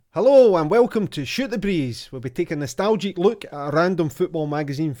Hello and welcome to Shoot the Breeze. We'll be taking a nostalgic look at a random football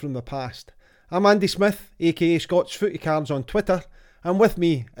magazine from the past. I'm Andy Smith, aka Scott's Footy Cards on Twitter, and with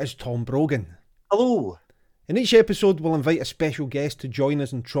me is Tom Brogan. Hello. In each episode we'll invite a special guest to join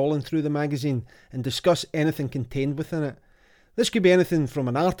us in trawling through the magazine and discuss anything contained within it. This could be anything from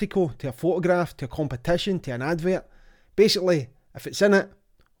an article, to a photograph, to a competition, to an advert. Basically, if it's in it,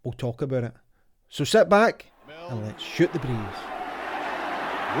 we'll talk about it. So sit back and let's shoot the breeze.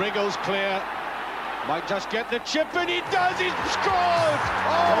 Wriggles clear, might just get the chip, and he does, he's scored!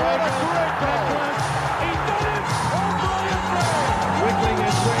 Oh, what a great goal! He's done it! Oh, brilliant play! Wiggling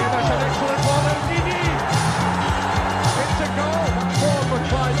his way, that's an excellent ball, and Didi! It's a goal, forward for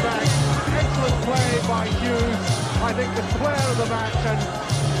Clydebank. Excellent play by Hughes. I think the player of the match, and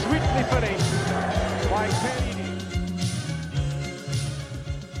sweetly finished by Penny.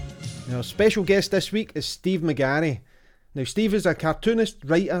 Our special guest this week is Steve McGarry. Now, Steve is a cartoonist,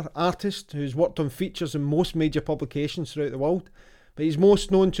 writer, artist who's worked on features in most major publications throughout the world, but he's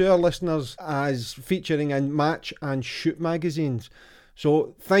most known to our listeners as featuring in Match and Shoot magazines.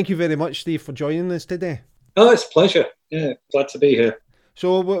 So thank you very much, Steve, for joining us today. Oh, it's a pleasure. Yeah, glad to be here.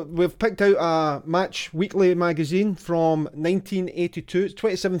 So we've picked out a Match Weekly magazine from 1982. It's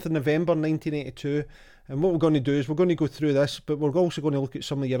 27th of November 1982. And what we're going to do is we're going to go through this, but we're also going to look at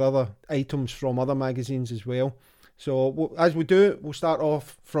some of your other items from other magazines as well. So as we do, we'll start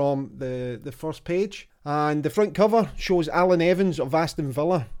off from the first page. And the front cover shows Alan Evans of Aston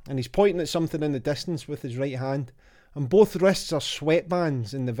Villa, and he's pointing at something in the distance with his right hand. And both wrists are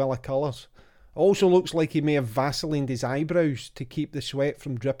sweatbands in the Villa colours. It also looks like he may have Vaselined his eyebrows to keep the sweat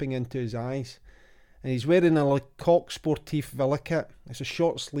from dripping into his eyes. And he's wearing a Lecoq Sportif Villa kit. It's a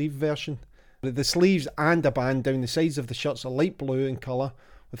short sleeve version. The sleeves and a band down the sides of the shirts are light blue in colour,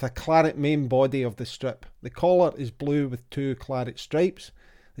 with a claret main body of the strip. The collar is blue with two claret stripes,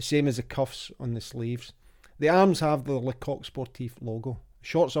 the same as the cuffs on the sleeves. The arms have the Lecoq Sportif logo. The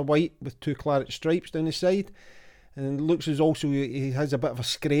shorts are white with two claret stripes down the side, and it looks as also he has a bit of a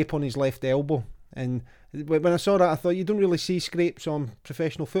scrape on his left elbow. And when I saw that, I thought, you don't really see scrapes on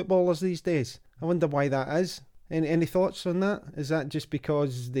professional footballers these days. I wonder why that is. Any thoughts on that? Is that just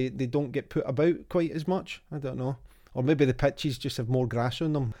because they don't get put about quite as much? I don't know. Or maybe the pitches just have more grass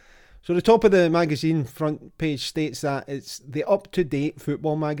on them. So the top of the magazine front page states that it's the up-to-date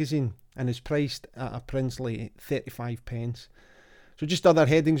football magazine and is priced at a princely 35 pence. So just other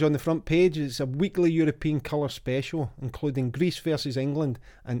headings on the front page, it's a weekly European colour special, including Greece versus England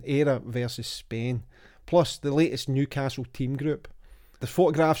and Era versus Spain, plus the latest Newcastle team group. There's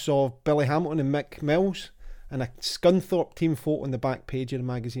photographs of Billy Hamilton and Mick Mills, and a Scunthorpe team photo on the back page of the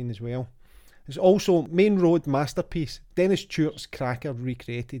magazine as well. There's also Main Road Masterpiece, Dennis Stewart's Cracker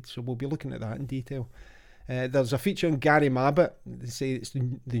recreated, so we'll be looking at that in detail. There's a feature on Gary Mabbutt. They say it's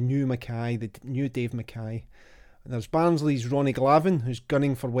the new Mackay, the new Dave Mackay. There's Barnsley's Ronnie Glavin, who's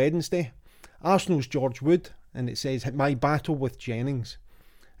gunning for Wednesday. Arsenal's George Wood, and it says My Battle with Jennings.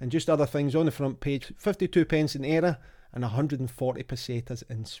 And just other things on the front page, 52 pence in Era and 140 pesetas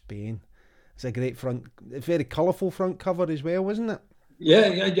in Spain. It's a great very colourful front cover as well, isn't it?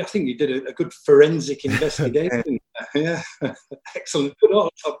 Yeah, I think you did a good forensic investigation. Yeah, excellent. Good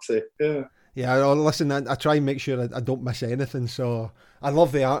autopsy. Yeah. Listen, I try and make sure I don't miss anything. So I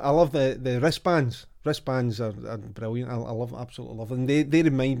love the wristbands. Wristbands are brilliant. I absolutely love them. They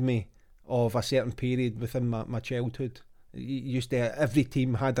remind me of a certain period within my childhood. Every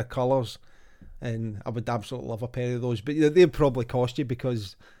team had their colours, and I would absolutely love a pair of those. But they'd probably cost you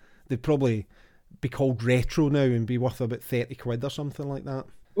because they'd probably be called retro now and be worth about 30 quid or something like that.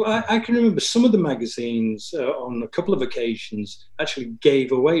 Well, I can remember some of the magazines on a couple of occasions actually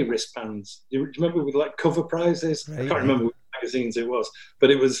gave away wristbands. Do you remember with like cover prizes? Right. I can't remember which magazines it was, but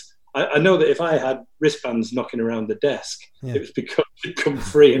it was. I know that if I had wristbands knocking around the desk, It was because it'd come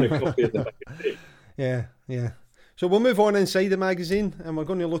free in a copy of the magazine. Yeah. So we'll move on inside the magazine and we're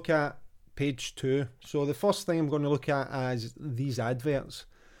going to look at page 2. So the first thing I'm going to look at is these adverts.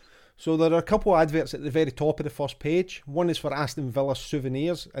 So there are a couple of adverts at the very top of the first page. One is for Aston Villa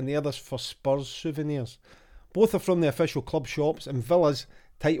souvenirs and the other's for Spurs souvenirs. Both are from the official club shops, and Villa's,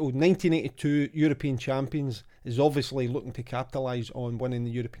 titled 1982 European Champions, is obviously looking to capitalise on winning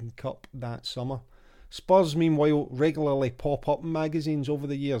the European Cup that summer. Spurs, meanwhile, regularly pop up in magazines over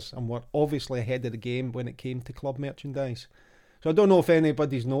the years and were obviously ahead of the game when it came to club merchandise. So I don't know if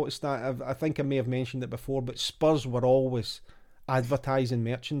anybody's noticed that. I think I may have mentioned it before, but Spurs were always advertising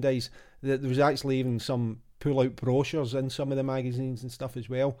merchandise. There was actually even some pull-out brochures in some of the magazines and stuff as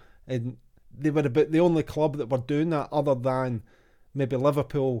well, and they were about the only club that were doing that, other than maybe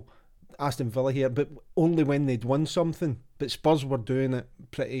Liverpool Aston Villa here, but only when they'd won something. But Spurs were doing it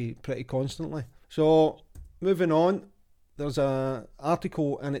pretty constantly. So moving on, there's an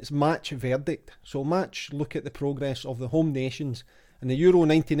article and it's Match Verdict. So Match look at the progress of the home nations in the Euro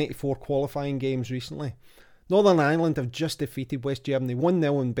 1984 qualifying games recently. Northern Ireland have just defeated West Germany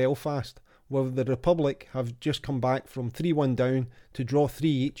 1-0 in Belfast, while the Republic have just come back from 3-1 down to draw 3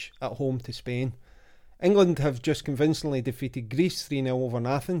 each at home to Spain. England have just convincingly defeated Greece 3-0 over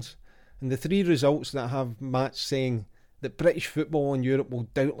Athens, and the 3 results that have Match saying that British football in Europe will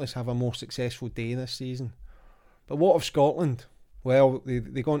doubtless have a more successful day this season. But what of Scotland? Well, they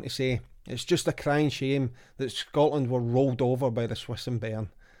go on to say, it's just a crying shame that Scotland were rolled over by the Swiss and Bern.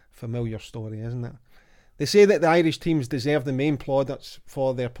 Familiar story, isn't it? They say that the Irish teams deserve the main plaudits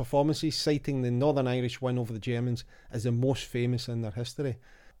for their performances, citing the Northern Irish win over the Germans as the most famous in their history.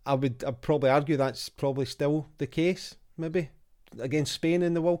 I'd probably argue that's probably still the case, maybe, against Spain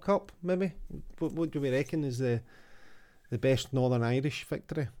in the World Cup, maybe. What do we reckon is the best Northern Irish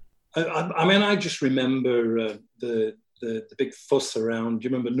victory? I mean, I just remember the big fuss around. Do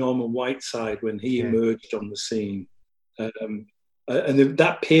you remember Norman Whiteside when he emerged on the scene? And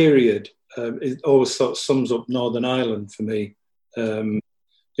that period, it always sort of sums up Northern Ireland for me. With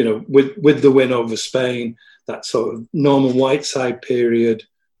the win over Spain, that sort of Norman Whiteside period.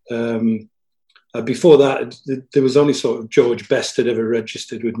 Before that, there was only sort of George Best had ever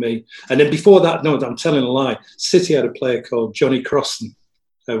registered with me. And then before that, no, I'm telling a lie, City had a player called Johnny Crossan.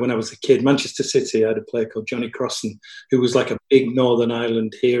 When I was a kid, Manchester City had a player called Johnny Crossan, who was like a big Northern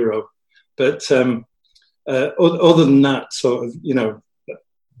Ireland hero. But other than that, sort of,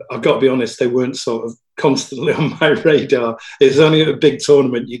 I've got to be honest, they weren't sort of constantly on my radar. It's only at a big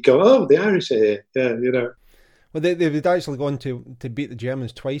tournament you go, oh, the Irish are here. Yeah, Well, they'd actually gone to beat the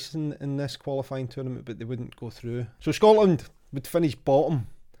Germans twice in this qualifying tournament, but they wouldn't go through. So Scotland would finish bottom.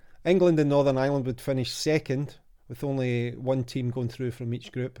 England and Northern Ireland would finish second, with only one team going through from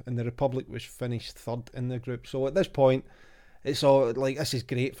each group, and the Republic was finished third in the group. So at this point, it's all like, this is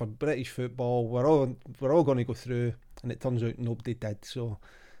great for British football. We're all going to go through, and it turns out nobody did. So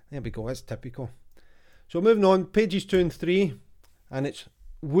there we go. It's typical. So moving on, pages 2 and 3, and it's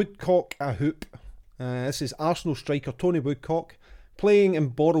Woodcock a hoop. This is Arsenal striker Tony Woodcock, playing in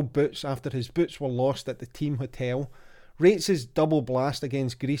borrowed boots after his boots were lost at the team hotel, rates his double blast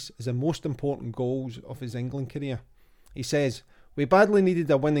against Greece as the most important goals of his England career. He says, "We badly needed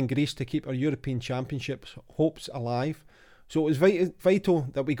a win in Greece to keep our European Championships hopes alive, so it was vital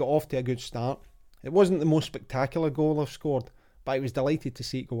that we got off to a good start. It wasn't the most spectacular goal I've scored, but I was delighted to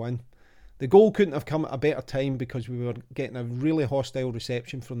see it go in. The goal couldn't have come at a better time because we were getting a really hostile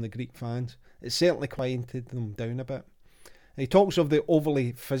reception from the Greek fans. It certainly quieted them down a bit." He talks of the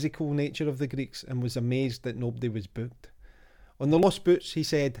overly physical nature of the Greeks and was amazed that nobody was booked. On the lost boots, he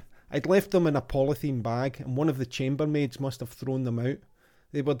said, "I'd left them in a polythene bag and one of the chambermaids must have thrown them out.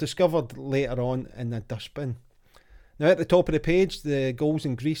 They were discovered later on in a dustbin." Now at the top of the page, the goals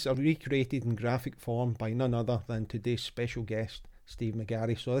in Greece are recreated in graphic form by none other than today's special guest, Steve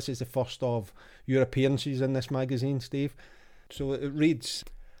McGarry. So this is the first of your appearances in this magazine, Steve. So it reads,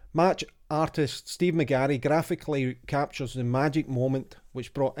 "Match artist Steve McGarry graphically captures the magic moment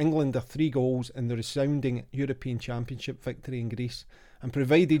which brought England their 3 goals in the resounding European Championship victory in Greece and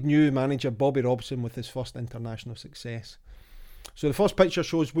provided new manager Bobby Robson with his first international success." So the first picture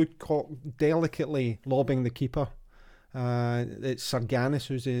shows Woodcock delicately lobbing the keeper. It's Sarganis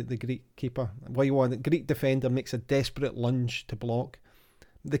who's the Greek keeper, while the Greek defender makes a desperate lunge to block.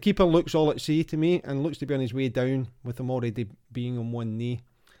 The keeper looks all at sea to me and looks to be on his way down, with him already being on one knee.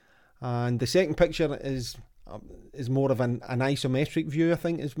 And the second picture is more of an isometric view, I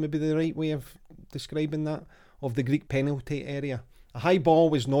think is maybe the right way of describing that, of the Greek penalty area. A high ball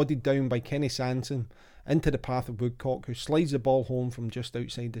was nodded down by Kenny Sansom into the path of Woodcock, who slides the ball home from just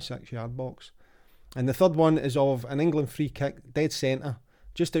outside the 6-yard box. And the third one is of an England free kick, dead centre,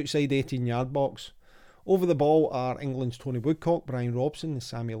 just outside the 18-yard box. Over the ball are England's Tony Woodcock, Brian Robson and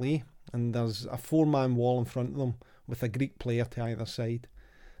Sammy Lee, and there's a 4-man wall in front of them with a Greek player to either side.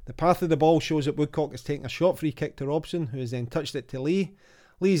 The path of the ball shows that Woodcock is taking a short free kick to Robson, who has then touched it to Lee.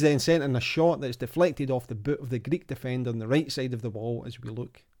 Lee's then sent in a shot that's deflected off the boot of the Greek defender on the right side of the wall as we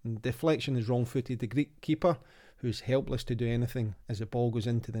look. And the deflection is wrong-footed the Greek keeper, who's helpless to do anything as the ball goes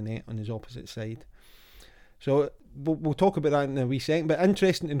into the net on his opposite side. So we'll talk about that in a wee second, but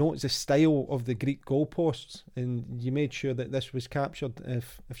interesting to note is the style of the Greek goalposts, and you made sure that this was captured.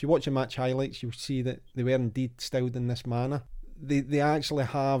 If you watch the match highlights, you'll see that they were indeed styled in this manner. They actually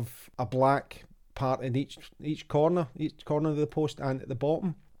have a black part in each corner of the post and at the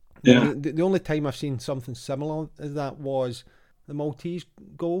bottom. Yeah. The only time I've seen something similar as that was the Maltese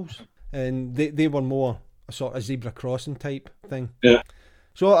goals. and they were more a sort of zebra crossing type thing. Yeah.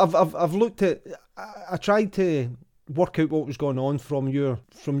 So I've looked at. I tried to work out what was going on from your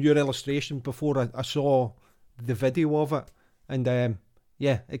illustration before I saw the video of it, and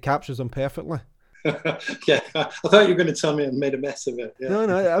yeah, it captures them perfectly. Yeah, I thought you were going to tell me I made a mess of it. Yeah.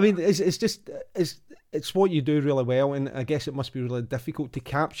 No. I mean, it's just it's what you do really well, and I guess it must be really difficult to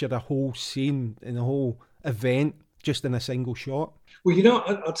capture a whole scene and a whole event just in a single shot. Well,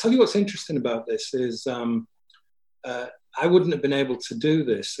 I'll tell you what's interesting about this is I wouldn't have been able to do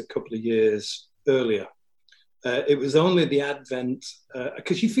this a couple of years earlier. It was only the advent,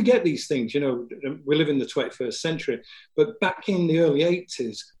 because you forget these things, we live in the 21st century, but back in the early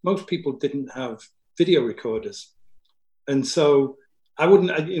 80s, most people didn't have video recorders. And so I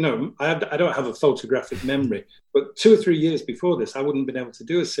don't have a photographic memory, but 2 or 3 years before this, I wouldn't have been able to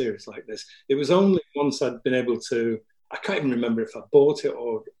do a series like this. It was only once I'd been able to, I can't even remember if I bought it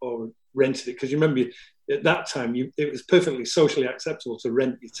or rented it, because you remember at that time it was perfectly socially acceptable to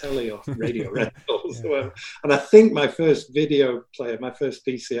rent your telly off radio rentals. Yeah. And I think my first video player, my first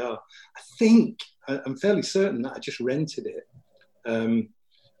VCR, I'm fairly certain that I just rented it.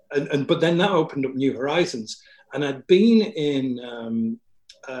 But then that opened up new horizons. And I'd been in,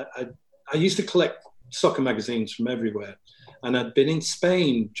 I used to collect soccer magazines from everywhere. And I'd been in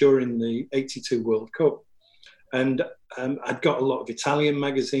Spain during the 82 World Cup. And I'd got a lot of Italian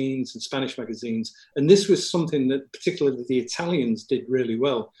magazines and Spanish magazines. And this was something that particularly the Italians did really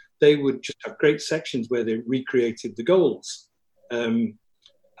well. They would just have great sections where they recreated the goals. So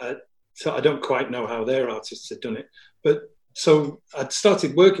I don't quite know how their artists had done it. But so I'd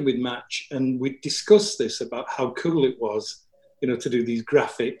started working with Match, and we discussed this about how cool it was, to do these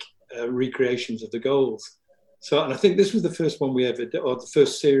graphic recreations of the goals. So, and I think this was the first one we ever did, or the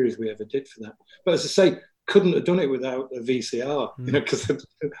first series we ever did for that. But as I say, couldn't have done it without a VCR, because I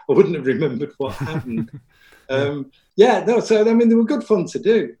wouldn't have remembered what happened. So I mean, they were good fun to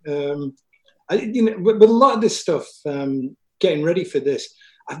do. With a lot of this stuff, getting ready for this,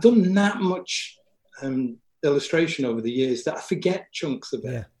 I've done that much illustration over the years that I forget chunks of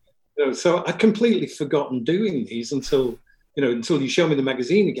it. Yeah. So I'd completely forgotten doing these until you show me the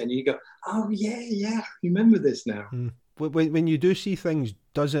magazine again, and you go, oh yeah, I remember this now. When you do see things,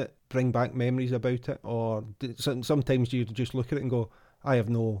 does it bring back memories about it, or sometimes you just look at it and go, I have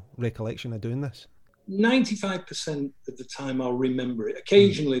no recollection of doing this? 95% of the time I'll remember it.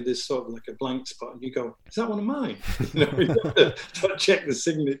 Occasionally there's sort of like a blank spot and you go, is that one of mine? You have to check the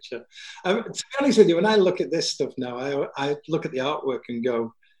signature. To be honest with you, when I look at this stuff now, I look at the artwork and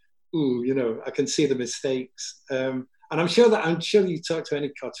go, ooh, I can see the mistakes. And I'm sure you talk to any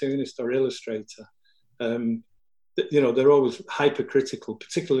cartoonist or illustrator, they're always hypercritical,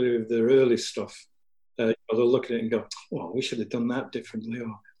 particularly of their early stuff. They'll look at it and go, oh, we should have done that differently,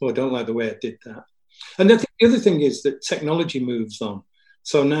 or I don't like the way I did that. And I think the other thing is that technology moves on.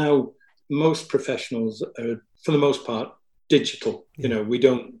 So now most professionals are, for the most part, digital. We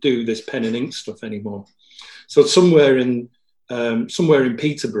don't do this pen and ink stuff anymore. So somewhere in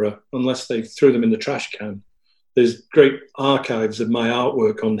Peterborough, unless they threw them in the trash can, there's great archives of my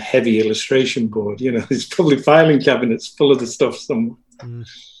artwork on heavy illustration board. There's probably filing cabinets full of the stuff somewhere.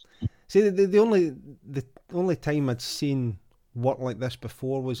 See, the only time I'd seen work like this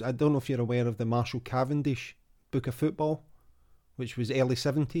before was, I don't know if you're aware of the Marshall Cavendish Book of Football, which was early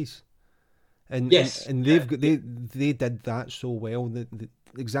 70s. And yes, and they did that so well.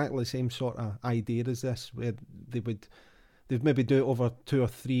 Exactly the same sort of idea as this, where they'd maybe do it over 2 or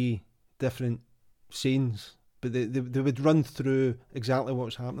 3 different scenes, but they would run through exactly what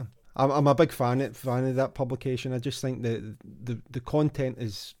was happening. I'm a big fan of that publication. I just think that the content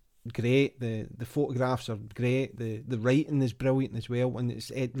is great, the photographs are great, the writing is brilliant as well, and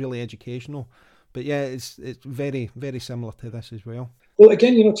it's really educational. But yeah, it's very, very similar to this as well. Well,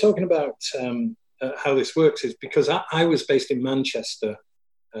 again, talking about how this works is because I was based in Manchester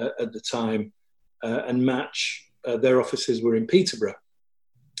at the time, and Match, their offices were in Peterborough,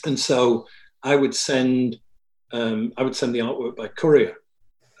 and so I would send the artwork by courier,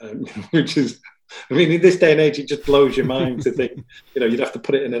 which is, I mean, in this day and age, it just blows your mind to think, you'd have to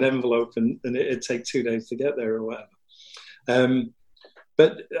put it in an envelope and it'd take 2 days to get there or whatever.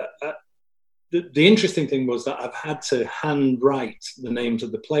 But the interesting thing was that I've had to handwrite the names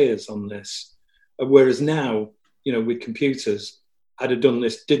of the players on this, whereas now, with computers, I'd have done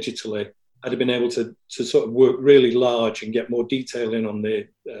this digitally. I'd have been able to sort of work really large and get more detail in on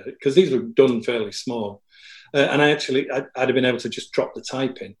because these were done fairly small. And I'd have been able to just drop the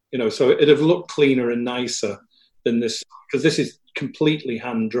type in, so it'd have looked cleaner and nicer than this, because this is completely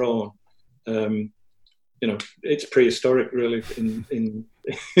hand drawn. it's prehistoric, really. In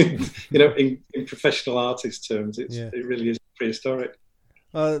professional artist terms, it really is prehistoric.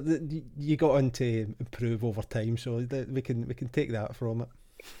 You got on to improve over time, so we can take that from it.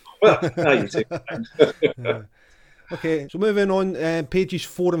 Well, now you take that. Okay, so moving on, pages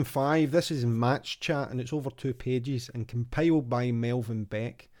 4 and 5. This is Match Chat, and it's over 2 pages and compiled by Melvin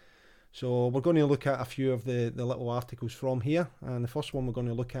Beck. So we're going to look at a few of the little articles from here, and the first one we're going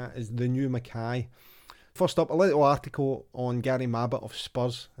to look at is The New Mackay. First up, a little article on Gary Mabbutt of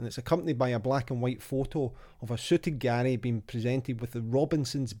Spurs, and it's accompanied by a black and white photo of a suited Gary being presented with the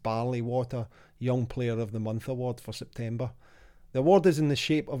Robinson's Barley Water Young Player of the Month award for September. The award is in the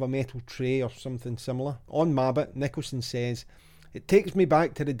shape of a metal tray or something similar. On Mabbutt, Nicholson says, "It takes me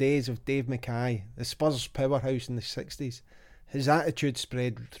back to the days of Dave Mackay, the Spurs powerhouse in the 60s. His attitude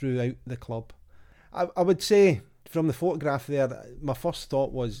spread throughout the club." I would say, from the photograph there, my first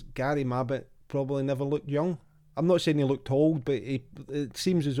thought was Gary Mabbutt probably never looked young. I'm not saying he looked old, but it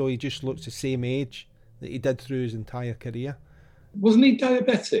seems as though he just looks the same age that he did through his entire career. Wasn't he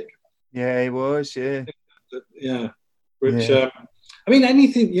diabetic? Yeah, he was, yeah. Yeah. Which, I mean,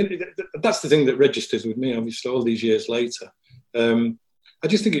 anything, that's the thing that registers with me, obviously, all these years later. I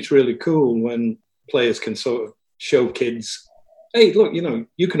just think it's really cool when players can sort of show kids, hey, look,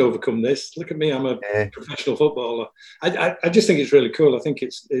 you can overcome this. Look at me, I'm a professional footballer. I just think it's really cool. I think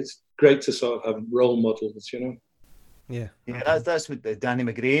it's great to sort of have role models, Yeah, that's what Danny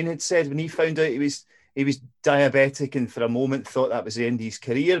McGrain had said when he found out he was diabetic, and for a moment thought that was the end of his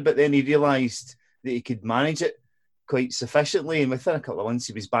career, but then he realised that he could manage it quite sufficiently, and within a couple of months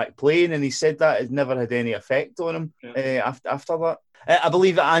he was back playing, and he said that it never had any effect on him after that. I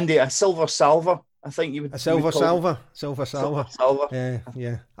believe that Andy, a silver salver, I think you would. A silver salver.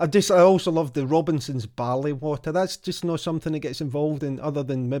 Yeah. I also love the Robinson's Barley Water. That's just not something that gets involved in other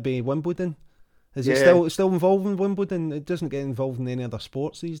than maybe Wimbledon. Is it still involved in Wimbledon? It doesn't get involved in any other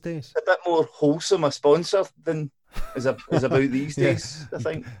sports these days. A bit more wholesome a sponsor than is about these days, I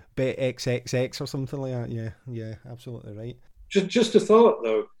think. Bet XXX or something like that. Yeah, absolutely right. Just a thought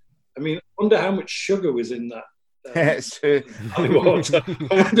though. I mean, I wonder how much sugar was in that. It's true. I wonder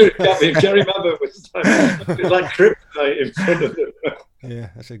if Gary Mabbutt was like kryptonite in front of him. Yeah,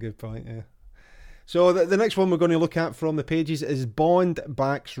 that's a good point. Yeah. So the next one we're going to look at from the pages is Bond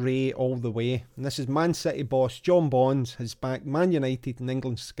backs Ray all the way. And this is Man City boss John Bonds has backed Man United and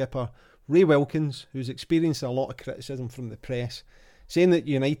England skipper Ray Wilkins, who's experienced a lot of criticism from the press, saying that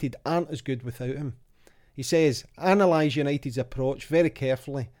United aren't as good without him. He says, "Analyse United's approach very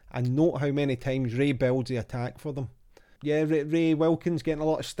carefully and note how many times Ray builds the attack for them." Yeah, Ray Wilkins getting a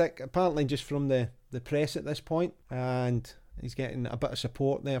lot of stick, apparently just from the press at this point, and he's getting a bit of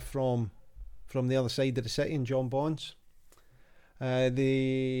support there from the other side of the city and John Bonds.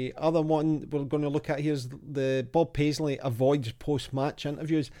 The other one we're going to look at here is the Bob Paisley avoids post-match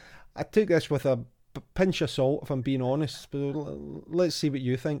interviews. I took this with a pinch of salt, if I'm being honest, but let's see what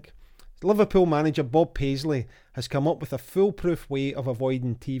you think. Liverpool manager Bob Paisley has come up with a foolproof way of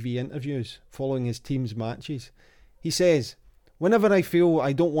avoiding TV interviews following his team's matches. He says, "Whenever I feel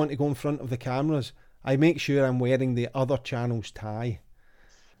I don't want to go in front of the cameras, I make sure I'm wearing the other channel's tie."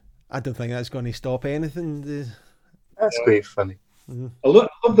 I don't think that's going to stop anything. That's quite funny. Mm-hmm. I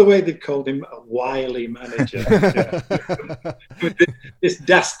love the way they called him a wily manager. This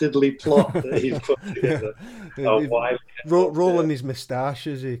dastardly plot that he's put together. Rolling his moustache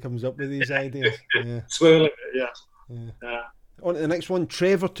as he comes up with these ideas. Yeah. Swirling it, yeah. On to the next one,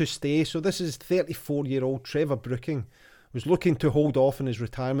 Trevor to stay. So this is 34-year-old Trevor Brooking, was looking to hold off in his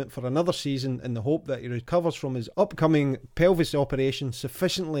retirement for another season in the hope that he recovers from his upcoming pelvis operation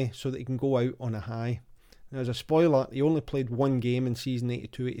sufficiently so that he can go out on a high. Now, as a spoiler, he only played one game in season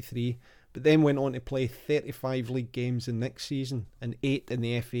 82-83, but then went on to play 35 league games the next season and 8 in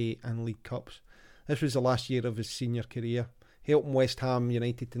the FA and League Cups. This was the last year of his senior career, helping West Ham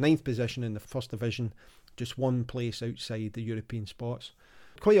United to 9th position in the First Division, just one place outside the European spots.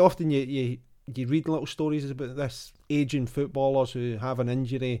 Quite often you read little stories about this, ageing footballers who have an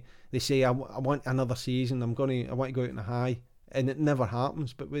injury. They say, I want another season, I want to go out on a high, and it never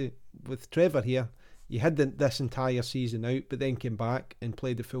happens. But with Trevor here, he had this entire season out, but then came back and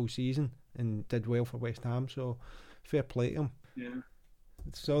played the full season and did well for West Ham, so fair play to him. Yeah.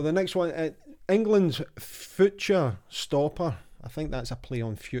 So the next one, England's future stopper. I think that's a play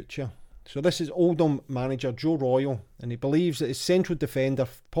on future. So this is Oldham manager Joe Royal, and he believes that his central defender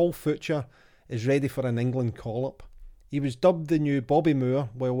Paul Future is ready for an England call-up. He was dubbed the new Bobby Moore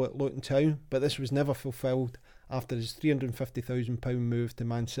while at Luton Town, but this was never fulfilled after his £350,000 move to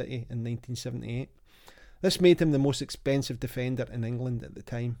Man City in 1978. This made him the most expensive defender in England at the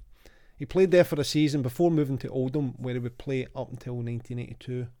time. He played there for a season before moving to Oldham, where he would play up until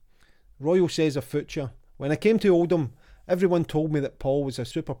 1982. Royal says of Futcher, "When I came to Oldham, everyone told me that Paul was a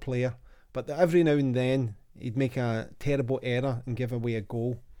super player, but that every now and then he'd make a terrible error and give away a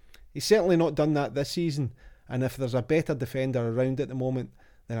goal. He's certainly not done that this season, and if there's a better defender around at the moment,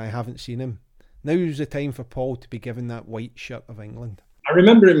 then I haven't seen him. Now's the time for Paul to be given that white shirt of England." I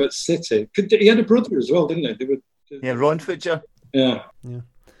remember him at City. He had a brother as well, didn't he? Yeah, Ron Futcher. Yeah.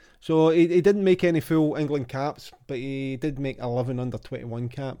 So he didn't make any full England caps, but he did make 11 under-21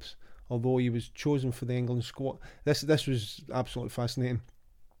 caps, although he was chosen for the England squad. This was absolutely fascinating.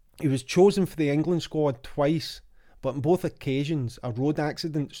 He was chosen for the England squad twice, but on both occasions a road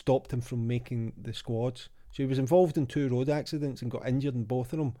accident stopped him from making the squads. So he was involved in 2 road accidents and got injured in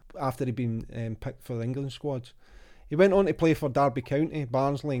both of them after he'd been picked for the England squads. He went on to play for Derby County,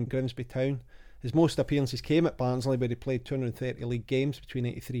 Barnsley and Grimsby Town. His most appearances came at Barnsley, where he played 230 league games between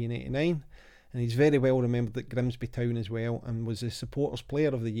 83 and 89. And he's very well remembered at Grimsby Town as well, and was the Supporters Player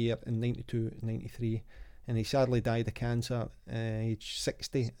of the Year in 92 and 93. And he sadly died of cancer aged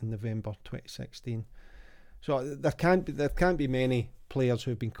 60 in November 2016. So there can't be many players who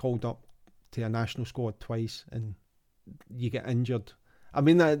have been called up to a national squad twice and you get injured. I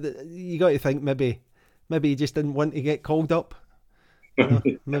mean, you got to think maybe he just didn't want to get called up. You know?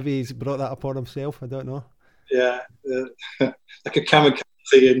 Maybe he's brought that upon himself. I don't know. Yeah, like a kamikaze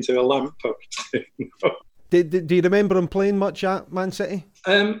into a lamppost. Do you remember him playing much at Man City?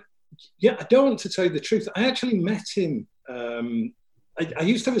 Yeah, I don't, to tell you the truth. I actually met him. I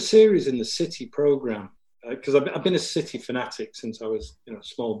used to have a series in the City programme because I've been a City fanatic since I was a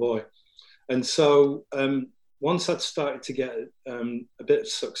small boy. And so once I'd started to get a bit of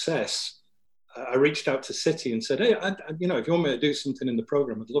success, I reached out to City and said, "Hey, if you want me to do something in the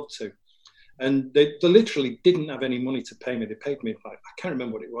programme, I'd love to." And they literally didn't have any money to pay me. They paid me, I can't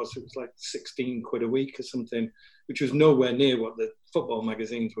remember what it was. It was like 16 quid a week or something, which was nowhere near what the football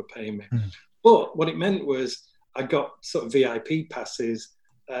magazines were paying me. But what it meant was I got sort of VIP passes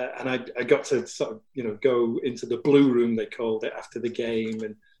and I got to sort of, go into the blue room, they called it, after the game.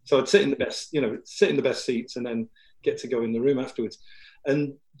 And so I'd sit in the best seats and then get to go in the room afterwards.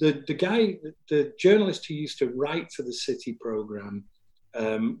 And the journalist who used to write for the City programme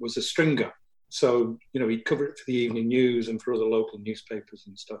was a stringer. So, he'd cover it for the Evening News and for other local newspapers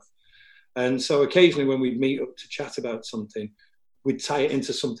and stuff. And so occasionally when we'd meet up to chat about something, we'd tie it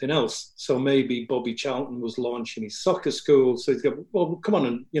into something else. So maybe Bobby Charlton was launching his soccer school. So he'd go, "Well, come on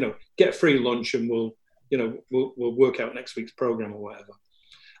and, get a free lunch and we'll work out next week's programme or whatever."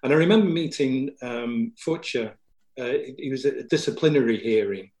 And I remember meeting Futcher. He was at a disciplinary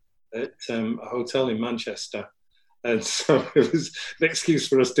hearing at a hotel in Manchester. And so it was an excuse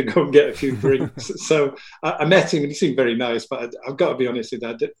for us to go and get a few drinks. So I met him and he seemed very nice, but I've got to be honest with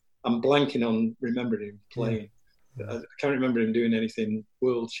you, I'm blanking on remembering him playing. I can't remember him doing anything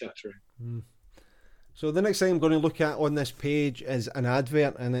world-shattering. So the next thing I'm going to look at on this page is an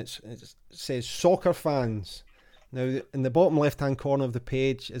advert, and it says "Soccer Fans." Now, in the bottom left-hand corner of the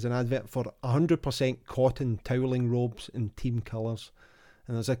page is an advert for 100% cotton toweling robes in team colours.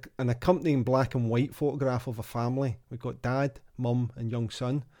 And there's an accompanying black and white photograph of a family. We've got Dad, Mum and young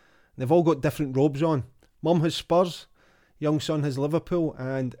son. And they've all got different robes on. Mum has Spurs, young son has Liverpool,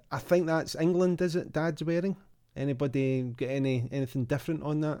 and I think that's England, is it, Dad's wearing? Anybody get anything different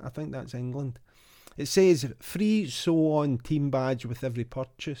on that? I think that's England. It says "free sew-on team badge with every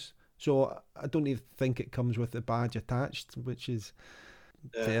purchase." So I don't even think it comes with the badge attached, which is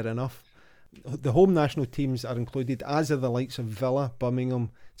fair enough. The home national teams are included, as are the likes of Villa,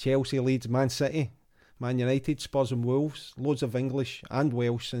 Birmingham, Chelsea, Leeds, Man City, Man United, Spurs and Wolves. Loads of English and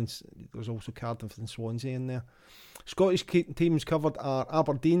Welsh, since there's also Cardiff and Swansea in there. Scottish teams covered are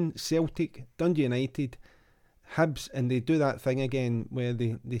Aberdeen, Celtic, Dundee United, Hibs, and they do that thing again where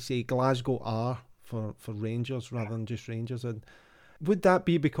they say Glasgow R for Rangers rather than just Rangers. And would that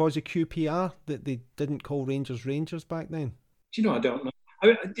be because of QPR that they didn't call Rangers back then? Do you know, I don't know.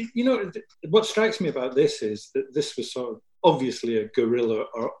 What strikes me about this is that this was sort of obviously a guerrilla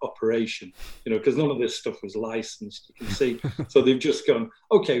operation, because none of this stuff was licensed, you can see. So they've just gone,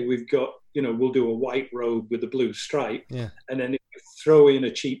 okay, we've got, we'll do a white robe with a blue stripe, and then throw in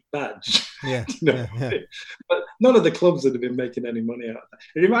a cheap badge. Yeah, But none of the clubs would have been making any money out of that.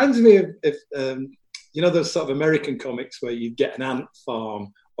 It reminds me of those sort of American comics where you get an ant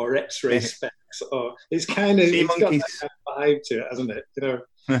farm or X-ray specs, or it's got that kind of vibe to it, hasn't it?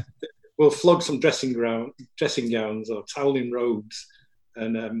 We'll flog some dressing gowns or toweling robes,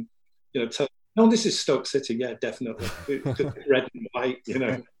 and no, this is Stoke City, yeah, definitely. Red and white,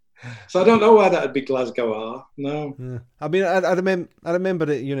 So I don't know why that would be Glasgow R. No. Yeah. I mean, I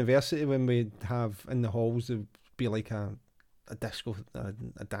remember at university when we'd have in the halls, there'd be like a disco,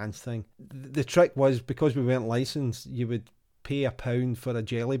 a dance thing. The trick was, because we weren't licensed, you would pay £1 for a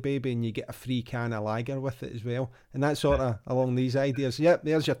jelly baby and you get a free can of lager with it as well. And that's sort of along these ideas. Yep,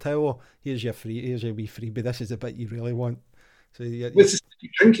 there's your towel, here's your wee freebie, this is the bit you really want. So with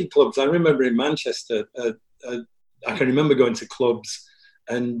drinking clubs, I remember in Manchester, I can remember going to clubs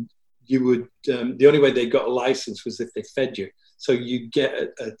and you would, the only way they got a license was if they fed you. So you'd get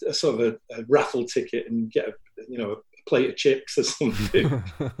a sort of a raffle ticket and get a plate of chips or something.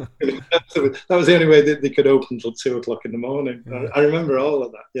 That was the only way that they could open until 2:00 in the morning. I remember all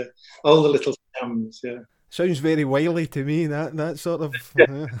of that. Yeah, all the little scams. Yeah, sounds very wily to me. That sort of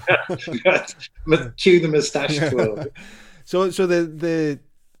cue the moustache twirl. So the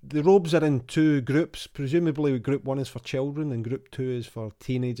robes are in two groups. Presumably, Group 1 is for children and Group 2 is for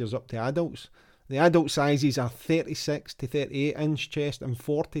teenagers up to adults. The adult sizes are 36 to 38 inch chest and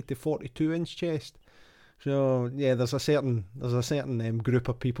 40 to 42 inch chest. So yeah, there's a certain group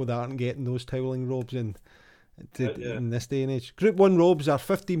of people that aren't getting those toweling robes in this day and age. Group 1 robes are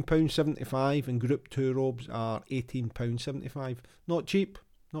 £15.75 and Group 2 robes are £18.75. Not cheap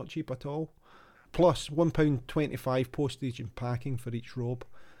at all. Plus £1.25 postage and packing for each robe.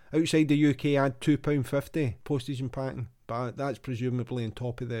 Outside the UK, add £2.50 postage and packing, but that's presumably on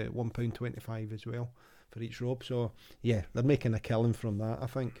top of the £1.25 as well for each robe. So yeah, they're making a killing from that, I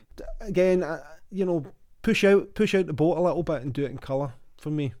think. Again, push out the boat a little bit and do it in colour for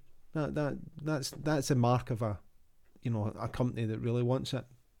me. That's a mark of a company that really wants it.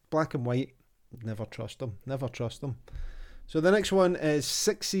 Black and white, never trust them. So the next one is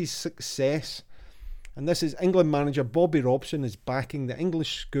Six's Success. And this is England manager Bobby Robson is backing the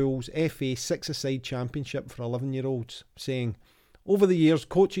English Schools FA Six-a-Side Championship for 11-year-olds, saying, "Over the years,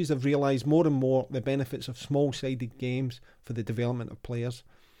 coaches have realised more and more the benefits of small-sided games for the development of players.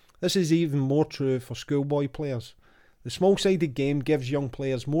 This is even more true for schoolboy players. The small-sided game gives young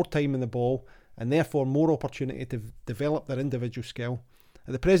players more time in the ball and therefore more opportunity to develop their individual skill.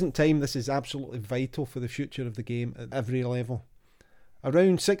 At the present time, this is absolutely vital for the future of the game at every level."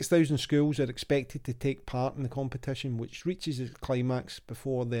 Around 6,000 schools are expected to take part in the competition, which reaches its climax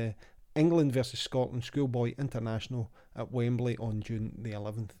before the England versus Scotland Schoolboy International at Wembley on June the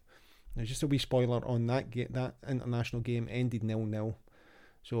 11th. Now, just a wee spoiler on that international game ended 0-0.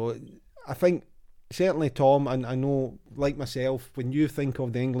 So I think, certainly Tom, and I know, like myself, when you think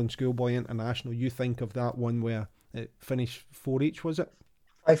of the England Schoolboy International, you think of that one where it finished 4 each, was it?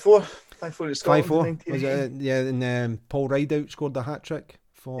 5-4 at Scotland. 5-4, was it? Yeah, and Paul Rideout scored the hat-trick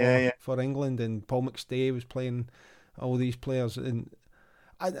for England, and Paul McStay was playing all these players. And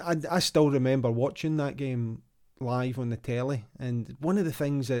I still remember watching that game live on the telly, and one of the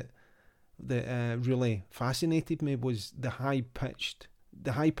things that really fascinated me was the high-pitched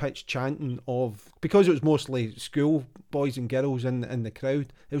chanting of, because it was mostly school boys and girls in the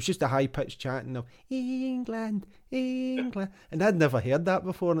crowd, it was just a high-pitched chanting of England, and I'd never heard that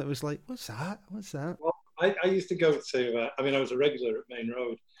before, and it was like, what's that? Well, I used to go to, I was a regular at Main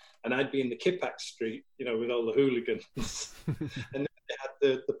Road, and I'd be in the Kippax Street, with all the hooligans, and they had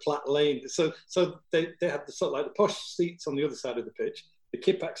the Platt Lane, so they had the sort of like the posh seats on the other side of the pitch, the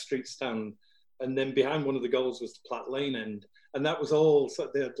Kippax Street stand, and then behind one of the goals was the Platt Lane end. And that was all, so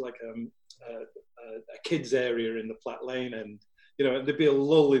they had like a kids area in the Platt Lane, and and there'd be a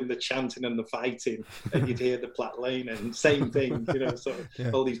lull in the chanting and the fighting, and you'd hear the Platt Lane, and same thing,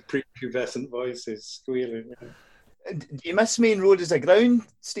 all these prepubescent voices squealing. Do you miss Main Road as a ground,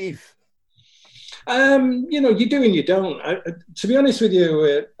 Steve? You do and you don't. To be honest with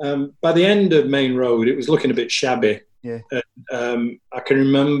you, by the end of Main Road, it was looking a bit shabby. Yeah. I can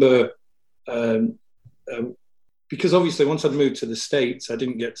remember. Because obviously once I'd moved to the States, I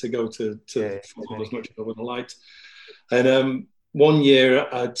didn't get to go to football as much as I would have liked. And one year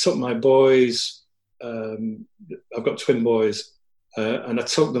I took my boys, I've got twin boys, and I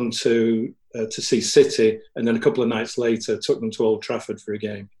took them to see City, and then a couple of nights later took them to Old Trafford for a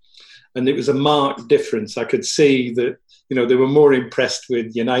game. And it was a marked difference. I could see that, they were more impressed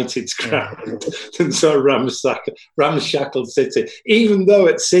with United's crowd than sort of ramshackle City. Even though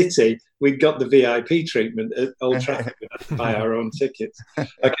at City, we'd got the VIP treatment at Old Trafford, we had to buy our own tickets.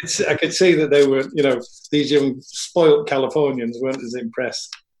 I could see that they were, these young spoilt Californians weren't as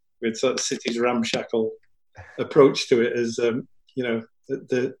impressed with sort of City's ramshackle approach to it as,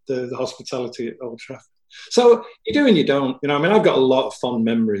 the hospitality at Old Trafford. So you do and you don't. I've got a lot of fond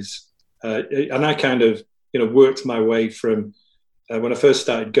memories. And I kind of, worked my way from when I first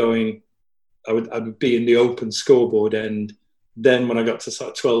started going, I would be in the open scoreboard end, then when I got to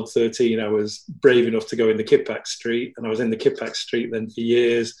sort of 12, 13, I was brave enough to go in the Kippax Street, and I was in the Kippax Street then for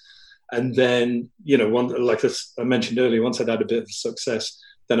years. And then, like I mentioned earlier, once I'd had a bit of success,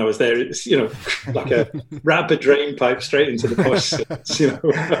 then I was there, like a rapid drain pipe straight into the posh seats,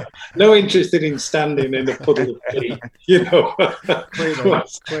 no interested in standing in a puddle of pee,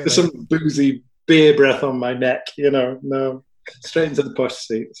 There's some boozy beer breath on my neck, no, straight into the posh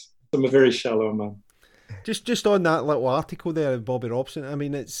seats. I'm a very shallow man. Just on that little article there of Bobby Robson, I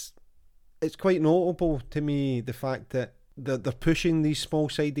mean, it's quite notable to me, the fact that they're pushing these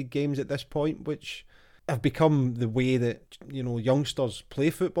small-sided games at this point, which have become the way that youngsters play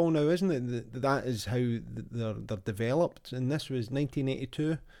football now, isn't it? That is how they're developed, and this was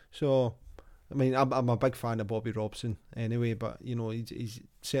 1982. So, I mean, I'm a big fan of Bobby Robson anyway, but he's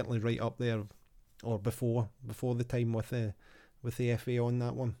certainly right up there, or before the time with the FA on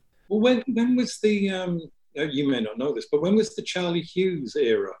that one. Well, when was the you may not know this, but when was the Charlie Hughes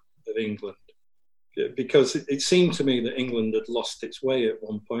era of England? Because it seemed to me that England had lost its way at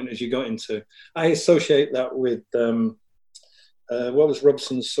one point as you got into... I associate that with... what was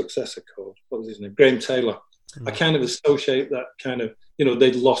Robson's successor called? What was his name? Graham Taylor. Mm. I kind of associate that kind of...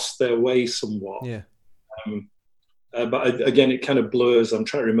 they'd lost their way somewhat. Yeah. But again, it kind of blurs. I'm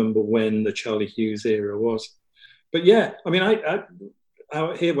trying to remember when the Charlie Hughes era was. But yeah, I mean, I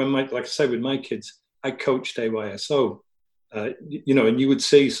out here, when like I say, with my kids, I coached AYSO. And you would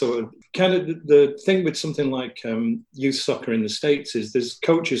see sort of kind of the thing with something like youth soccer in the States is there's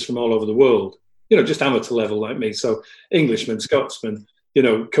coaches from all over the world, just amateur level like me. So Englishmen, Scotsmen,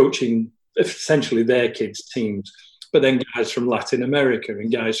 coaching essentially their kids' teams, but then guys from Latin America and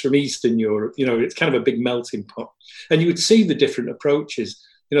guys from Eastern Europe, it's kind of a big melting pot. And you would see the different approaches.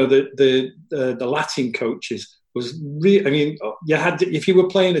 The Latin coaches was really, I mean, you had, if you were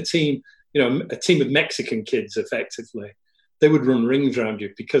playing a team, a team of Mexican kids effectively, they would run rings around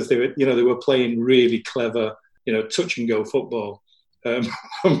you because they were playing really clever, touch and go football.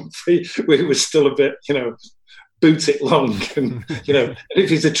 It was still a bit, boot it long, and and if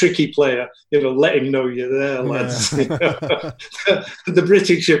he's a tricky player, let him know you're there, lads. The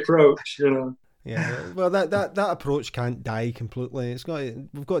British approach, Yeah, well, that approach can't die completely.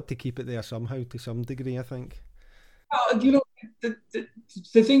 We've got to keep it there somehow, to some degree, I think.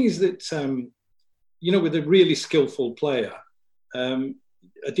 The thing is that with a really skillful player,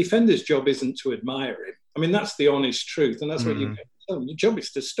 a defender's job isn't to admire him. I mean, that's the honest truth, and that's what you get to tell him. Your job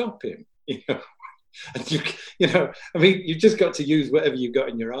is to stop him. And I mean, you've just got to use whatever you've got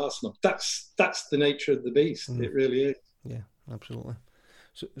in your arsenal. That's the nature of the beast. It really is. Yeah, absolutely.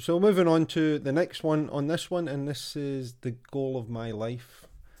 So moving on to the next one on this one, and this is The Goal of My Life,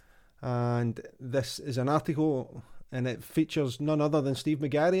 and this is an article, and it features none other than Steve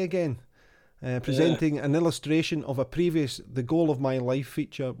McGarry again. Presenting an illustration of a previous The Goal of My Life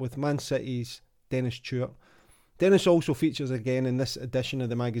feature with Man City's Dennis Stewart. Dennis also features again in this edition of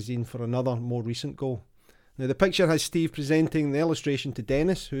the magazine for another more recent goal. Now, the picture has Steve presenting the illustration to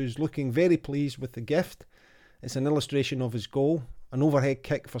Dennis, who's looking very pleased with the gift. It's an illustration of his goal, an overhead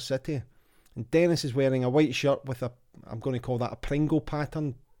kick for City. And Dennis is wearing a white shirt with I'm going to call that a Pringle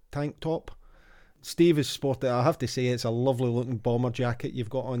pattern tank top. Steve is sporting, I have to say, it's a lovely looking bomber jacket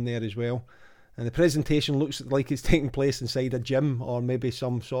you've got on there as well. And the presentation looks like it's taking place inside a gym, or maybe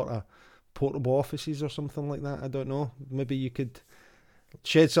some sort of portable offices or something like that. I don't know. Maybe you could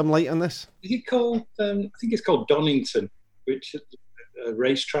shed some light on this. Is it called, I think it's called Donington, which is a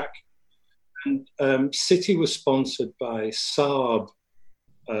racetrack. And City was sponsored by Saab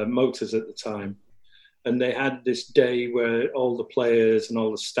Motors at the time. And they had this day where all the players and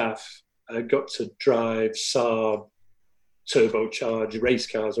all the staff got to drive Saab turbocharged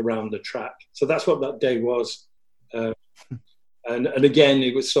race cars around the track. So that's what that day was. And again,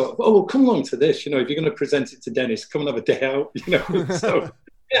 it was sort of, well, come along to this. If you're going to present it to Dennis, come and have a day out. So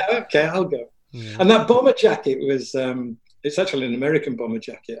yeah, okay, I'll go. Yeah. And that bomber jacket was, it's actually an American bomber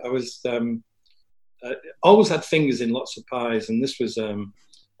jacket. I was always had fingers in lots of pies, and this was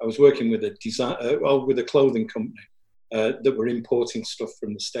I was working with with a clothing company that were importing stuff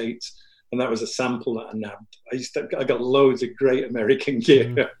from the States. And that was a sample that I nabbed. I got loads of great American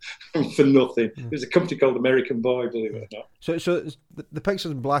gear for nothing. It was a company called American Boy, believe it or not. So the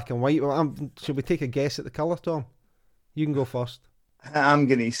picture's in black and white. Well, should we take a guess at the colour, Tom? You can go first. I'm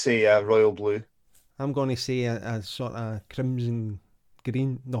going to say royal blue. I'm going to say a sort of crimson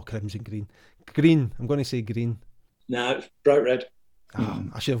green. Not crimson green. Green. I'm going to say green. No, it's bright red. Oh,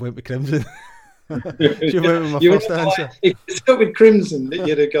 I should have went with crimson. Should have went with my first answer. If it's stuck with crimson,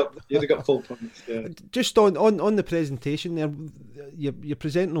 you'd have got full points. Yeah. Just on the presentation there, you're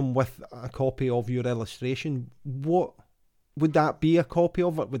presenting them with a copy of your illustration. What would that be a copy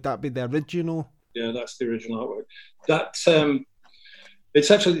of it? Would that be the original? Yeah, that's the original artwork. That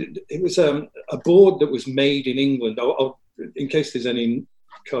it was a board that was made in England. In case there's any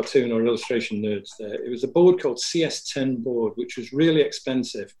cartoon or illustration nerds there, it was a board called CS10 board, which was really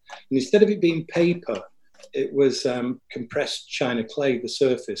expensive. And instead of it being paper, it was compressed china clay, the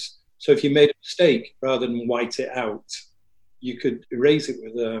surface. So if you made a mistake, rather than white it out, you could erase it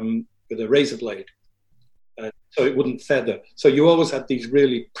with a razor blade, so it wouldn't feather. So you always had these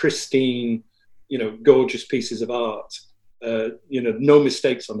really pristine, gorgeous pieces of art. No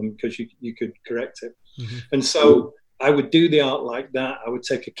mistakes on them because you could correct it. Mm-hmm. And so I would do the art like that. I would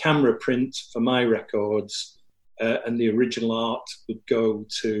take a camera print for my records, and the original art would go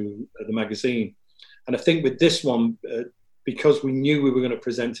to the magazine. And I think with this one, because we knew we were going to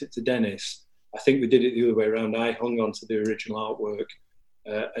present it to Dennis, I think we did it the other way around. I hung on to the original artwork,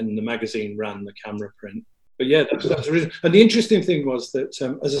 and the magazine ran the camera print. But yeah, that's original. And the interesting thing was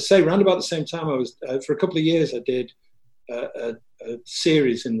that, as I say, around about the same time, I was for a couple of years I did a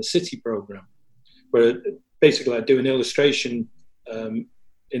series in the City programme, where basically I do an illustration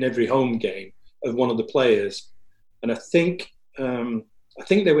in every home game of one of the players, and I think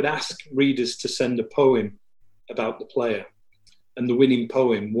they would ask readers to send a poem about the player, and the winning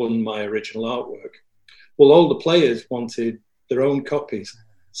poem won my original artwork. Well, all the players wanted their own copies,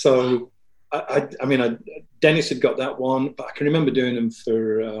 so Dennis had got that one, but I can remember doing them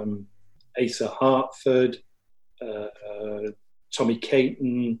for Asa Hartford, Tommy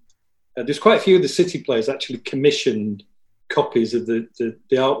Caton. There's quite a few of the City players actually commissioned copies of the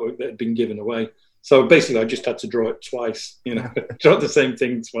artwork that had been given away. So basically, I just had to draw it twice. Draw the same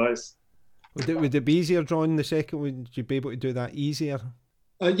thing twice. Would it be easier drawing the second? Would you be able to do that easier?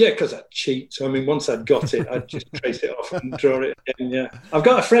 Yeah, because I'd cheat. So once I'd got it, I'd just trace it off and draw it again. Yeah, I've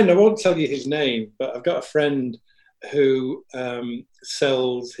got a friend. I won't tell you his name, but I've got a friend who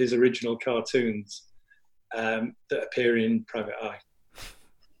sells his original cartoons that appear in Private Eye.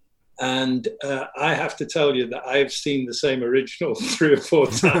 And I have to tell you that I've seen the same original 3 or 4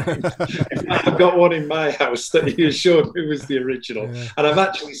 times. I've got one in my house that he assured me was the original. Yeah. And I've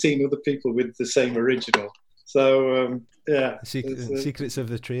actually seen other people with the same original. So, yeah. Secrets of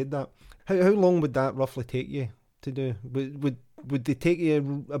the trade, that. How long would that roughly take you to do? Would they take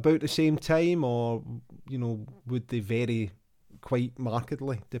you about the same time, or, would they vary quite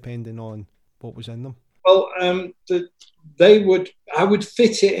markedly depending on what was in them? Well, I would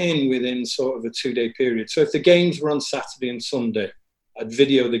fit it in within sort of a 2-day period. So if the games were on Saturday and Sunday, I'd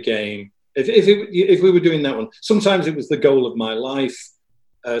video the game. If we were doing that one, sometimes it was the goal of my life.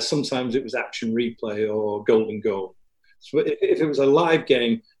 Sometimes it was action replay or golden goal. So if it was a live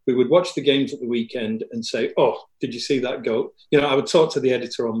game, we would watch the games at the weekend and say, "Oh, did you see that goal?" I would talk to the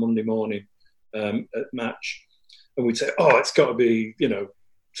editor on Monday morning at match, and we'd say, "Oh, it's got to be,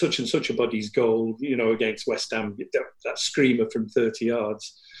 such and such a body's goal, against West Ham, that screamer from 30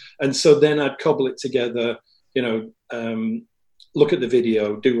 yards. And so then I'd cobble it together, look at the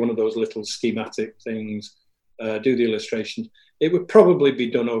video, do one of those little schematic things, do the illustrations. It would probably be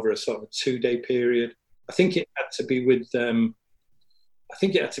done over a sort of a 2-day period. I think it had to be with them.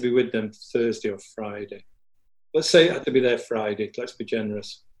 Thursday or Friday. Let's say it had to be there Friday. Let's be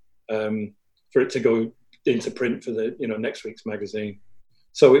generous, for it to go into print for the next week's magazine.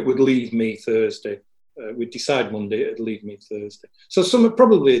 So it would leave me Thursday. We'd decide Monday, it'd leave me Thursday. So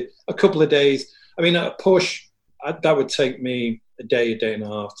probably a couple of days. At a push, that would take me a day and a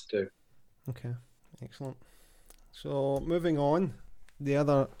half to do. Okay, excellent. So moving on, the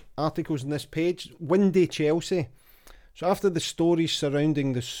other articles on this page, Windy Chelsea. So after the stories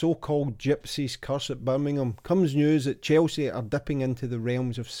surrounding the so-called Gypsies' curse at Birmingham, comes news that Chelsea are dipping into the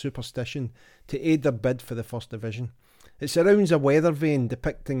realms of superstition to aid their bid for the First Division. It surrounds a weather vane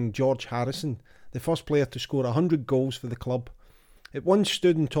depicting George Harrison, the first player to score 100 goals for the club. It once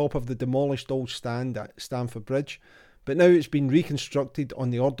stood on top of the demolished old stand at Stamford Bridge, but now it's been reconstructed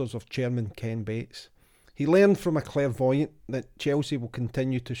on the orders of Chairman Ken Bates. He learned from a clairvoyant that Chelsea will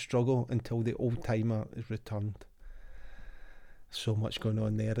continue to struggle until the old-timer is returned. So much going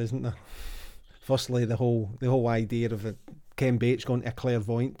on there, isn't there? Firstly, the whole idea of Ken Bates going to a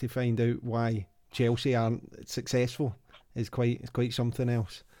clairvoyant to find out why Chelsea aren't successful is quite something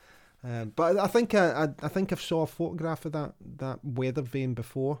else. But I think I've saw a photograph of that weather vane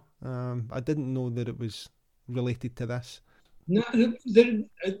before. I didn't know that it was related to this. No,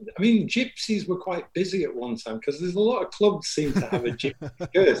 gypsies were quite busy at one time because there's a lot of clubs seem to have a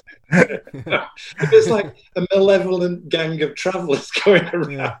gypsy curse. There's like a malevolent gang of travellers going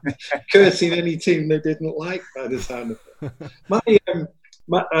around cursing any team they didn't like by the sound of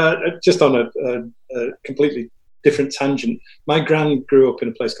it. Just on a completely different tangent. My gran grew up in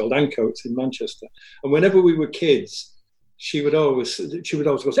a place called Ancoats in Manchester, and whenever we were kids, she would always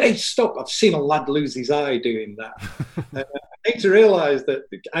go, "Hey, stop! I've seen a lad lose his eye doing that." I came to realise that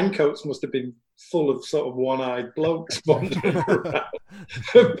the Ancoats must have been full of sort of one-eyed blokes wandering around,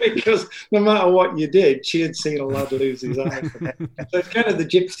 because no matter what you did, she had seen a lad lose his eye. So it's kind of the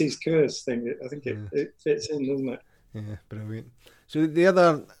gypsy's curse thing. I think it fits in, doesn't it? Yeah, brilliant. So the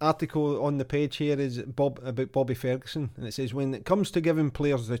other article on the page here is about Bobby Ferguson, and it says, when it comes to giving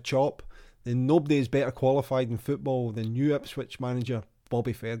players the chop, then nobody is better qualified in football than new Ipswich manager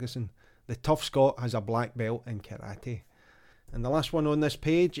Bobby Ferguson. The tough Scot has a black belt in karate. And the last one on this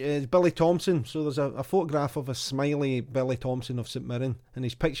page is Billy Thompson. So there's a photograph of a smiley Billy Thompson of St Mirren, and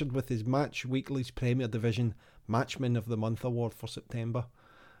he's pictured with his Match Weekly's Premier Division Matchman of the Month award for September.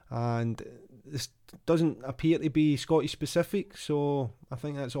 And this doesn't appear to be Scottish specific, so I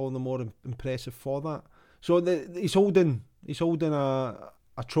think that's all the more impressive for that. So he's holding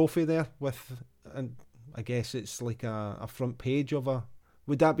a trophy there with, and I guess it's like a front page of a.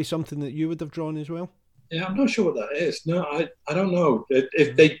 Would that be something that you would have drawn as well? Yeah, I'm not sure what that is. No, I don't know.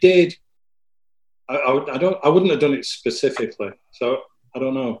 If they did, I wouldn't have done it specifically. So I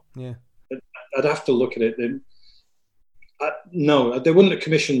don't know. Yeah, I'd have to look at it. No, they wouldn't have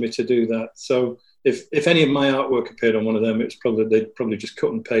commissioned me to do that. So if any of my artwork appeared on one of them, they'd probably just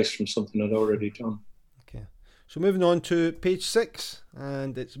cut and paste from something I'd already done. Okay. So moving on to page 6,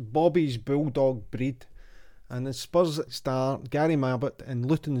 and it's Bobby's Bulldog breed. And the Spurs star Gary Mabbutt and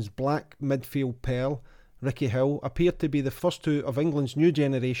Luton's black midfield pearl Ricky Hill appear to be the first two of England's new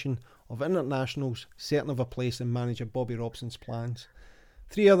generation of internationals certain of a place in manager Bobby Robson's plans.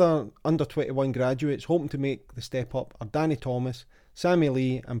 3 other under-21 graduates hoping to make the step up are Danny Thomas, Sammy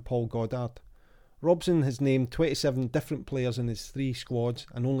Lee and Paul Goddard. Robson has named 27 different players in his 3 squads,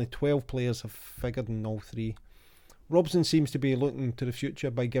 and only 12 players have figured in all 3. Robson seems to be looking to the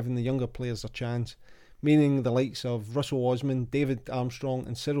future by giving the younger players a chance, meaning the likes of Russell Osman, David Armstrong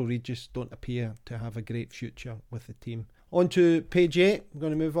and Cyril Regis don't appear to have a great future with the team. On to page 8, we're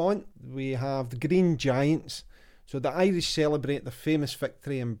going to move on. We have the Green Giants. So the Irish celebrate the famous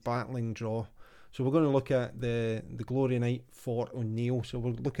victory and battling draw. So we're going to look at the glory night for O'Neill. So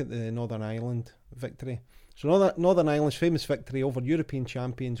we'll look at the Northern Ireland victory. So Northern Ireland's famous victory over European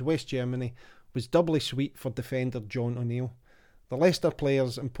champions West Germany was doubly sweet for defender John O'Neill. The Leicester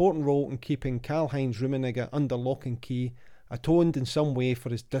player's important role in keeping Karl-Heinz Rummenigge under lock and key atoned in some way for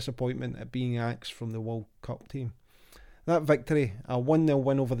his disappointment at being axed from the World Cup team. That victory, a 1-0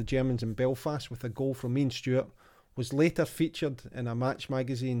 win over the Germans in Belfast with a goal from Ian Stewart, was later featured in a Match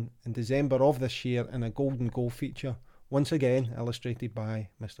magazine in December of this year in a Golden Goal feature, once again illustrated by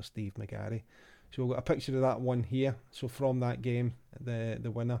Mr. Steve McGarry. So we've got a picture of that one here. So from that game,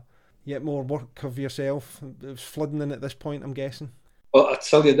 the winner. Yet more work of yourself. It was flooding in at this point, I'm guessing. Well, I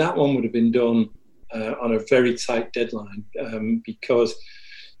tell you, that one would have been done on a very tight deadline, because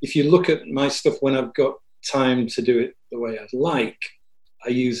if you look at my stuff when I've got time to do it the way I'd like, I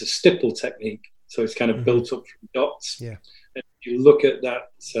use a stipple technique. So it's kind of built up from dots. Yeah. And if you look at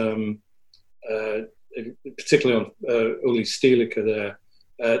that, particularly on Uli Stielica there,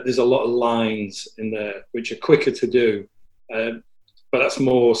 there's a lot of lines in there which are quicker to do. But that's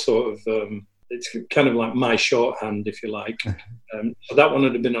more sort of, it's kind of like my shorthand, if you like. So that one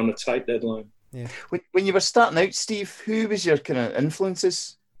would have been on a tight deadline. Yeah. When you were starting out, Steve, who was your kind of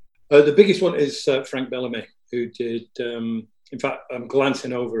influences? The biggest one is Frank Bellamy, who did... in fact, I'm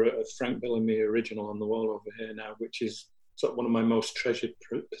glancing over at a Frank Bellamy original on the wall over here now, which is sort of one of my most treasured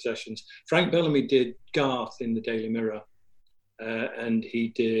possessions. Frank Bellamy did Garth in the Daily Mirror, and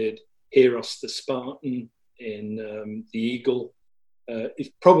he did Heros the Spartan in The Eagle.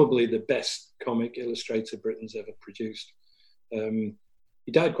 He's probably the best comic illustrator Britain's ever produced.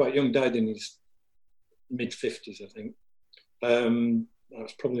 He died quite young, died in his mid-50s, I think. I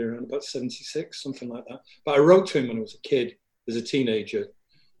was probably around about 76, something like that. But I wrote to him when I was a kid, as a teenager,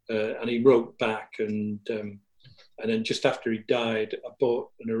 and he wrote back, and then just after he died, I bought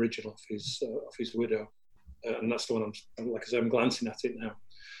an original of his widow, and that's the one like I said, I'm glancing at it now.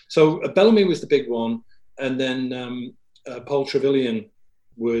 So Bellamy was the big one, and then Paul Trevelyan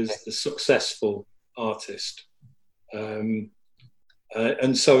was the successful artist, and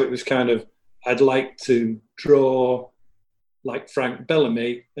so it was kind of, I'd like to draw like Frank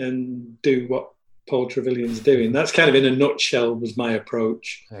Bellamy and do what Paul Trevelyan's doing. That's kind of in a nutshell was my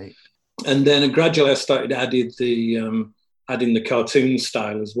approach. Right. And then gradually I started adding the cartoon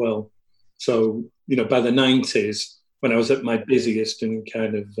style as well. So, by the 90s, when I was at my busiest and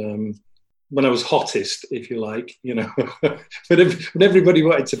kind of when I was hottest, if you like, when everybody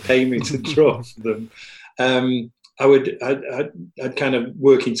wanted to pay me to draw for them, I'd kind of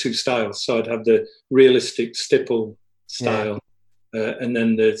work in two styles. So I'd have the realistic stipple style, and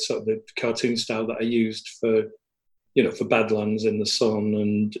then the sort of the cartoon style that I used for Badlands in the Sun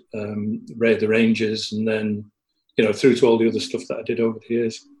and Ray of the Rangers, and then through to all the other stuff that I did over the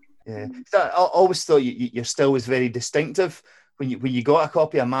years. Yeah, I always thought your style was very distinctive. When you got a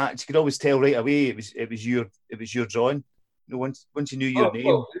copy of a match, you could always tell right away it was your drawing. Once you knew your name,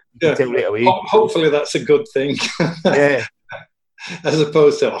 you could tell right away. Hopefully, that's a good thing. Yeah, as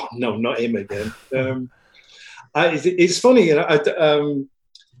opposed to no, not him again. It's funny,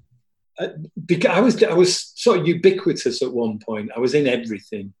 because I was sort of ubiquitous at one point. I was in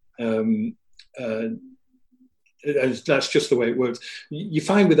everything. That's just the way it works. You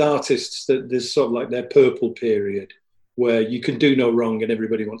find with artists that there's sort of like their purple period where you can do no wrong and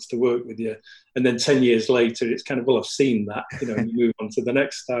everybody wants to work with you. And then 10 years later, it's kind of, well, I've seen that, you move on to the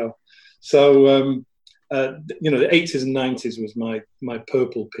next style. So, the 80s and 90s was my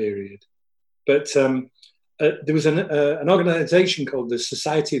purple period. But there was an organization called the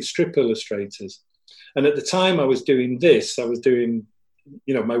Society of Strip Illustrators. And at the time I was doing this, I was doing,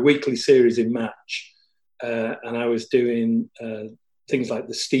 my weekly series in Match. And I was doing things like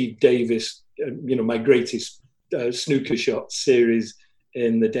the Steve Davis, my greatest snooker shot series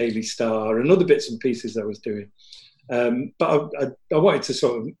in the Daily Star, and other bits and pieces I was doing. But I wanted to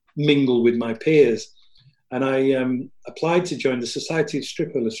sort of mingle with my peers. And I applied to join the Society of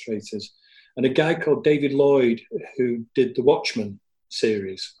Strip Illustrators. And a guy called David Lloyd, who did the Watchmen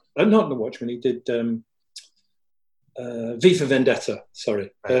series. Not the Watchmen, he did V for Vendetta,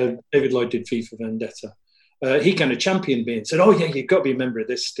 sorry. David Lloyd did V for Vendetta. He kind of championed me and said, oh, yeah, you've got to be a member of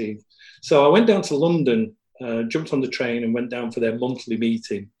this, Steve. So I went down to London, jumped on the train and went down for their monthly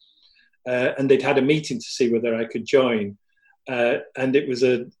meeting. And they'd had a meeting to see whether I could join. And it was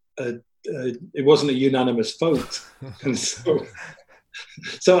it wasn't a unanimous vote. And so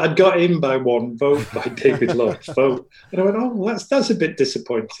I'd got in by one vote, by David Lloyd's vote. And I went, oh, that's a bit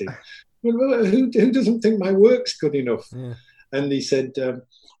disappointing. Well, who doesn't think my work's good enough? Yeah. And he said, no.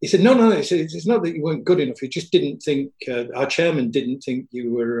 He said, it's not that you weren't good enough. He just didn't think, our chairman didn't think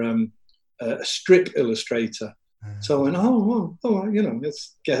you were a strip illustrator. So I went,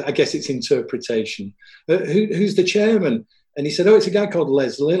 I guess it's interpretation. Who's the chairman? And he said, it's a guy called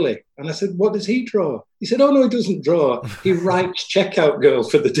Les Lilly. And I said, what does he draw? He said, no, he doesn't draw. He writes Checkout Girl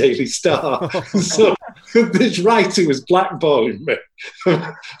for the Daily Star. So this writer was blackballing me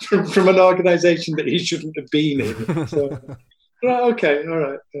from an organisation that he shouldn't have been in. So, okay, all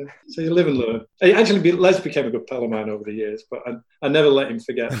right. So you live and learn. Actually, Les became a good pal of mine over the years, but I never let him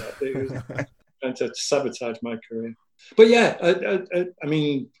forget that. He was trying to sabotage my career. But yeah, I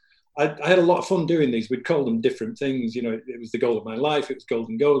mean, I had a lot of fun doing these. We'd call them different things. It was the goal of my life. It was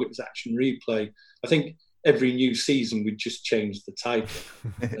Golden Goal. It was Action Replay. I think every new season we'd just change the title.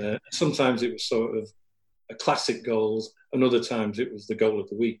 Sometimes it was sort of a classic goals, and other times it was the goal of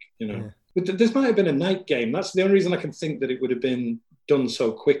the week. Yeah. But this might have been a night game. That's the only reason I can think that it would have been done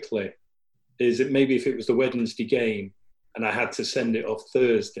so quickly. Is it maybe if it was the Wednesday game and I had to send it off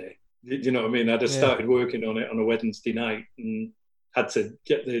Thursday? You know what I mean? I'd have started working on it on a Wednesday night and had to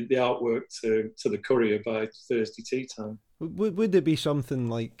get the artwork to the courier by Thursday tea time. Would there be something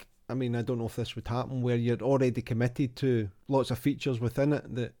like, I mean, I don't know if this would happen, where you're already committed to lots of features within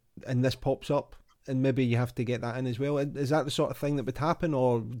it and this pops up and maybe you have to get that in as well? Is that the sort of thing that would happen,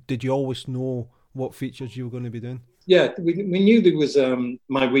 or did you always know what features you were going to be doing? Yeah, we knew there was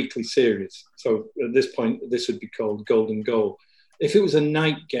my weekly series. So at this point, this would be called Golden Goal. If it was a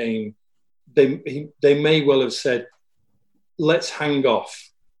night game, they may well have said, let's hang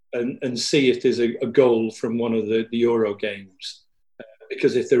off and see if there's a goal from one of the Euro games.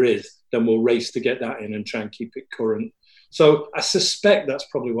 Because if there is, then we'll race to get that in and try and keep it current. So I suspect that's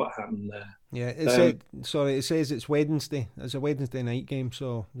probably what happened there. Yeah, it says it's Wednesday. It's a Wednesday night game,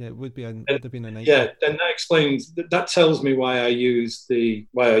 so yeah, it would have been a night. Yeah, game. Then that explains. That tells me why I use the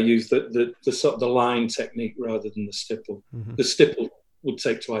sort of the line technique rather than the stipple. Mm-hmm. The stipple would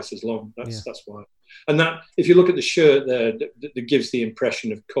take twice as long. That's why. And that, if you look at the shirt there, that gives the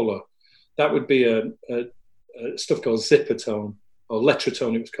impression of colour. That would be a stuff called zipper tone, or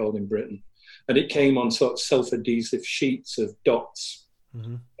Letratone it was called in Britain. And it came on sort of self-adhesive sheets of dots,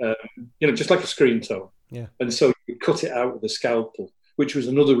 just like a screen tone. Yeah. And so you cut it out with a scalpel, which was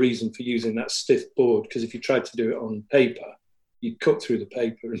another reason for using that stiff board, because if you tried to do it on paper, you'd cut through the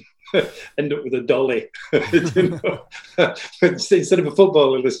paper and end up with a dolly. Instead of a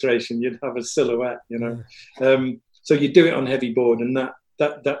football illustration, you'd have a silhouette, So you do it on heavy board, and that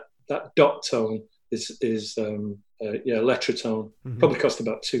dot tone is Letratone. Mm-hmm. Probably cost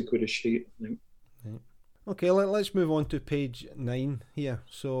about £2 a sheet, I think. Okay, let's move on to page 9 here.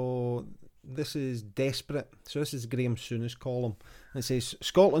 So this is Desperate. So this is Graham Souness column. And it says,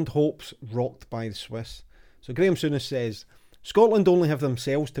 Scotland hopes rocked by the Swiss. So Graham Souness says, Scotland only have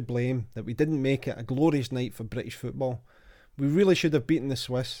themselves to blame that we didn't make it a glorious night for British football. We really should have beaten the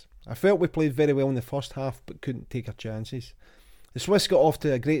Swiss. I felt we played very well in the first half but couldn't take our chances. The Swiss got off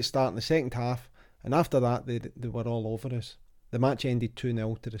to a great start in the second half, and after that they were all over us. The match ended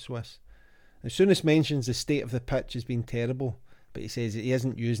 2-0 to the Swiss. And Souness mentions the state of the pitch has been terrible, but he says he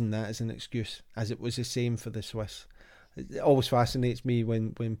isn't using that as an excuse, as it was the same for the Swiss. It always fascinates me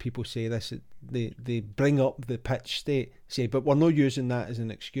when people say this. They bring up the pitch state, say, but we're not using that as an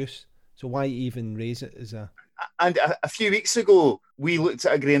excuse. So why even raise it as a... And a few weeks ago, we looked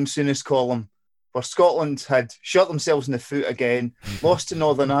at a Graham Souness column where Scotland had shot themselves in the foot again, lost to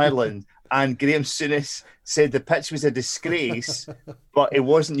Northern Ireland, and Graham Souness said the pitch was a disgrace, but it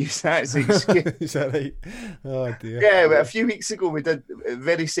wasn't used as an excuse. Is that right? Oh dear. Yeah, but a few weeks ago we did the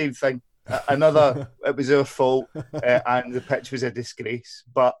very same thing. It was our fault, and the pitch was a disgrace,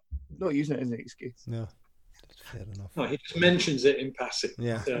 but not using it as an excuse. No, that's fair enough. No, he just mentions it in passing.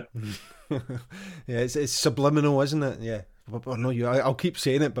 Yeah. Yeah, it's subliminal, isn't it? Yeah, we're not. I'll keep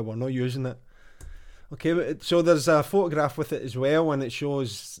saying it, but we're not using it. Okay, so there's a photograph with it as well, and it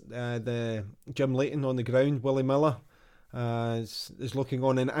shows the Jim Leighton on the ground. Willie Miller is looking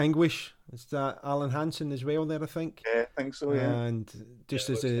on in anguish. Is that Alan Hansen as well there, I think? Yeah, I think so, yeah. And just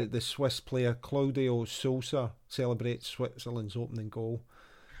as the Swiss player Claudio Sousa celebrates Switzerland's opening goal.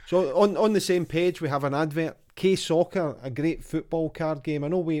 So on the same page we have an advert, K-Soccer, a great football card game. I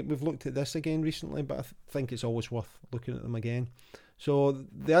know we've looked at this again recently, but I think it's always worth looking at them again. So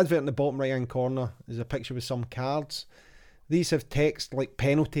the advert in the bottom right hand corner is a picture with some cards. These have text like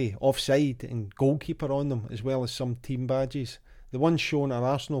penalty, offside and goalkeeper on them, as well as some team badges. The ones shown are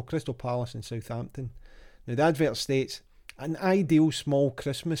Arsenal, Crystal Palace and Southampton. Now the advert states, an ideal small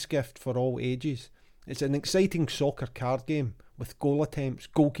Christmas gift for all ages. It's an exciting soccer card game with goal attempts,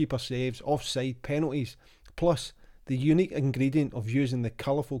 goalkeeper saves, offside, penalties, plus the unique ingredient of using the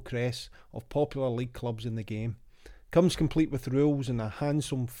colourful crests of popular league clubs in the game. Comes complete with rules in a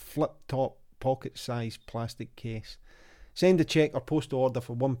handsome flip-top pocket-sized plastic case. Send a cheque or post order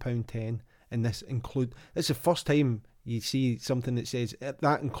for £1.10, and this is the first time you see something that says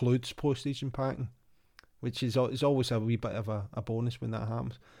that includes postage and packing, which is always a wee bit of a bonus when that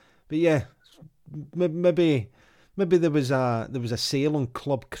happens. But yeah, maybe there was a sale on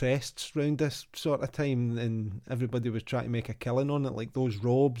club crests around this sort of time, and everybody was trying to make a killing on it, like those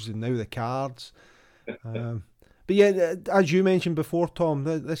robes and now the cards. But yeah, as you mentioned before, Tom,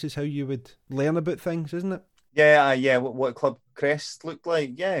 this is how you would learn about things, isn't it? Yeah. What club crest looked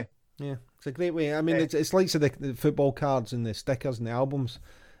like, yeah. Yeah, it's a great way. I mean, it's like the football cards and the stickers and the albums.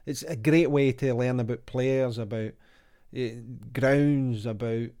 It's a great way to learn about players, about grounds,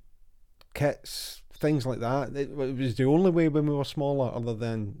 about kits, things like that. It was the only way when we were smaller, other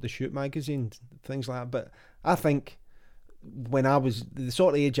than the Shoot magazine, things like that. But I think when I was the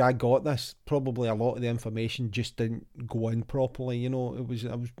sort of age I got this, probably a lot of the information just didn't go in properly. You know,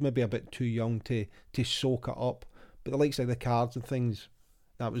 I was maybe a bit too young to soak it up. But the likes of the cards and things,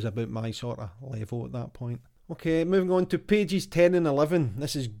 that was about my sort of level at that point. Okay, moving on to pages 10 and 11.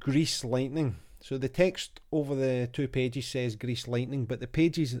 This is Grease Lightning. So the text over the 2 pages says Grease Lightning, but the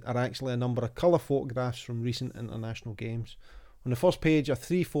pages are actually a number of colour photographs from recent international games. On the first page are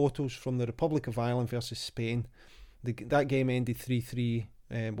 3 photos from the Republic of Ireland versus Spain. That game ended 3-3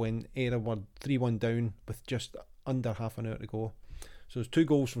 when Eire were 3-1 down with just under half an hour to go. So there's 2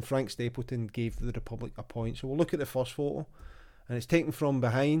 goals from Frank Stapleton gave the Republic a point. So we'll look at the first photo, and it's taken from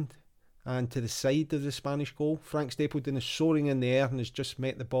behind and to the side of the Spanish goal. Frank Stapleton is soaring in the air and has just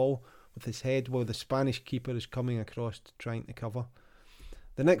met the ball with his head while the Spanish keeper is coming across trying to cover.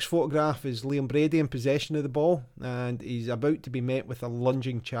 The next photograph is Liam Brady in possession of the ball, and he's about to be met with a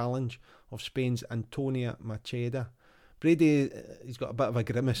lunging challenge of Spain's Antonio Macheda. Brady, he's got a bit of a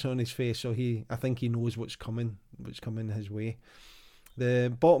grimace on his face, so I think he knows what's coming his way.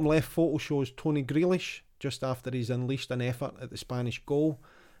 The bottom left photo shows Tony Grealish just after he's unleashed an effort at the Spanish goal.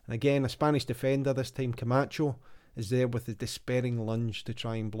 And again, a Spanish defender, this time Camacho, is there with a despairing lunge to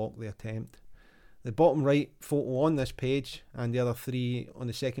try and block the attempt. The bottom right photo on this page and the other 3 on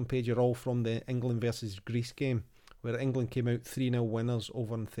the second page are all from the England versus Greece game, where England came out 3-0 winners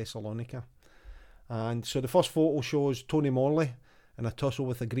over in Thessalonica. And so the first photo shows Tony Morley in a tussle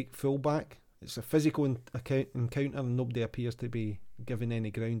with a Greek fullback. It's a physical encounter and nobody appears to be given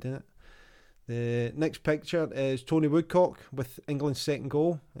any ground in it. The next picture is Tony Woodcock with England's second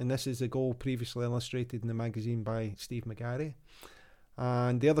goal, and this is the goal previously illustrated in the magazine by Steve McGarry.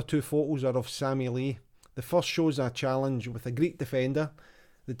 And the other 2 photos are of Sammy Lee The first shows a challenge with a Greek defender.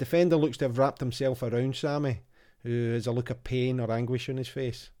 The defender looks to have wrapped himself around Sammy, who has a look of pain or anguish on his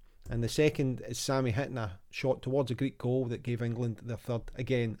face. And the second is Sammy hitting a shot towards a Greek goal that gave England their third,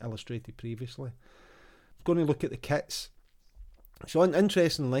 again illustrated previously. I'm going to look at the kits. So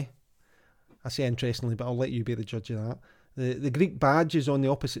interestingly, I say interestingly, but I'll let you be the judge of that. The Greek badge is on the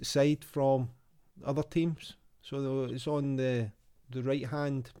opposite side from other teams. So it's on the right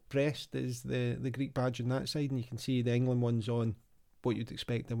hand breast is the Greek badge on that side, and you can see the England one's on what you'd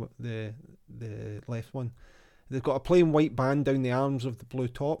expect the left one. They've got a plain white band down the arms of the blue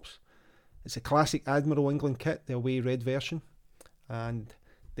tops. It's a classic Admiral England kit, the away red version. And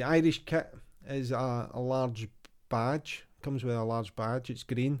the Irish kit is a large badge. Comes with a large badge. It's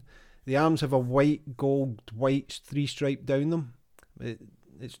green. The arms have a white, gold, white three-stripe down them.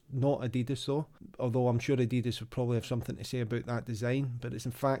 It's not Adidas though, although I'm sure Adidas would probably have something to say about that design. But it's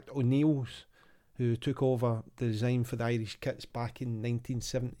in fact O'Neill's who took over the design for the Irish kits back in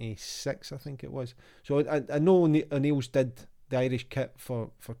 1976, I think it was. So I know O'Neill's did the Irish kit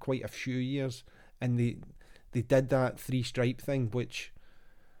for quite a few years, and they did that three-stripe thing, which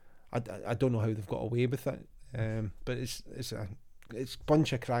I don't know how they've got away with it. But it's a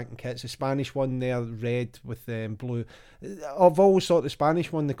bunch of cracking kits. The Spanish one there, red with blue. I've always thought the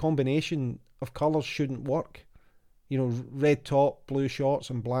Spanish one, the combination of colours shouldn't work. You know, red top, blue shorts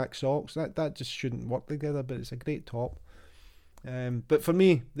and black socks. That just shouldn't work together, but it's a great top. But for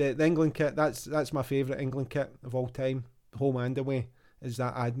me, the England kit, that's my favourite England kit of all time, home and away, is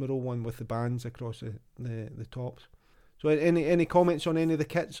that Admiral one with the bands across the tops. So any comments on any of the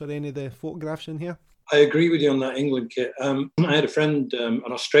kits or any of the photographs in here? I agree with you on that England kit. I had a friend, an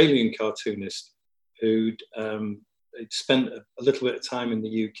Australian cartoonist, who'd spent a little bit of time in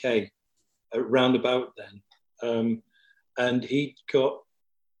the UK around about then. And he got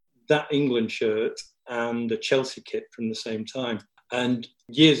that England shirt and a Chelsea kit from the same time. And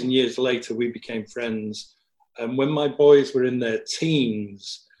years later, we became friends. And when my boys were in their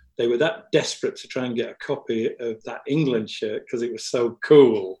teens, they were that desperate to try and get a copy of that England shirt because it was so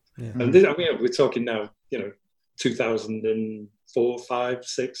cool. Yeah. And this, we're talking now, 2004, 5,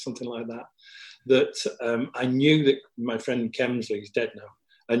 6, something like that. That I knew that my friend Kemsley, he's dead now,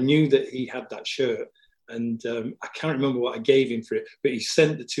 I knew that he had that shirt. And I can't remember what I gave him for it, but he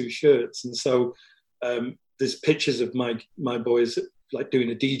sent the two shirts. And so there's pictures of my boys like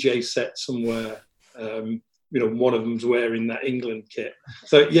doing a DJ set somewhere. One of them's wearing that England kit.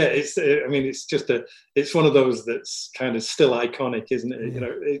 So yeah, it's one of those that's kind of still iconic, isn't it? Yeah.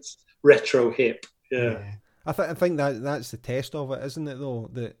 It's retro hip. Yeah. I think that's the test of it, isn't it? Though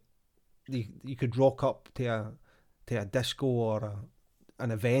that you could rock up to a disco or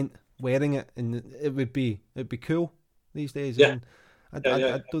an event wearing it, and it'd be cool these days. Yeah. And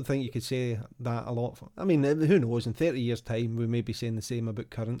I don't think you could say that a lot. I mean, who knows? In 30 years' time, we may be saying the same about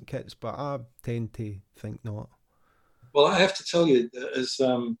current kits, but I tend to think not. Well, I have to tell you, as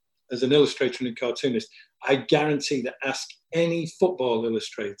an illustrator and a cartoonist, I guarantee that ask any football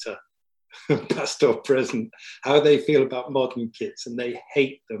illustrator, past or present, how they feel about modern kits, and they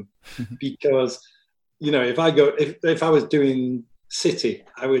hate them because, if I was doing City,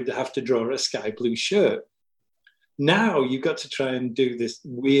 I would have to draw a sky blue shirt. Now you've got to try and do this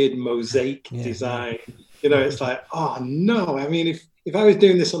weird mosaic design. It's like, oh no. I mean, if I was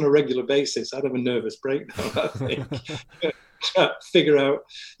doing this on a regular basis, I'd have a nervous breakdown, I think. Figure out,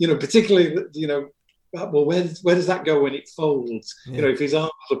 particularly, well, where does that go when it folds? Yeah. If his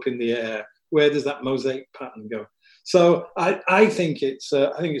arm's up in the air, where does that mosaic pattern go? So I think it's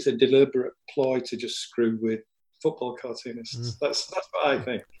a deliberate ploy to just screw with football cartoonists. That's what I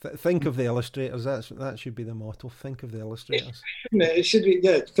think. Think of the illustrators. That should be the motto. Think of the illustrators. It should be,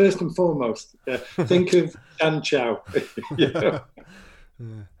 first and foremost. Think of Dan Chow. Yeah.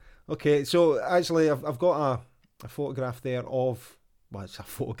 Okay, so actually, I've got a photograph there of. Well, it's a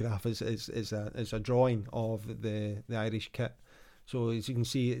photograph. It's a drawing of the Irish kit. So as you can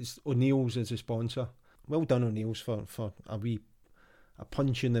see, it's O'Neill's as a sponsor. Well done, O'Neill's, for a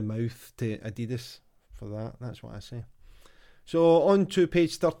punch in the mouth to Adidas. For that's what I say. So on to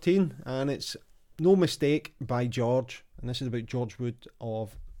page 13, and it's No Mistake by George, and this is about George Wood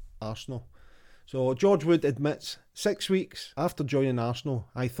of Arsenal. So George Wood admits, 6 weeks after joining Arsenal,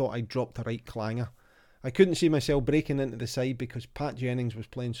 I thought I'd dropped a right clanger. I couldn't see myself breaking into the side because Pat Jennings was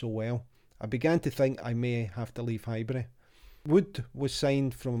playing so well. I began to think I may have to leave Highbury. Wood was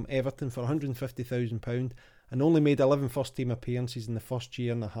signed from Everton for £150,000 and only made 11 first team appearances in the first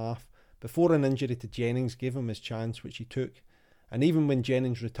year and a half, before an injury to Jennings gave him his chance, which he took. And even when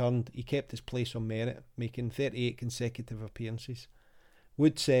Jennings returned, he kept his place on merit, making 38 consecutive appearances.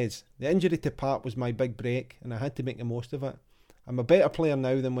 Wood says, the injury to Pat was my big break and I had to make the most of it. I'm a better player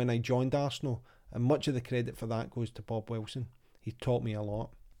now than when I joined Arsenal, and much of the credit for that goes to Bob Wilson. He taught me a lot.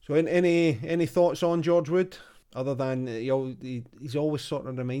 So any thoughts on George Wood, other than he's always sort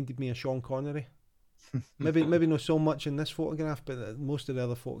of reminded me of Sean Connery? Maybe not so much in this photograph, but most of the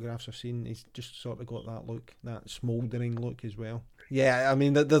other photographs I've seen, he's just sort of got that look, that smouldering look as well. Yeah, I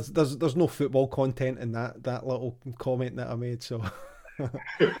mean, there's no football content in that little comment that I made, so...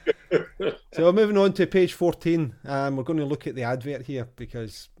 So moving on to page 14, we're going to look at the advert here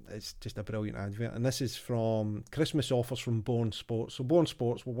because it's just a brilliant advert, and this is from Christmas offers from Born Sports. So Born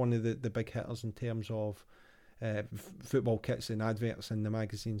Sports were one of the big hitters in terms of football kits and adverts in the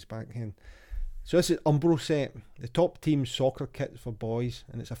magazines back then. So this is Umbro Set, the top team soccer kit for boys,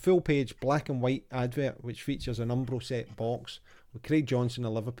 and it's a full page black and white advert which features an Umbro Set box with Craig Johnson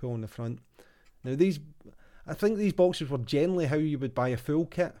of Liverpool on the front. Now I think these boxes were generally how you would buy a full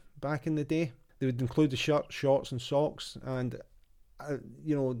kit back in the day. They would include the shirt, shorts and socks, and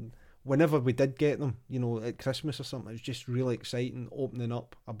whenever we did get them, at Christmas or something, it was just really exciting opening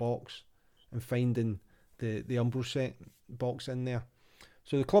up a box and finding the Umbro Set box in there.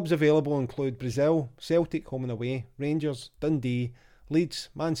 So the clubs available include Brazil, Celtic home and away, Rangers, Dundee, Leeds,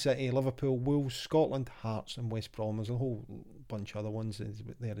 Man City, Liverpool, Wolves, Scotland, Hearts and West Brom. There's a whole bunch of other ones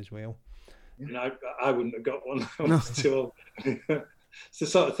there as well. And I wouldn't have got one. I was too old. It's the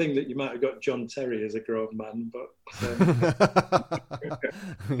sort of thing that you might have got John Terry as a grown man, but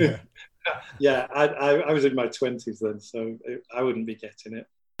yeah, I was in my 20s then, so I wouldn't be getting it.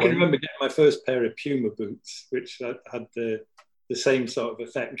 I can remember getting my first pair of Puma boots, which had the same sort of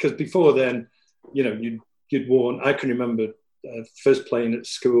effect, because before then, you'd worn. I can remember first playing at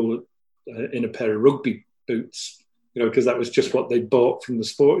school in a pair of rugby boots. Because that was just what they bought from the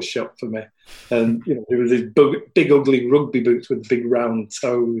sports shop for me. And, there were these big, ugly rugby boots with big round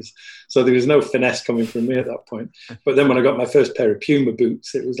toes. So there was no finesse coming from me at that point. But then when I got my first pair of Puma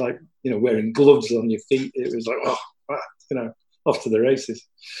boots, it was like, wearing gloves on your feet. It was like, off to the races.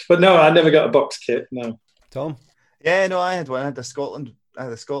 But no, I never got a box kit, no. Tom? Yeah, no, I had one. I had a Scotland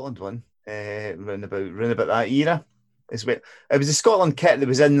one round about that era. It was a Scotland kit that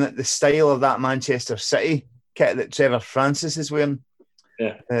was in the style of that Manchester City kit that Trevor Francis is wearing.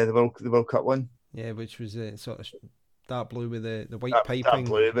 Yeah, the World Cup one. Yeah, which was sort of dark blue with the white piping. Dark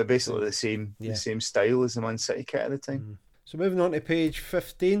blue, but basically the same style as the Man City kit at the time. So moving on to page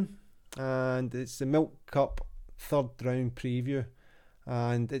 15, and it's the Milk Cup third round preview,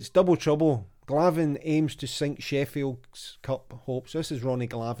 and it's double trouble. Glavin aims to sink Sheffield's Cup hopes. This is Ronnie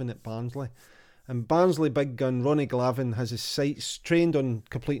Glavin at Barnsley. And Barnsley big gun Ronnie Glavin has his sights trained on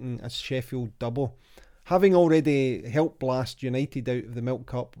completing a Sheffield double. Having already helped blast United out of the Milk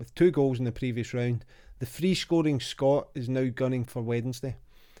Cup with 2 goals in the previous round, the free-scoring Scot is now gunning for Wednesday.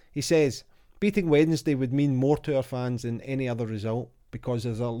 He says, beating Wednesday would mean more to our fans than any other result because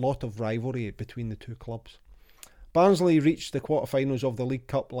there's a lot of rivalry between the two clubs. Barnsley reached the quarterfinals of the League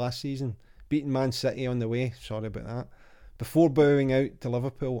Cup last season, beating Man City on the way, before bowing out to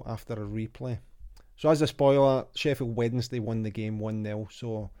Liverpool after a replay. So as a spoiler, Sheffield Wednesday won the game 1-0,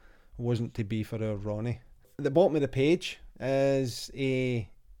 so it wasn't to be for our Ronnie. At the bottom of the page is a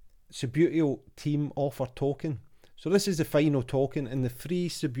Subbuteo team offer token. So this is the final token in the free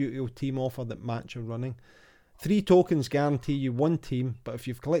Subbuteo team offer that Match are running. 3 tokens guarantee you 1 team, but if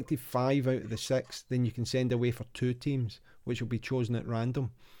you've collected 5 out of the 6, then you can send away for 2 teams, which will be chosen at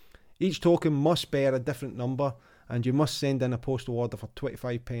random. Each token must bear a different number, and you must send in a postal order for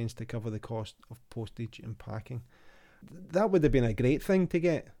 25 pence to cover the cost of postage and packing. That would have been a great thing to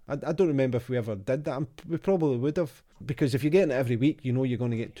get. I don't remember if we ever did that. We probably would have, because if you're getting it every week, you're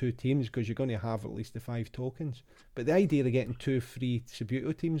going to get 2 teams because you're going to have at least the 5 tokens. But the idea of getting 2 free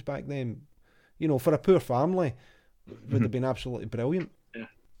Subbuteo teams back then, for a poor family, would have been absolutely brilliant. Yeah.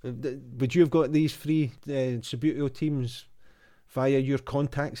 Would you have got these free Subbuteo teams via your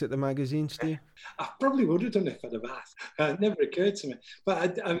contacts at the magazine, Steve? I probably would have done it if I'd have asked. It never occurred to me.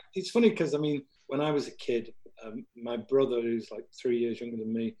 But it's funny because, when I was a kid, my brother, who's like 3 years younger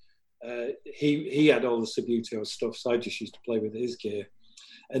than me, he had all the Subbuteo stuff, so I just used to play with his gear.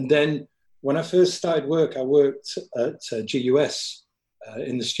 And then when I first started work, I worked at GUS,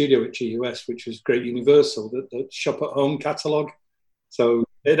 in the studio at GUS, which was Great Universal, the shop at home catalogue. So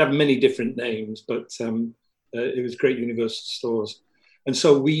it'd have many different names, but it was Great Universal Stores. And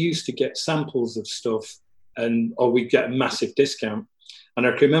so we used to get samples of stuff, or we'd get a massive discount. And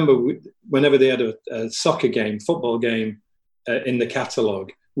I can remember whenever they had a soccer game, football game in the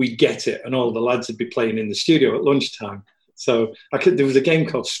catalogue, we'd get it, and all the lads would be playing in the studio at lunchtime. So there was a game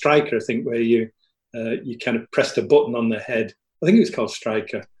called Striker, I think, where you kind of pressed a button on the head I think it was called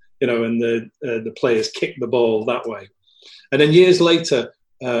Striker, and the players kicked the ball that way. And then years later,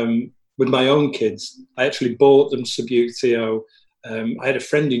 with my own kids, I actually bought them Subbuteo. I had a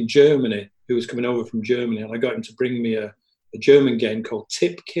friend in Germany who was coming over from Germany, and I got him to bring me a German game called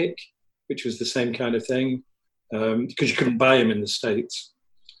Tip Kick, which was the same kind of thing, because you couldn't buy them in the States.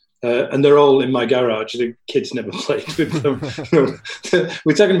 And they're all in my garage. The kids never played with them.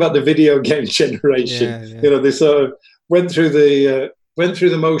 We're talking about the video game generation. Yeah. They sort of went through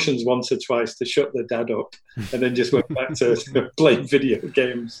the motions once or twice to shut their dad up, and then just went back to playing video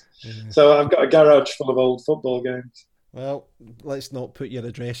games. Yeah. So I've got a garage full of old football games. Well, let's not put your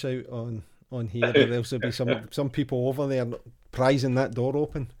address out on here, or else there'll be some people over there prizing that door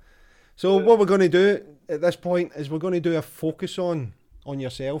open. So what we're going to do at this point is we're going to do a focus on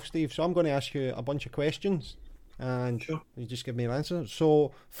yourself, Steve. So I'm going to ask you a bunch of questions, and you just give me an answer.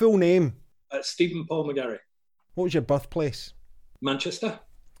 So, full name? Stephen Paul McGarry. What was your birthplace? Manchester.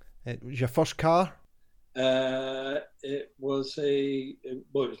 It was your first car? It was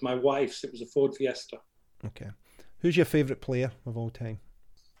my wife's. It was a Ford Fiesta. Okay. Who's your favourite player of all time?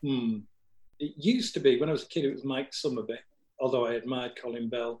 It used to be, when I was a kid, it was Mike Summerby, although I admired Colin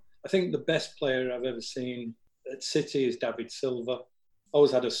Bell. I think the best player I've ever seen at City is David Silva.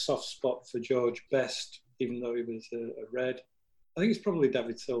 Always had a soft spot for George Best, even though he was a Red. I think it's probably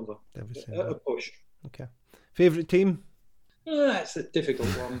David Silva. A push. Okay. Favourite team? That's a difficult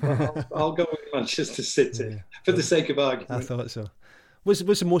one. But I'll go with Manchester City for the sake of argument. I thought so. What's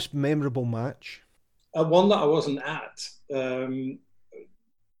the most memorable match? One that I wasn't at.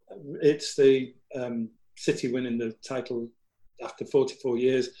 It's the City winning the title after 44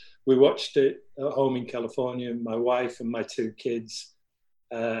 years. We watched it at home in California, my wife and my two kids.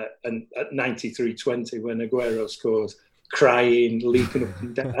 And at 93-20, when Aguero scores, crying, leaping up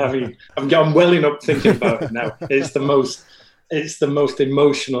and down. I'm welling up thinking about it now. It's the most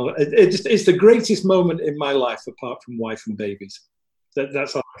emotional. It's the greatest moment in my life, apart from wife and babies.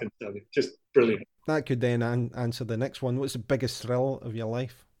 That's all I can tell you. Just brilliant. That could then answer the next one. What's the biggest thrill of your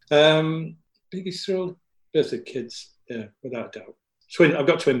life? Biggest thrill? Birth of kids, yeah, without doubt. I've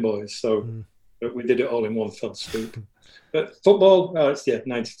got twin boys, so we did it all in one fell swoop. But football, it's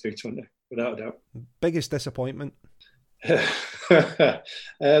 93-20, without a doubt. Biggest disappointment? The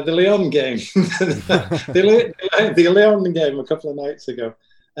Lyon game. the Lyon game a couple of nights ago.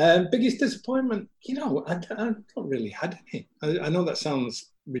 Biggest disappointment? I don't really had any. I know that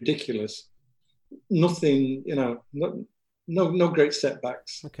sounds ridiculous. Nothing, no great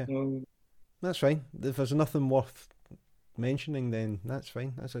setbacks. Okay. That's fine. If there's nothing worth mentioning, then that's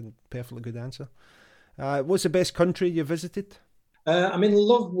fine. That's a perfectly good answer. What's the best country you visited? I'm in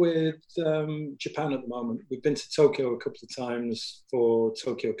love with Japan at the moment. We've been to Tokyo a couple of times for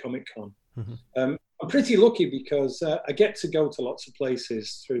Tokyo Comic Con. Mm-hmm. I'm pretty lucky because I get to go to lots of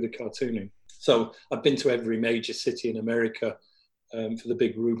places through the cartooning. So I've been to every major city in America for the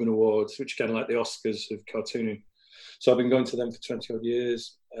big Reuben Awards, which are kind of like the Oscars of cartooning. So I've been going to them for 20 odd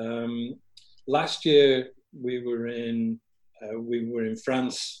years. Last year we were in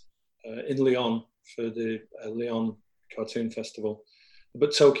France, in Lyon, for the Lyon Cartoon Festival.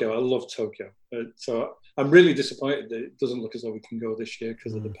 But Tokyo, I love Tokyo. So I'm really disappointed that it doesn't look as though we can go this year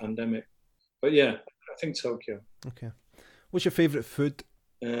because of the pandemic. But yeah, I think Tokyo. Okay. What's your favourite food?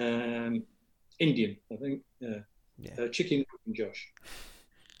 Indian, I think. Yeah. Chicken and Josh.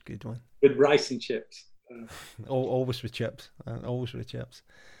 Good one. With rice and chips. Always with chips. Always with chips.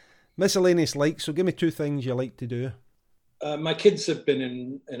 Miscellaneous likes. So give me two things you like to do. My kids have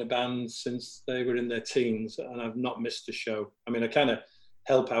been in a band since they were in their teens, and I've not missed a show. I mean, I kind of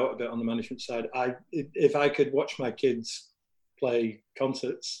help out a bit on the management side. If I could watch my kids play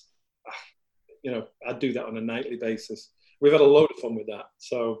concerts, I'd do that on a nightly basis. We've had a load of fun with that.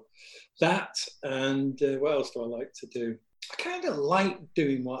 So that, and what else do I like to do? I kind of like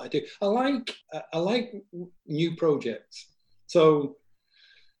doing what I do. I like new projects. So,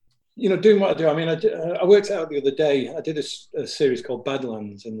 doing what I do. I mean, I worked out the other day. I did a series called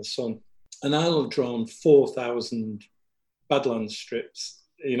Badlands in the Sun, and I'll have drawn 4,000 Badlands strips,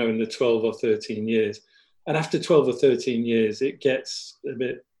 in the 12 or 13 years. And after 12 or 13 years, it gets a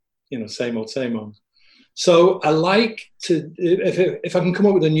bit, same old, same old. So I like to, if I can come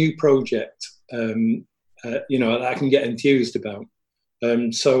up with a new project, that I can get enthused about.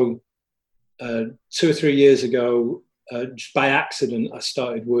 So 2 or 3 years ago, just by accident, I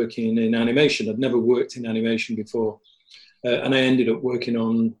started working in animation. I'd never worked in animation before. And I ended up working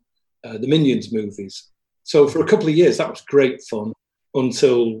on the Minions movies. So for a couple of years, that was great fun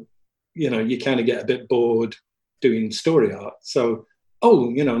until, you kind of get a bit bored doing story art. So,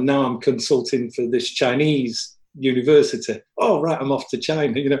 now I'm consulting for this Chinese university. Oh, right, I'm off to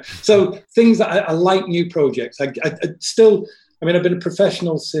China, you know. So things that I like new projects. I still, I mean, I've been a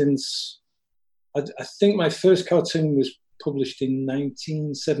professional since, I think my first cartoon was published in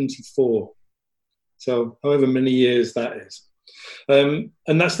 1974. So however many years that is. And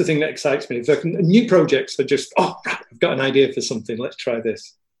that's the thing that excites me. New projects are just, oh, right, I've got an idea for something. Let's try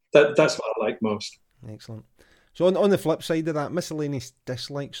this. That's what I like most. Excellent. So on the flip side of that, miscellaneous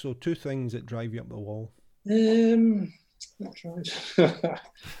dislikes. So 2 things that drive you up the wall. That's right.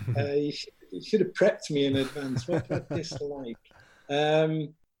 You should have prepped me in advance. What do I dislike?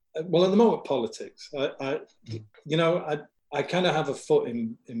 Well, at the moment, politics. I kind of have a foot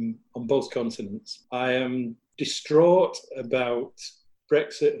in on both continents. I am distraught about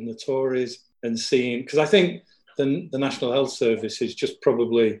Brexit and the Tories, and seeing, because I think the National Health Service is just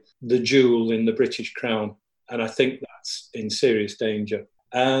probably the jewel in the British crown, and I think that's in serious danger.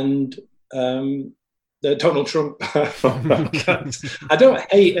 And Donald Trump, I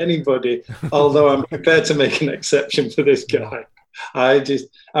don't hate anybody, although I'm prepared to make an exception for this guy. I did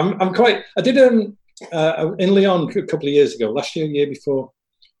in Lyon a couple of years ago, last year before,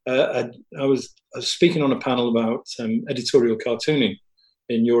 I was speaking on a panel about editorial cartooning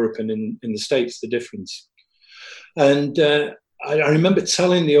in Europe and in the States, the difference. And I remember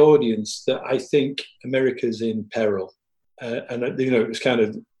telling the audience that I think America's in peril. And it was kind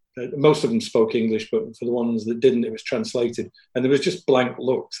of, most of them spoke English, but for the ones that didn't, it was translated. And there was just blank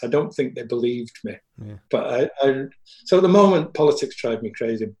looks. I don't think they believed me. Yeah. But so at the moment, politics drive me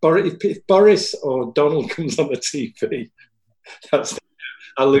crazy. If Boris or Donald comes on the TV,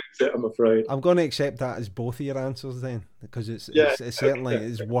 I lose it, I'm afraid. I'm going to accept that as both of your answers then, because it's certainly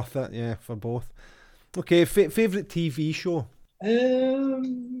is worth it, yeah, for both. Okay, favourite TV show?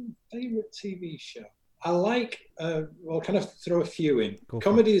 Favourite TV show? I like, kind of throw a few in.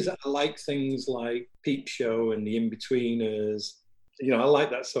 Comedies, I like things like Peep Show and The In-Betweeners. You know, I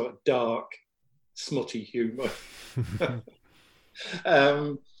like that sort of dark, smutty humour.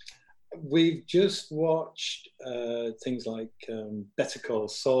 We've just watched things like Better Call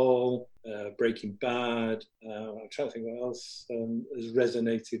Saul, Breaking Bad. I'm trying to think what else has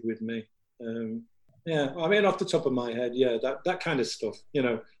resonated with me. Yeah, I mean, off the top of my head, yeah, that kind of stuff, you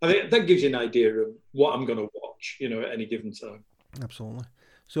know. I mean, that gives you an idea of what I'm going to watch, you know, at any given time. Absolutely.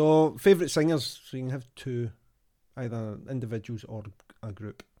 So, favourite singers, so you can have 2, either individuals or a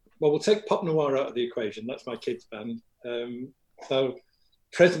group. Well, we'll take Pop Noir out of the equation. That's my kids' band. So,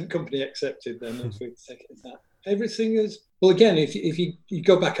 present company accepted then, if we take it as that. Favourite singers? Well, again, if you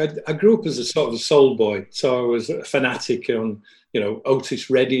go back, I grew up as a sort of a soul boy, so I was a fanatic on, you know, Otis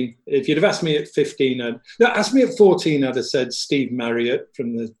Redding. If you'd have asked me at 15, asked me at 14, I'd have said Steve Marriott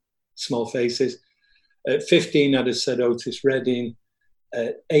from the Small Faces. At 15, I'd have said Otis Redding.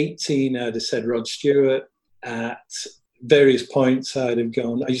 At 18, I'd have said Rod Stewart. At various points, I'd have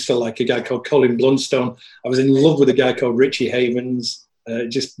gone, I used to like a guy called Colin Blunstone. I was in love with a guy called Richie Havens,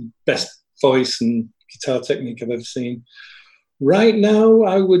 just best voice and guitar technique I've ever seen. Right now,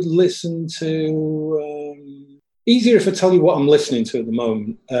 I would listen to... easier if I tell you what I'm listening to at the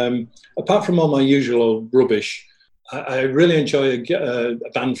moment. Apart from all my usual old rubbish, I really enjoy a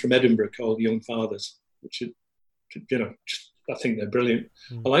band from Edinburgh called Young Fathers, which, you know, I think they're brilliant.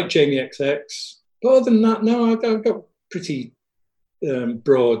 I like Jamie XX. But other than that, no, I've got pretty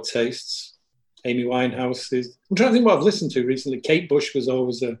broad tastes. Amy Winehouse is... I'm trying to think what I've listened to recently. Kate Bush was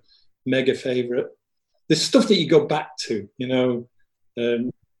always a mega favourite. There's stuff that you go back to, you know.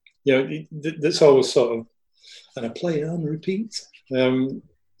 That's always sort of... And I play on repeat. You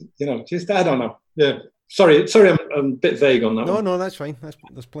know, just, I don't know. Yeah. Sorry, I'm a bit vague on that one. No, that's fine.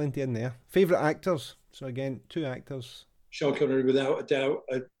 There's plenty in there. Favourite actors? So again, 2 actors. Sean Connery, without a doubt.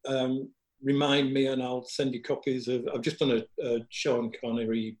 Remind me and I'll send you copies of... I've just done a Sean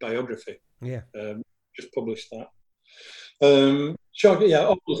Connery biography. Yeah. Just published that. I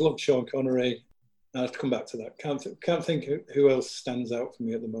always loved Sean Connery. I have to come back to that. Can't think who else stands out for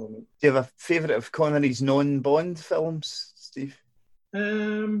me at the moment. Do you have a favourite of Connery's non-Bond films, Steve?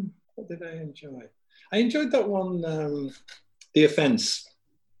 What did I enjoy? I enjoyed that one, The Offence,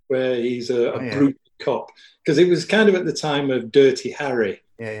 where he's a brutal cop, because it was kind of at the time of Dirty Harry.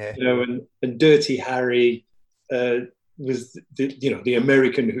 Yeah. You know, and Dirty Harry was the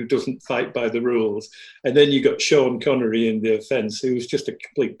American who doesn't fight by the rules, and then you got Sean Connery in The Offence, who was just a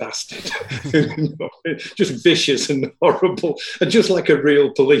complete bastard, just vicious and horrible, and just like a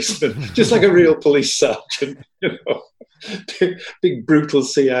real policeman, just like a real police sergeant, you know, big brutal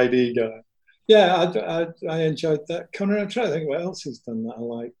CID guy. Yeah, I enjoyed that. Connery. I'm trying to think what else he's done that I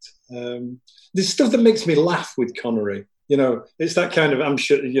liked. There's stuff that makes me laugh with Connery. You know, it's that kind of. I'm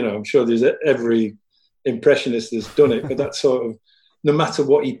sure there's every impressionist that's done it, but that sort of, no matter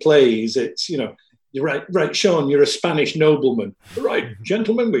what he plays, it's, you know, you're right, Sean, you're a Spanish nobleman. Right,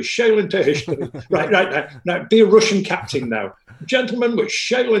 gentlemen, we're sailing to history. Right, now, be a Russian captain now. Gentlemen, we're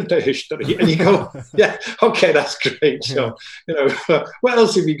sailing to history. And you go, yeah, okay, that's great, Sean. You know, what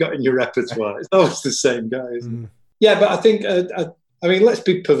else have you got in your repertoire? It's always the same guys. Yeah, but I think, I mean, let's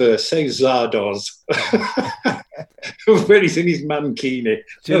be perverse. Say Zardoz. Where he's in his mankini.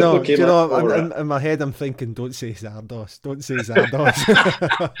 Do you know, in my head I'm thinking, don't say Zardoz. Don't say Zardoz.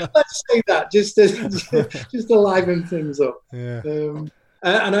 Let's say that, just to liven things up. Yeah.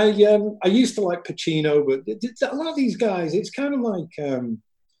 And I used to like Pacino, but a lot of these guys, it's kind of like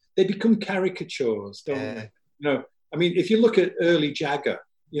they become caricatures, don't they? You know, I mean, if you look at early Jagger,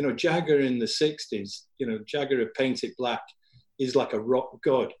 you know, Jagger in the 60s, you know, Jagger of Paint It Black is like a rock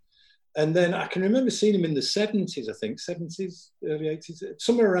god. And then I can remember seeing him in the 70s, I think, 70s, early 80s,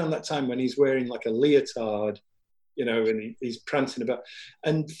 somewhere around that time when he's wearing like a leotard, you know, and he's prancing about.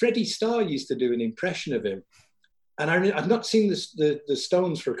 And Freddie Starr used to do an impression of him. And I've not seen the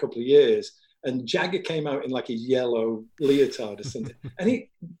Stones for a couple of years. And Jagger came out in like a yellow leotard or something. And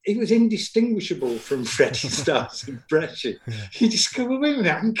he was indistinguishable from Freddie Starr's impression. You just go, well, wait a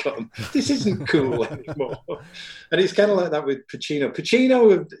minute, this isn't cool anymore. And it's kind of like that with Pacino.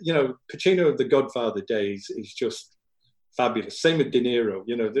 Pacino of the Godfather days is just fabulous. Same with De Niro.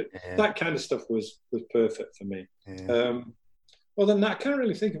 You know, that kind of stuff was perfect for me. Yeah. Well, then I can't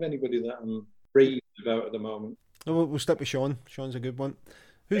really think of anybody that I'm raving about at the moment. We'll stick with Sean. Sean's a good one.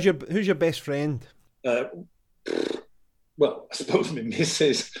 Who's your best friend? Well, I suppose my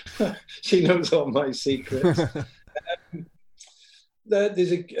missus. She knows all my secrets.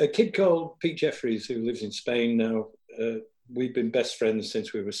 There's a kid called Pete Jeffries who lives in Spain now. We've been best friends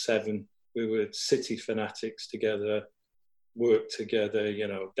since we were 7. We were City fanatics together, worked together, you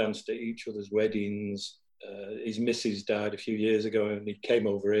know, danced at each other's weddings. His missus died a few years ago and he came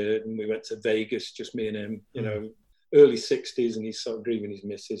over here and we went to Vegas, just me and him, you know, early 60s, and he's sort of grieving his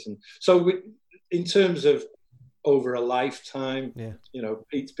missus. And so in terms of over a lifetime, you know,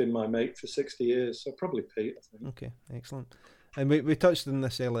 Pete's been my mate for 60 years, so probably Pete, I think. Okay, excellent. And we touched on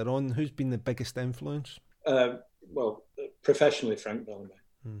this earlier on. Who's been the biggest influence? Well, professionally, Frank Bellomy.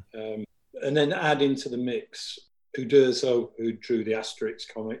 And then add into the mix Uderzo, who drew the Asterix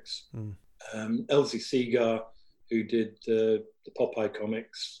comics, Elsie Segar, who did the Popeye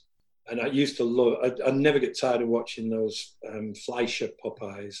comics. And I used to love, I never get tired of watching those Fleischer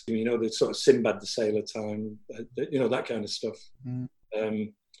Popeyes, you know, the sort of Sinbad the Sailor time, you know, that kind of stuff.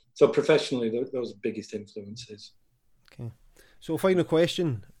 So professionally, those are biggest influences. Okay. So final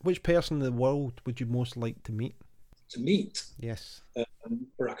question, which person in the world would you most like to meet? To meet? Yes.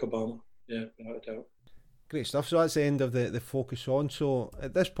 Barack Obama, yeah, without a doubt. Great stuff. So that's the end of the Focus On. So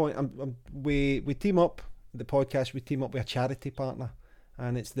at this point, we team up, the podcast, we team up with a charity partner.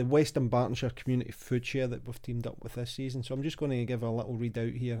 And it's the Western Bartonshire Community Food Share that we've teamed up with this season. So I'm just going to give a little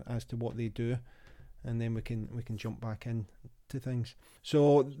readout here as to what they do, and then we can jump back in to things.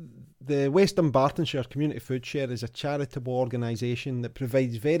 So the Western Bartonshire Community Food Share is a charitable organisation that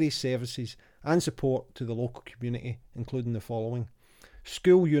provides various services and support to the local community, including the following: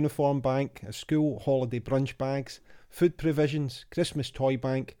 school uniform bank, a school holiday brunch bags, food provisions, Christmas toy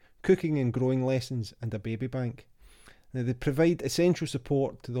bank, cooking and growing lessons, and a baby bank. Now, they provide essential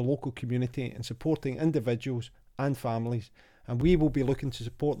support to the local community in supporting individuals and families, and we will be looking to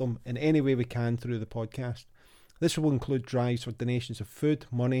support them in any way we can through the podcast. This will include drives for donations of food,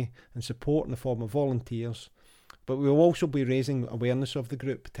 money and support in the form of volunteers, but we will also be raising awareness of the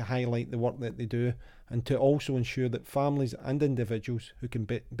group to highlight the work that they do and to also ensure that families and individuals who can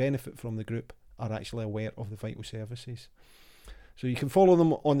benefit from the group are actually aware of the vital services. So you can follow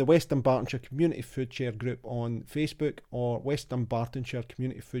them on the Western Bartonshire Community Food Share group on Facebook or Western Bartonshire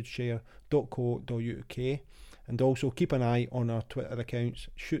Community Food Share.co.uk, and also keep an eye on our Twitter accounts,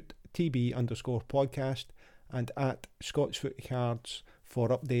 shoottb_podcast and at Scots Footy Cards for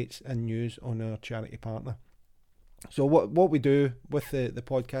updates and news on our charity partner. So what we do with the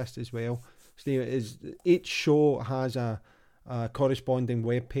podcast as well, Steve, is each show has a corresponding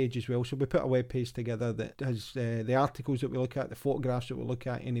web page as well. So we put a web page together that has the articles that we look at, the photographs that we look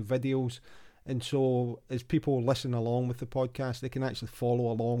at, any videos, and so as people listen along with the podcast, they can actually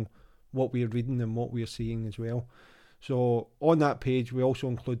follow along what we're reading and what we're seeing as well. So on that page we also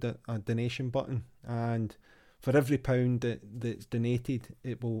include a donation button, and for every £1 that's donated,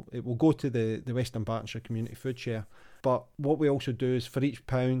 it will go to the Western Bartonshire Community Food Share. But what we also do is for each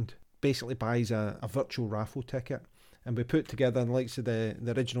 £1 basically buys a virtual raffle ticket. And we put together the likes of the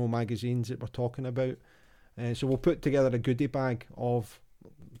original magazines that we're talking about. So we'll put together a goodie bag of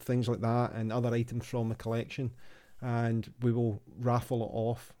things like that, and other items from the collection, and we will raffle it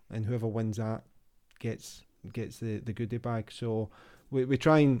off, and whoever wins that gets the goodie bag. So we're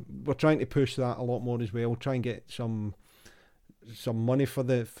trying to push that a lot more as well. We'll try and get some money for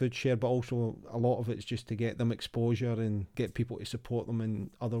the food share, but also a lot of it's just to get them exposure and get people to support them in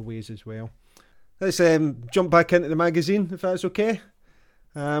other ways as well. Let's jump back into the magazine, if that's okay.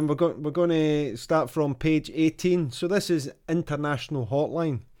 We're going to start from page 18. So this is International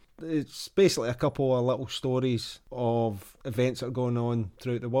Hotline. It's basically a couple of little stories of events that are going on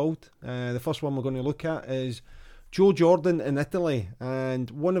throughout the world. The first one we're going to look at is Joe Jordan in Italy,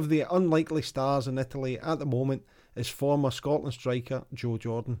 and one of the unlikely stars in Italy at the moment is former Scotland striker Joe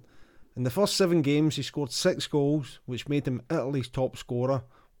Jordan. In the first 7 games he scored 6 goals, which made him Italy's top scorer,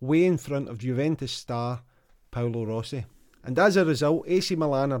 way in front of Juventus star Paolo Rossi. And as a result, AC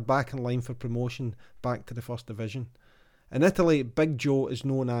Milan are back in line for promotion back to the First Division. In Italy, Big Joe is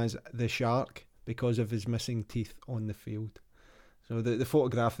known as the Shark because of his missing teeth on the field. So the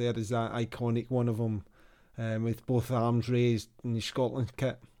photograph there is that iconic one of him with both arms raised in his Scotland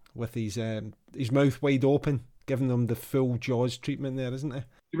kit with his mouth wide open, giving them the full Jaws treatment there, isn't it?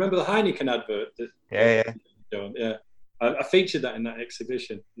 You remember the Heineken advert? Yeah. I featured that in that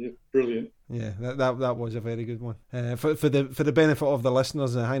exhibition. Yeah, brilliant. Yeah, that was a very good one. For the benefit of the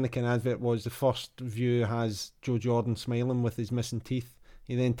listeners, the Heineken advert was the first view has Joe Jordan smiling with his missing teeth.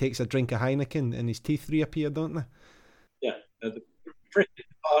 He then takes a drink of Heineken and his teeth reappear, don't they? Yeah, the pretty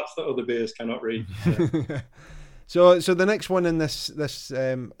parts that other beers cannot reach. Yeah. So the next one in this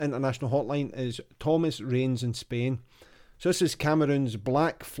international hotline is Thomas Reigns in Spain. So this is Cameroon's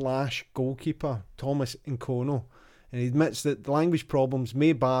Black Flash goalkeeper, Thomas Nkono. And he admits that language problems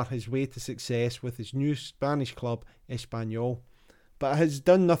may bar his way to success with his new Spanish club, Espanyol. But it has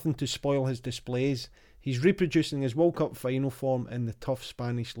done nothing to spoil his displays. He's reproducing his World Cup final form in the tough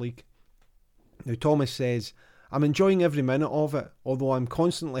Spanish league. Now Thomas says, "I'm enjoying every minute of it, although I'm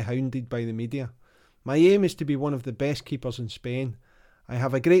constantly hounded by the media. My aim is to be one of the best keepers in Spain. I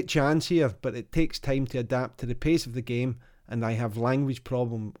have a great chance here, but it takes time to adapt to the pace of the game, and I have language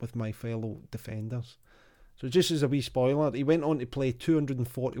problem with my fellow defenders." So just as a wee spoiler, he went on to play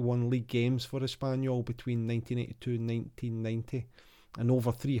 241 league games for Espanyol between 1982 and 1990, and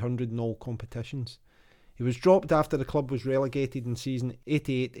over 300 in all competitions. He was dropped after the club was relegated in season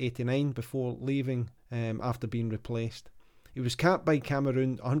 88-89 before leaving after being replaced. He was capped by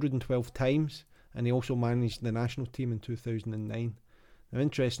Cameroon 112 times, and he also managed the national team in 2009. Now,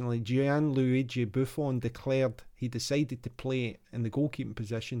 interestingly, Gianluigi Buffon declared he decided to play in the goalkeeping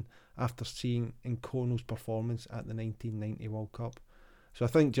position after seeing Nkono's performance at the 1990 World Cup. So I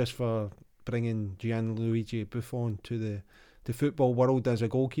think just for bringing Gianluigi Buffon to the football world as a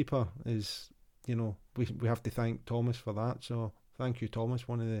goalkeeper is, we have to thank Thomas for that. So thank you, Thomas,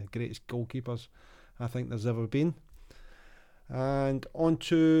 one of the greatest goalkeepers I think there's ever been. And on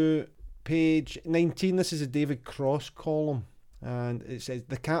to page 19, this is a David Cross column. And it says,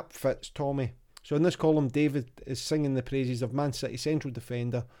 "The cap fits Tommy." So in this column, David is singing the praises of Man City central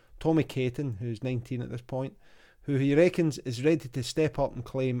defender Tommy Caton, who's 19 at this point, who he reckons is ready to step up and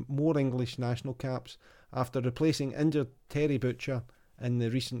claim more English national caps after replacing injured Terry Butcher in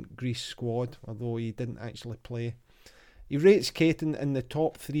the recent Greece squad, although he didn't actually play. He rates Caton in the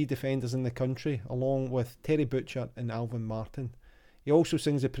top 3 defenders in the country, along with Terry Butcher and Alvin Martin. He also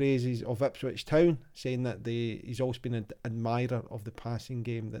sings the praises of Ipswich Town, saying that he's always been an admirer of the passing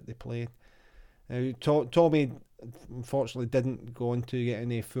game that they played. Now, Tommy unfortunately didn't go on to get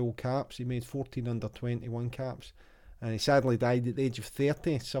any full caps. He made 14 under 21 caps, and he sadly died at the age of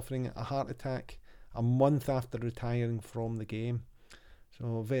 30, suffering a heart attack a month after retiring from the game.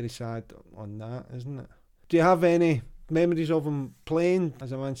 So very sad on that, isn't it? Do you have any memories of him playing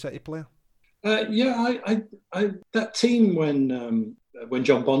as a Man City player? I that team when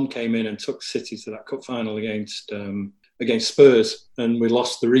John Bond came in and took City to that cup final against Spurs, and we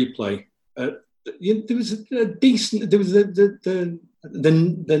lost the replay. There was a decent. There was the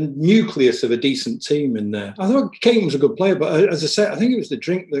nucleus of a decent team in there. I thought Caton was a good player, but as I said, I think it was the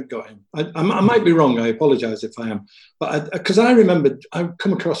drink that got him. I might be wrong. I apologise if I am, but because I remember I'd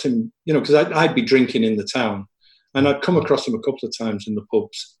come across him, because I'd be drinking in the town. And I'd come across him a couple of times in the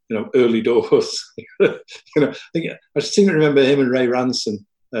pubs, early doors. I seem to remember him and Ray Ranson,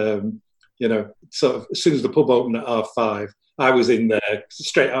 sort of as soon as the pub opened at 5:30, I was in there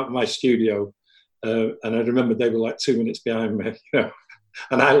straight out of my studio. And I remember they were like 2 minutes behind me,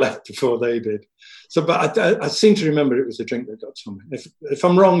 and I left before they did. So, but I seem to remember it was the drink that got to me. If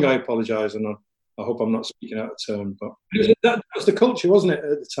I'm wrong, I apologise, and I hope I'm not speaking out of turn, but that was the culture, wasn't it,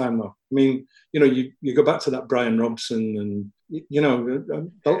 at the time, though? I mean, you go back to that Brian Robson, and,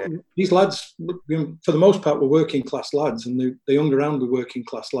 these lads, for the most part, were working class lads, and they hung around with working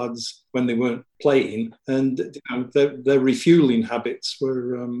class lads when they weren't playing, and their refueling habits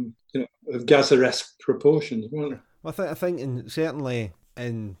were, of Gaza-esque proportions, weren't they? Well, I think certainly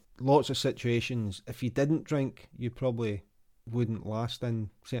in lots of situations, if you didn't drink, you probably wouldn't last in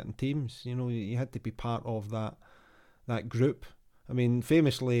certain teams. You had to be part of that group. I mean,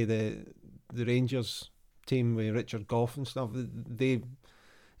 famously the Rangers team with Richard Gough and stuff, they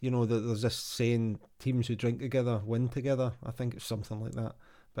there's this saying, teams who drink together win together. I think it's something like that.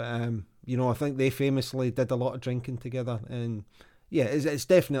 But I think they famously did a lot of drinking together, and yeah, it's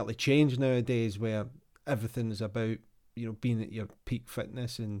definitely changed nowadays, where everything is about being at your peak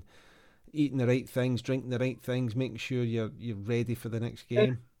fitness and eating the right things, drinking the right things, making sure you're ready for the next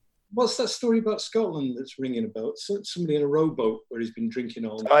game. What's that story about Scotland that's ringing about? Somebody in a rowboat where he's been drinking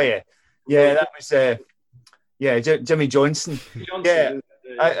all night. Oh yeah, that was Jimmy Johnson. Yeah.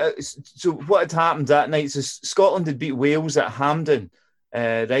 So what had happened that night? So Scotland had beat Wales at Hampden,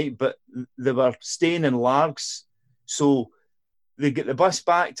 right? But they were staying in Largs, so they get the bus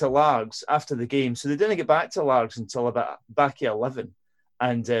back to Largs after the game. So they didn't get back to Largs until about back at 11.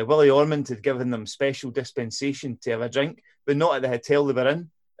 And Willie Ormond had given them special dispensation to have a drink, but not at the hotel they were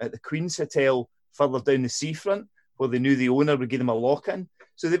in, at the Queen's Hotel further down the seafront, where they knew the owner would give them a lock-in.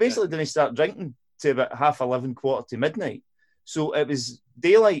 So they basically didn't start drinking to about 11:30, quarter to midnight. So it was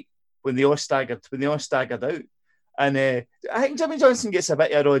daylight when they all staggered out. And I think Jimmy Johnson gets a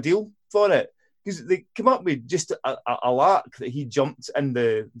bit of a raw deal for it, because they come up with just a lark that he jumped in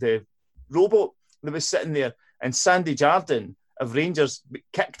the rowboat that was sitting there, and Sandy Jardine of Rangers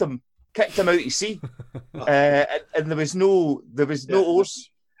kicked him out to sea, and there was no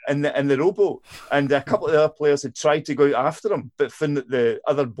oars in the rowboat, and a couple of the other players had tried to go out after him, but found that the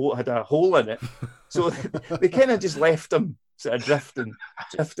other boat had a hole in it, so they kind of just left him sort of drifting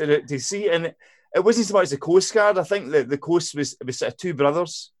out to sea. And it wasn't so much the Coast Guard. I think the coast was sort of two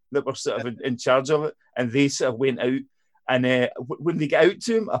brothers that were sort of in charge of it, and they sort of went out, and when they get out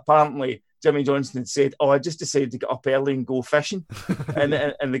to him, apparently Jimmy Johnson had said, I just decided to get up early and go fishing.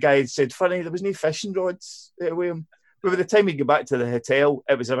 and the guy had said, funny, there was no fishing rods with him. But by the time he got back to the hotel,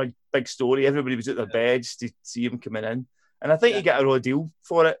 it was a big story. Everybody was at their beds to see him coming in. And I think he got a raw deal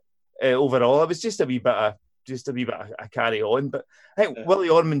for it overall. It was just a wee bit of a carry on. But I think Willie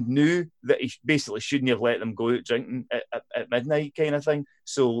Ormond knew that he basically shouldn't have let them go out drinking at midnight kind of thing.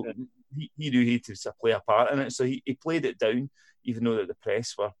 So he knew he had to play a part in it. So he played it down, even though that the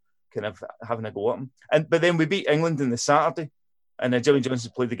press were kind of having a go at him. But then we beat England on the Saturday, and Jimmy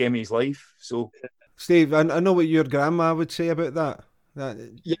Johnson played the game of his life. So, Steve, I know what your grandma would say about that.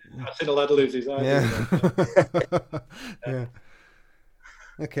 Yeah, I've seen a lad lose his eye. Yeah. Yeah.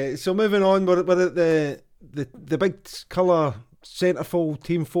 Okay, so moving on, we're at the big colour centrefold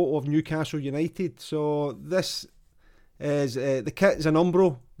team photo of Newcastle United. So this is the kit is an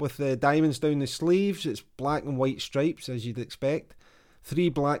Umbro with the diamonds down the sleeves. It's black and white stripes, as you'd expect. 3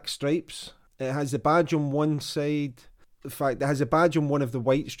 black stripes. It has the badge on one side. In fact, it has a badge on one of the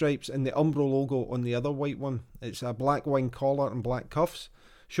white stripes and the Umbro logo on the other white one. It's a black wine collar and black cuffs.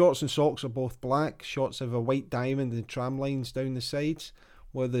 Shorts and socks are both black. Shorts have a white diamond and tram lines down the sides,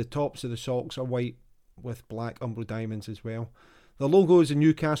 where the tops of the socks are white with black Umbro diamonds as well. The logo is a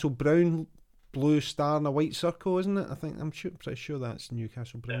Newcastle brown, blue star and a white circle, isn't it? I'm pretty sure that's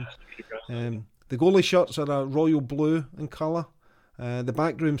Newcastle brown. The goalie shirts are a royal blue in colour. The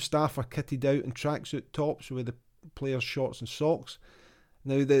backroom staff are kitted out in tracksuit tops with the players' shorts and socks.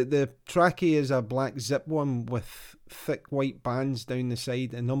 Now the trackie is a black zip one with thick white bands down the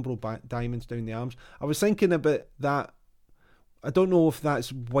side and Umbro diamonds down the arms. I was thinking about that. I don't know if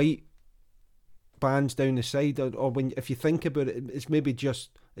that's white bands down the side or when if you think about it, it's maybe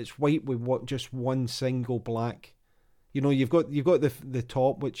it's white with just one single black. You've got the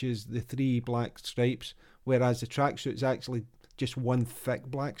top, which is the 3 black stripes, whereas the tracksuit's actually just one thick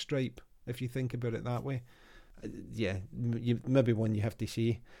black stripe, if you think about it that way. Maybe one you have to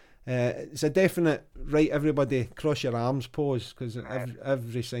see. It's a definite, right, everybody cross your arms pose, because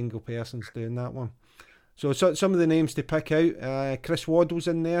every single person's doing that one. So some of the names to pick out, Chris Waddle's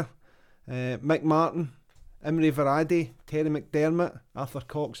in there, Mick Martin, Imre Varadi, Terry McDermott, Arthur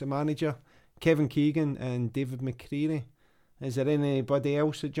Cox the manager, Kevin Keegan and David McCreary. Is there anybody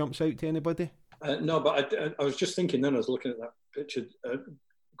else that jumps out to anybody? No, but I was just thinking then, I was looking at that picture,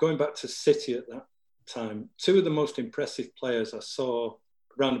 going back to City at that time, 2 of the most impressive players I saw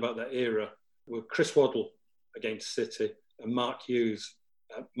around about that era were Chris Waddle against City and Mark Hughes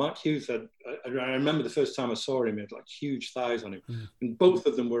Mark Hughes had, I remember the first time I saw him, he had like huge thighs on him. And both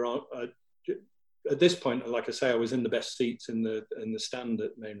of them were on, at this point, like I say, I was in the best seats in the stand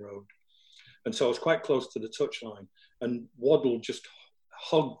at Main Road. And so I was quite close to the touchline. And Waddle just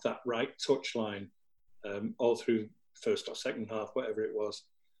hugged that right touchline all through first or second half, whatever it was.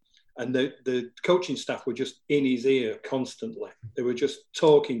 And the coaching staff were just in his ear constantly. They were just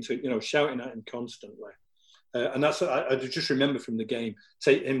talking to, shouting at him constantly. And that's, I just remember from the game,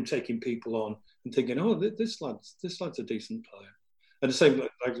 him taking people on and thinking, oh, this lad's a decent player. And the same,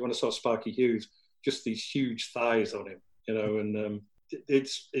 like when I saw Sparky Hughes, just these huge thighs on him, and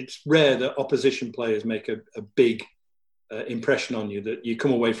it's rare that opposition players make a big impression on you, that you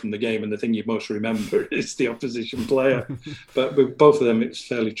come away from the game and the thing you most remember is the opposition player. But with both of them, it's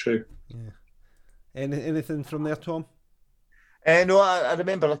fairly true. Yeah. Anything from there, Tom? No, I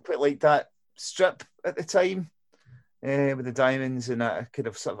remember I quite liked that strip at the time with the diamonds and that kind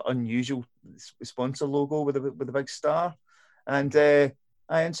of sort of unusual sponsor logo with a big star. And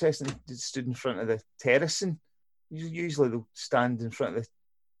I interestingly stood in front of the terrace, and usually they'll stand in front of the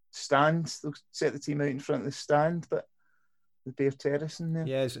stand. They'll set the team out in front of the stand, but the bare terrace in there.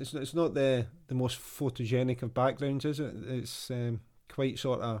 Yeah, it's not the most photogenic of backgrounds, is it? It's quite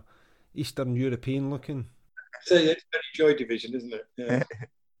sort of Eastern European looking. So it's very Joy Division, isn't it? Yeah.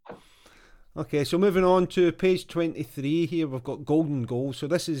 Okay, so moving on to page 23 here, we've got golden goal. So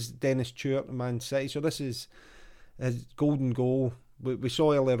this is Dennis Stewart, Man City. So this is his golden goal. We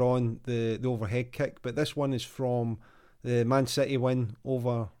saw earlier on the overhead kick, but this one is from the Man City win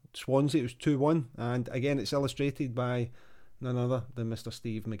over Swansea. It was 2-1, and again it's illustrated by none other than Mr.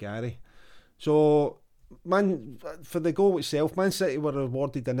 Steve McGarry. So for the goal itself, Man City were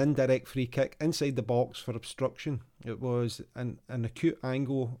awarded an indirect free kick inside the box for obstruction. It was an acute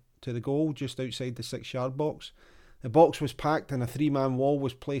angle to the goal just outside the 6-yard box. The box was packed and a 3-man wall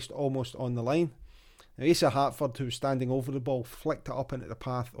was placed almost on the line. Now, Asa Hartford, who was standing over the ball, flicked it up into the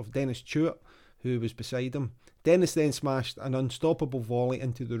path of Dennis Stewart, who was beside him. Dennis then smashed an unstoppable volley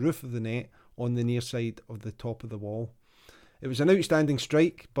into the roof of the net on the near side of the top of the wall. It was an outstanding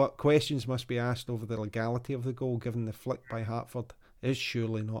strike, but questions must be asked over the legality of the goal, given the flick by Hartford is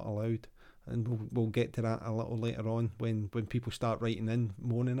surely not allowed. And we'll get to that a little later on when people start writing in,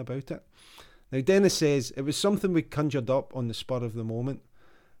 moaning about it. Now, Dennis says, it was something we conjured up on the spur of the moment.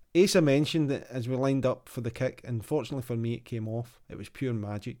 Asa mentioned it as we lined up for the kick, and fortunately for me it came off. It was pure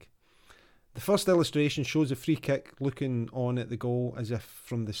magic. The first illustration shows a free kick looking on at the goal as if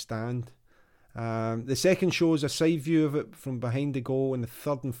from the stand. The second shows a side view of it from behind the goal, and the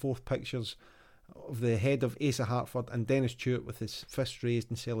third and fourth pictures of the head of Asa Hartford and Dennis Stewart with his fist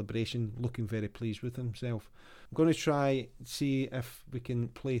raised in celebration, looking very pleased with himself. I'm going to try see if we can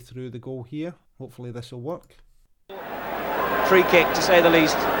play through the goal here. Hopefully this will work. Free kick, to say the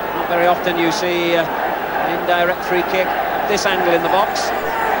least. Not very often you see an indirect free kick at this angle in the box.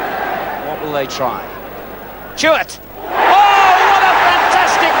 What will they try? Stewart! Oh, what a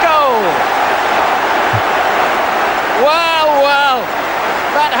fantastic goal! Well,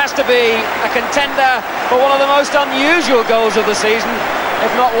 that has to be a contender for one of the most unusual goals of the season,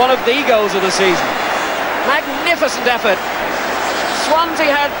 if not one of the goals of the season. Magnificent effort.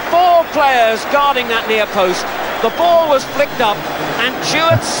 Swansea had 4 players guarding that near post. The ball was flicked up and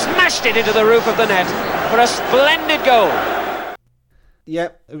Stewart smashed it into the roof of the net for a splendid goal. Yeah,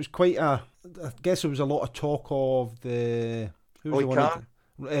 it was quite I guess there was a lot of talk of the... Willie Carr?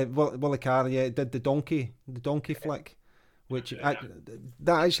 Willie Carr, yeah, did the donkey flick, which that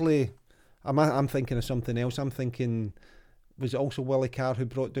actually... I'm thinking of something else. I'm thinking, was it also Willie Carr who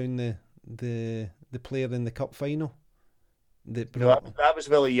brought down the player in the cup final? That was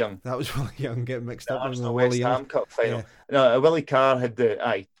Willie Young. That was Willie Young getting mixed up with the West Ham Cup final. Yeah. No, Willie Carr had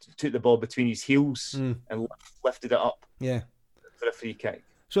took the ball between his heels and lifted it up. Yeah, for a free kick.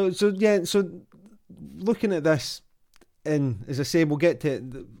 So looking at this, and as I say, we'll get to it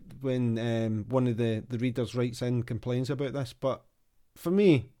when one of the readers writes in, complains about this. But for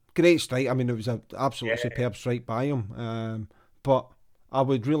me, great strike. I mean, it was an absolutely superb strike by him. But I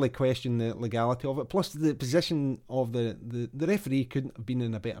would really question the legality of it. Plus, the position of the referee couldn't have been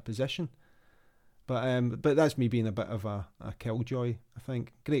in a better position. But that's me being a bit of a killjoy, I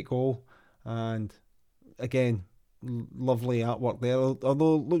think. Great goal. And again, lovely artwork there.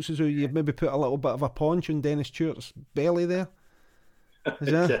 Although it looks as though you've maybe put a little bit of a paunch on Dennis Stewart's belly there.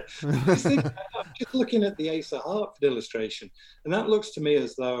 Is that? I'm just looking at the Asa Hartford illustration. And that looks to me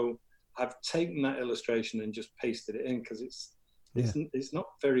as though I've taken that illustration and just pasted it in because it's not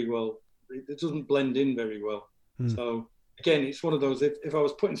very well, it doesn't blend in very well. So again, it's one of those, if I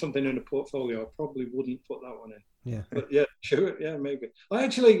was putting something in a portfolio, I probably wouldn't put that one in. Yeah. But yeah, Chewett, yeah, maybe. I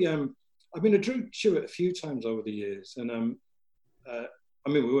actually, I drew Chewett a few times over the years, and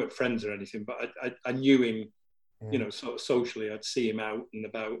we weren't friends or anything, but I knew him, sort of socially. I'd see him out and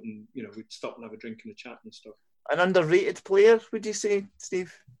about, and we'd stop and have a drink and a chat and stuff. An underrated player, would you say,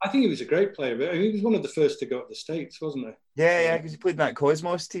 Steve? I think he was a great player, but he was one of the first to go to the States, wasn't he? Yeah, because he played in that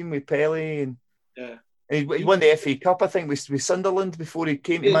Cosmos team with Pelé, and yeah. And he won the FA Cup, I think, with Sunderland before he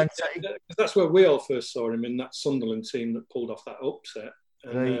came to Man City. That's where we all first saw him, in that Sunderland team that pulled off that upset.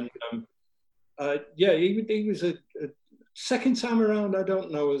 And then, he was a second time around. I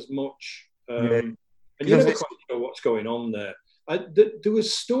don't know as much, and you never quite know what's going on there. There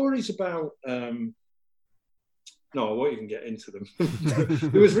was stories about. No, I won't even get into them.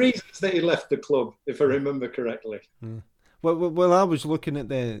 There was reasons that he left the club, if I remember correctly. Mm. Well, I was looking at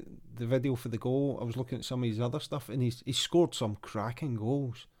the video for the goal. I was looking at some of his other stuff, and he scored some cracking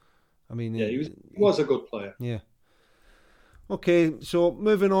goals. I mean, yeah, he was a good player. Yeah. Okay, so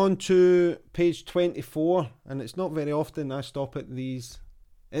moving on to page 24, and it's not very often I stop at these.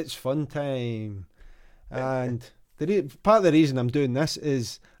 It's fun time, and part of the reason I'm doing this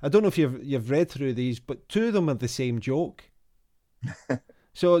is I don't know if you've read through these, but two of them are the same joke.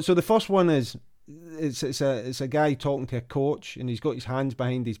 So the first one is. It's a guy talking to a coach, and he's got his hands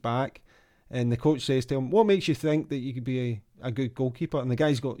behind his back, and the coach says to him, "What makes you think that you could be a good goalkeeper?" And the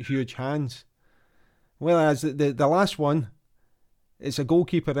guy's got huge hands. Whereas the last one, it's a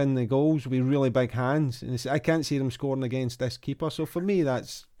goalkeeper in the goals with really big hands, and I can't see them scoring against this keeper. So for me,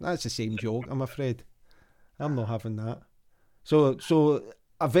 that's the same joke. I'm afraid I'm not having that. So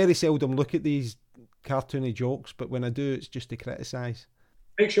I very seldom look at these cartoony jokes, but when I do, it's just to criticise.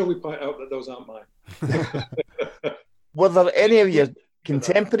 Make sure we point out that those aren't mine. Were there any of your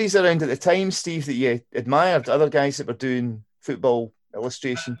contemporaries around at the time, Steve, that you admired? Other guys that were doing football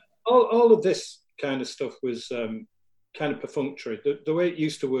illustration? All of this kind of stuff was kind of perfunctory. The way it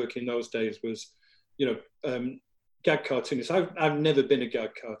used to work in those days was, gag cartoonists. I've never been a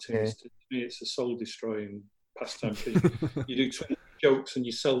gag cartoonist. To me, it's a soul-destroying pastime. You do 20 jokes and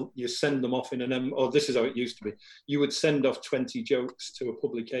you send them off in an this is how it used to be. You would send off 20 jokes to a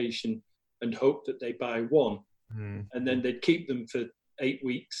publication and hope that they buy one, and then they'd keep them for 8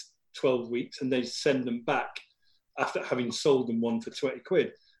 weeks, 12 weeks, and they'd send them back after having sold them one for 20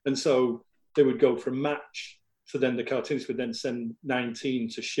 quid. And so they would go from match. So then the cartoonists would then send 19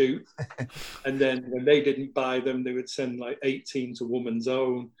 to shoot. And then when they didn't buy them, they would send like 18 to Woman's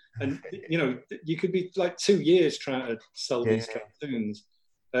Own. And, you could be like 2 years trying to sell these cartoons.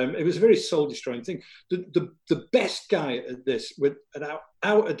 It was a very soul-destroying thing. The best guy at this, without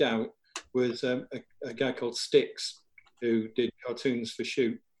a doubt, was a guy called Styx, who did cartoons for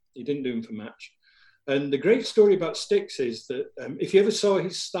Shoot. He didn't do them for Match. And the great story about Styx is that if you ever saw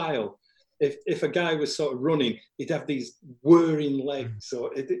his style, if a guy was sort of running, he'd have these whirring legs,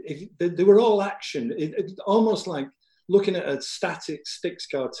 or they were all action. It almost like looking at a static Styx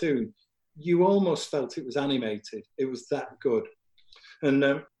cartoon, you almost felt it was animated. It was that good. And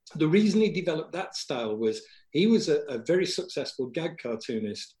the reason he developed that style was he was a very successful gag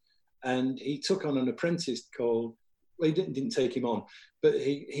cartoonist, and he took on an apprentice called, well, he didn't take him on, but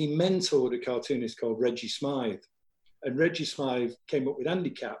he mentored a cartoonist called Reggie Smythe. And Reggie Smythe came up with Andy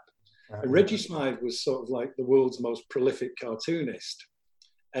Cap. And Reggie Smythe was sort of like the world's most prolific cartoonist.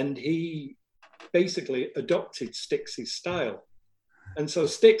 And he basically adopted Styx's style. And so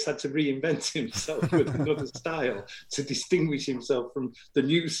Styx had to reinvent himself with another style to distinguish himself from the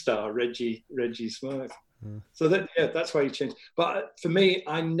new star, Reggie Smythe. So that's why he changed. But for me,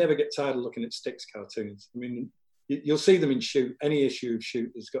 I never get tired of looking at Styx cartoons. I mean, you'll see them in Shoot. Any issue of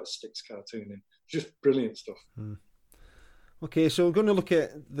Shoot has got Styx cartoon in. Just brilliant stuff. Okay, so we're going to look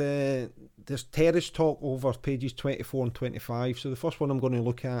at this terrace talk over pages 24 and 25. So the first one I'm going to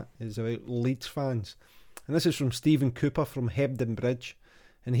look at is about Leeds fans. And this is from Stephen Cooper from Hebden Bridge.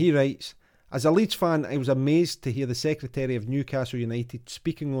 And he writes, "As a Leeds fan, I was amazed to hear the secretary of Newcastle United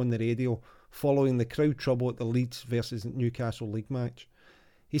speaking on the radio following the crowd trouble at the Leeds versus Newcastle League match.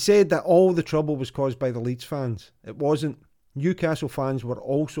 He said that all the trouble was caused by the Leeds fans. It wasn't. Newcastle fans were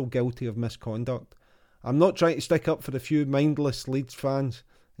also guilty of misconduct. I'm not trying to stick up for the few mindless Leeds fans,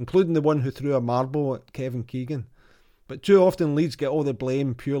 including the one who threw a marble at Kevin Keegan. But too often Leeds get all the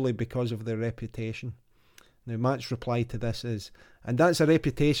blame purely because of their reputation." Now Matt's reply to this is, "And that's a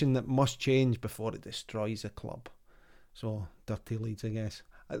reputation that must change before it destroys a club." So, dirty Leeds, I guess.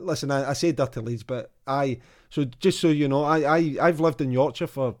 Listen, I say dirty Leeds, but so just so you know, I've lived in Yorkshire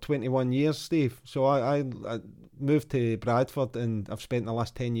for 21 years, Steve. So I moved to Bradford, and I've spent the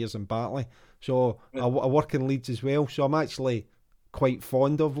last 10 years in Bartley. So I work in Leeds as well. So I'm actually quite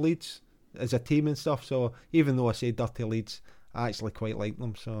fond of Leeds. as a team and stuff. So even though I say dirty Leeds, I actually quite like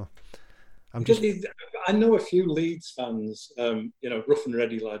them. So I know a few Leeds fans, rough and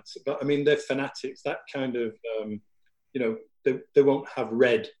ready lads, but I mean they're fanatics. That kind of, they won't have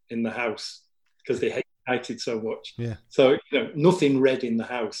red in the house because they hate United so much. Yeah. So nothing red in the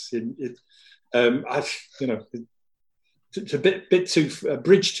house. It's a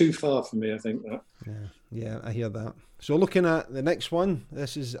bridge too far for me, I think that. Yeah, I hear that. So looking at the next one,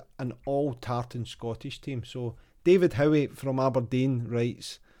 this is an all tartan Scottish team. So David Howie from Aberdeen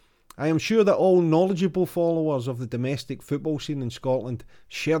writes, I am sure that all knowledgeable followers of the domestic football scene in Scotland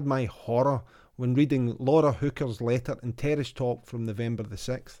shared my horror when reading Laura Hooker's letter in Terrace Talk from November the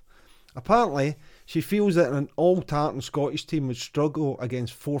 6th. Apparently, she feels that an all tartan Scottish team would struggle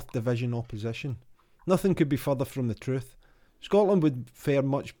against 4th division opposition. Nothing could be further from the truth. Scotland would fare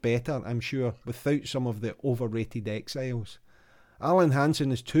much better, I'm sure, without some of the overrated exiles. Alan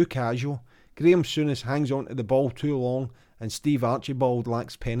Hansen is too casual, Graham Souness hangs on to the ball too long, and Steve Archibald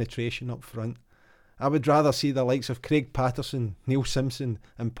lacks penetration up front. I would rather see the likes of Craig Patterson, Neil Simpson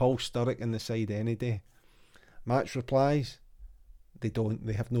and Paul Sturrock in the side any day. Match replies, they don't,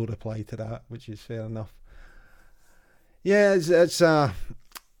 they have no reply to that, which is fair enough. Yeah, it's 4th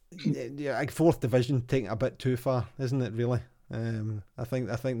division taking it a bit too far, isn't it really? I think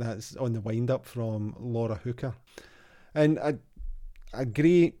that's on the wind up from Laura Hooker. And I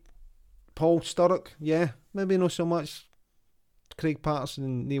agree, Paul Sturrock, yeah, maybe not so much Craig Patterson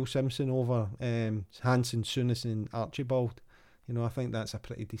and Neil Simpson over Hansen, Souness and Archibald. I think that's a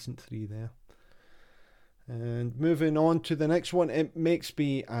pretty decent three there. And moving on to the next one, it makes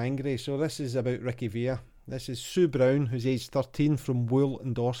me angry. So this is about Ricky Villa. This is Sue Brown, who's aged 13 from Wool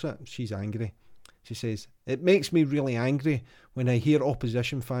in Dorset. She's angry. She says, it makes me really angry when I hear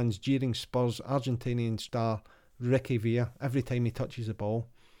opposition fans jeering Spurs Argentinian star Ricky Villa every time he touches the ball.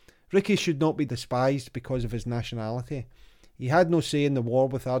 Ricky should not be despised because of his nationality. He had no say in the war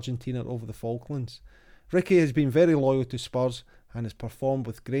with Argentina over the Falklands. Ricky has been very loyal to Spurs and has performed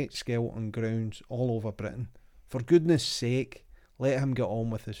with great skill on grounds all over Britain. For goodness sake, let him get on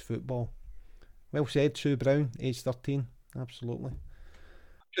with his football. Well said, Sue Brown, age 13. Absolutely.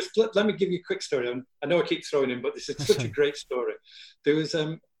 Just let me give you a quick story. I know I keep throwing in, but this is such a great story. There was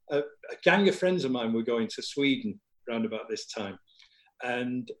a gang of friends of mine were going to Sweden around about this time.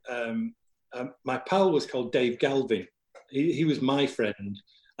 And my pal was called Dave Galvin. He was my friend.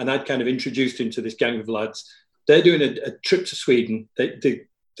 And I'd kind of introduced him to this gang of lads. They're doing a trip to Sweden. They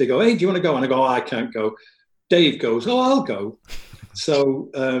go, hey, do you want to go? And I go, I can't go. Dave goes, I'll go.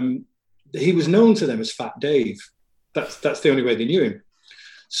 So he was known to them as Fat Dave. That's the only way they knew him.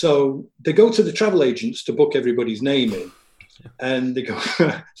 So they go to the travel agents to book everybody's name in, and they go.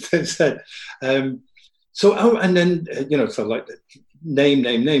 They said, and then so like name,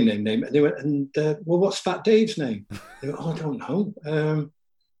 and they went, and well, what's Fat Dave's name? They went, I don't know.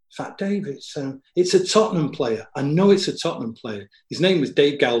 Fat Dave, it's a Tottenham player. I know it's a Tottenham player. His name was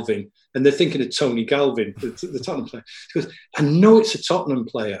Dave Galvin, and they're thinking of Tony Galvin, the Tottenham player. He goes, I know it's a Tottenham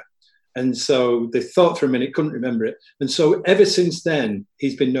player. And so they thought for a minute, couldn't remember it. And so ever since then,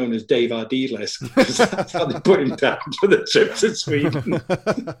 he's been known as Dave Ardiles, because that's how they put him down for the trip to Sweden.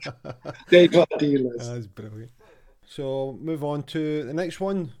 Dave Ardiles. That's brilliant. So move on to the next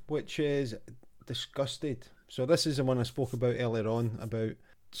one, which is Disgusted. So this is the one I spoke about earlier on, about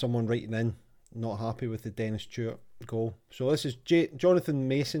someone writing in, not happy with the Dennis Stewart goal. So this is Jonathan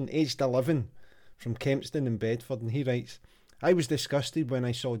Mason, aged 11, from Kempston in Bedford, and he writes, I was disgusted when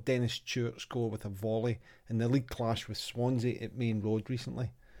I saw Dennis Stewart score with a volley in the league clash with Swansea at Main Road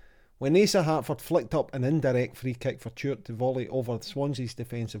recently. When Asa Hartford flicked up an indirect free kick for Stewart to volley over Swansea's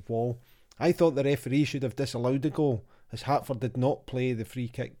defensive wall, I thought the referee should have disallowed the goal, as Hartford did not play the free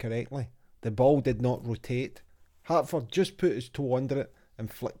kick correctly. The ball did not rotate. Hartford just put his toe under it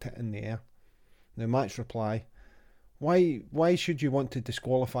and flicked it in the air. The match reply, why should you want to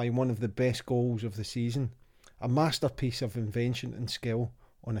disqualify one of the best goals of the season? A masterpiece of invention and skill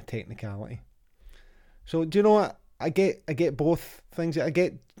on a technicality. So do you know what? I get both things. I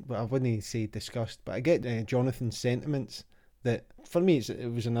wouldn't say disgust, but I get Jonathan's sentiments that for me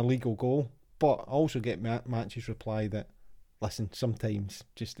it was an illegal goal. But I also get Match's reply that, listen, sometimes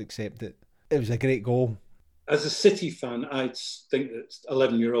just accept it. It was a great goal. As a City fan, I'd think that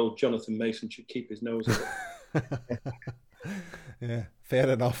 11-year-old Jonathan Mason should keep his nose out. Yeah, fair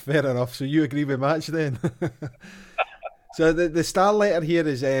enough. So you agree with Match then? So the star letter here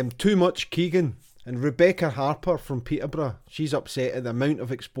is Too Much Keegan. And Rebecca Harper from Peterborough, she's upset at the amount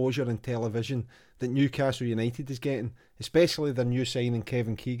of exposure on television that Newcastle United is getting, especially their new signing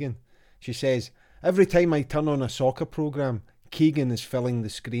Kevin Keegan. She says, every time I turn on a soccer programme, Keegan is filling the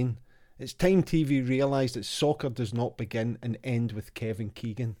screen. It's time TV realised that soccer does not begin and end with Kevin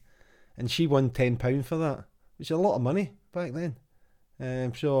Keegan. And she won £10 for that, which is a lot of money back then.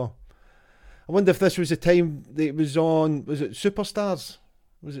 So I wonder if this was the time that it was on, was it Superstars?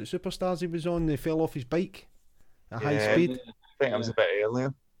 Was it Superstars he was on? They fell off his bike at high speed? I think it was a bit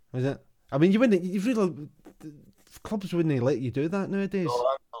earlier. Was it? I mean, clubs wouldn't let you do that nowadays. No,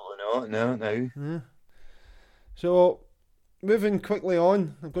 absolutely not. No. Yeah. So, moving quickly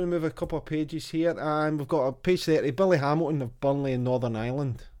on, I'm going to move a couple of pages here, and we've got a page 30, Billy Hamilton of Burnley in Northern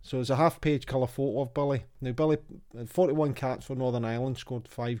Ireland. So it's a half-page colour photo of Billy. Now, Billy had 41 caps for Northern Ireland, scored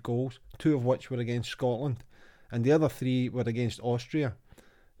 5 goals, 2 of which were against Scotland, and the other 3 were against Austria.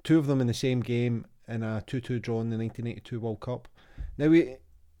 2 of them in the same game in a 2-2 draw in the 1982 World Cup. Now,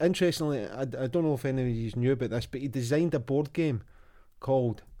 interestingly, I don't know if any of you knew about this, but he designed a board game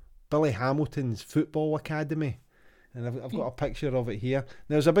called Billy Hamilton's Football Academy. And I've got a picture of it here.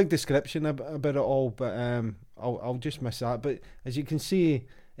 There's a big description about it all, but I'll just miss that. But as you can see,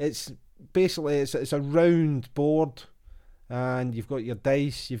 it's basically it's a round board, and you've got your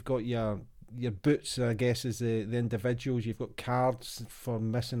dice, you've got your boots, I guess, as the individuals. You've got cards for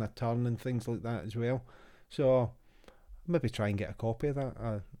missing a turn and things like that as well. So maybe try and get a copy of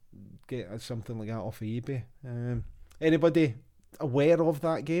that. Get something like that off of eBay. Anybody aware of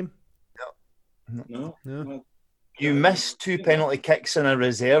that game? No. You missed 2 penalty kicks in a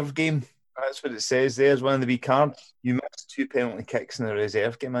reserve game. That's what it says there. As one of the wee cards. You missed 2 penalty kicks in a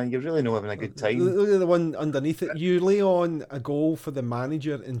reserve game, man. You're really not having a good time. Look at the one underneath it. You lay on a goal for the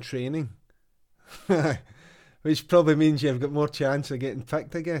manager in training, which probably means you've got more chance of getting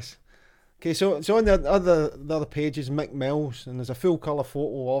picked, I guess. Okay, so on the other page is Mick Mills, and there's a full colour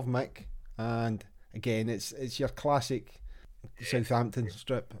photo of Mick, and again, it's your classic Southampton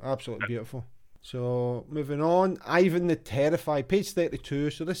strip. Absolutely beautiful. So, moving on, Ivan the Terrified, page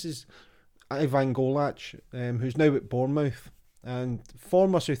 32. So this is Ivan Golach, who's now at Bournemouth. And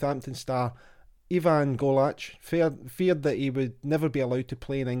former Southampton star Ivan Golach feared that he would never be allowed to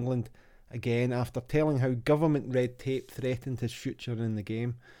play in England again after telling how government red tape threatened his future in the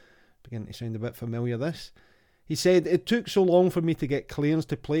game. Beginning to sound a bit familiar, this. He said, "It took so long for me to get clearance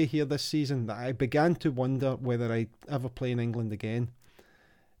to play here this season that I began to wonder whether I'd ever play in England again.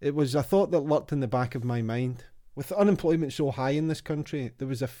 It was a thought that lurked in the back of my mind. With unemployment so high in this country, there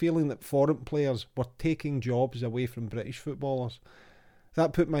was a feeling that foreign players were taking jobs away from British footballers.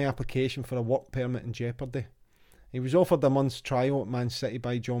 That put my application for a work permit in jeopardy." He was offered a month's trial at Man City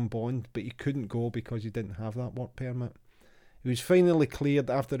by John Bond, but he couldn't go because he didn't have that work permit. He was finally cleared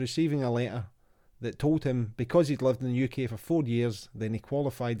after receiving a letter that told him because he'd lived in the UK for 4 years, then he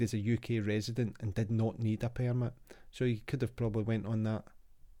qualified as a UK resident and did not need a permit. So he could have probably went on that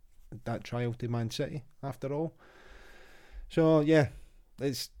trial to Man City after all. So yeah,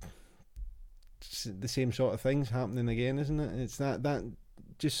 it's the same sort of things happening again, isn't it? It's that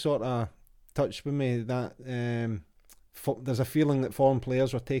just sort of touched with me that there's a feeling that foreign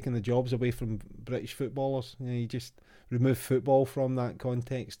players were taking the jobs away from British footballers. You just remove football from that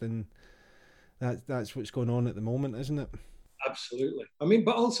context, and that's what's going on at the moment, isn't it? Absolutely.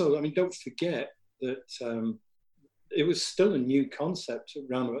 But also, don't forget that it was still a new concept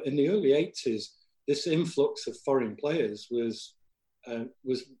around in the early 80s. This influx of foreign players was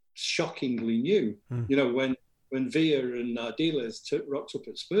shockingly new. When Villa and Ardiles rocked up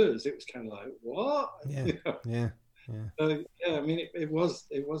at Spurs, it was kind of like, what? Yeah. It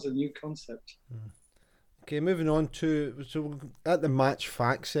was a new concept. Okay, moving on to at the match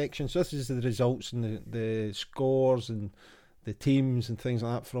facts section. So this is the results and the scores and the teams and things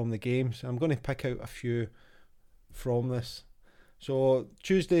like that from the games. I'm going to pick out a few from this. So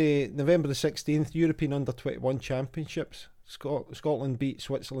Tuesday, November the 16th, European Under-21 Championships. Scotland beat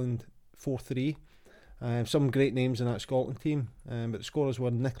Switzerland 4-3. Some great names in that Scotland team, but the scorers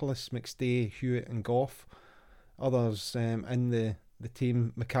were Nicholas, McStay, Hewitt and Gough. Others in the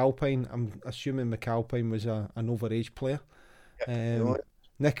team, McAlpine, I'm assuming McAlpine was an overage player.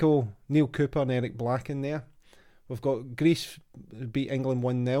 Neil Cooper and Eric Black in there. We've got Greece beat England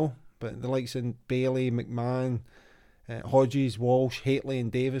 1-0, but the likes of Bailey, McMahon, Hodges, Walsh, Haitley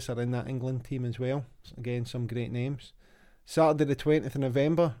and Davis are in that England team as well. Again, some great names. Saturday the 20th of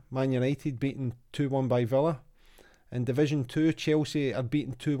November, Man United beaten 2-1 by Villa. In Division 2, Chelsea are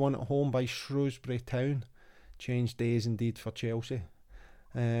beaten 2-1 at home by Shrewsbury Town. Changed days indeed for Chelsea.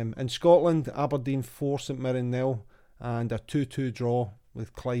 In Scotland, Aberdeen 4, St Mirren 0, and a 2-2 draw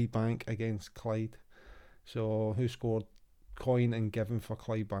with Clydebank against Clyde. So who scored? Coyne and Given for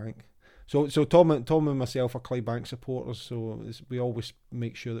Clydebank. So Tom and myself are Clydebank supporters, so we always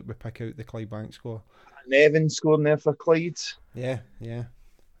make sure that we pick out the Clydebank score. Nevin scoring there for Clyde. Yeah.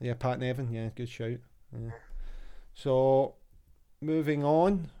 Yeah, Pat Nevin. Yeah, good shout. Yeah. So, moving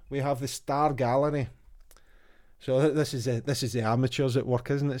on, we have the Star Gallery. So this is the amateurs at work,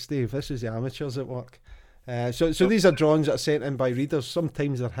 isn't it, Steve? This is the amateurs at work. So these are drawings that are sent in by readers.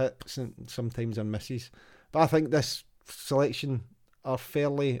 Sometimes they're hits and sometimes they're misses. But I think this selection are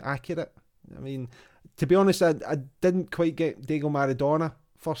fairly accurate. I mean, to be honest, I didn't quite get Diego Maradona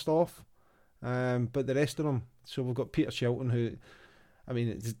first off, but the rest of them. So we've got Peter Shilton, who, I mean,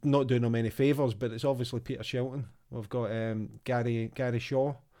 it's not doing him any favours, but it's obviously Peter Shilton. We've got Gary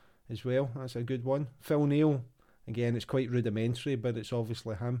Shaw as well. That's a good one. Phil Neal, again, it's quite rudimentary, but it's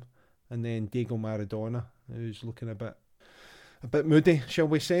obviously him. And then Diego Maradona, who's looking a bit moody, shall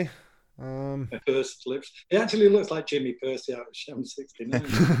we say? Pursed lips. He actually looks like Jimmy Percy out of Sham 69.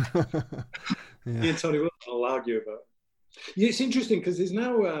 Yeah. He and Tony Wilson will argue about it. Yeah, it's interesting because there's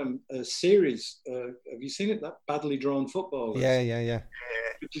now a series. Have you seen it? That Badly Drawn Football. Yeah.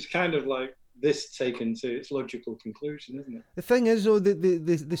 Which is kind of like this taken to its logical conclusion, isn't it? The thing is, though,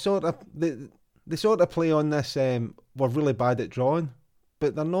 they sort of play on this. We're really bad at drawing,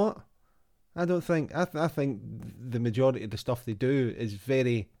 but they're not. I don't think. I think the majority of the stuff they do is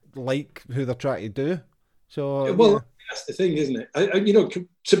very like who they're trying to do. So well, that's the thing, isn't it?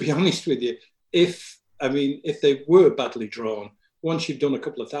 To be honest with you, if they were badly drawn, once you've done a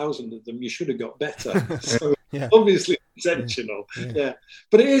couple of thousand of them, you should have got better. So obviously intentional. Yeah.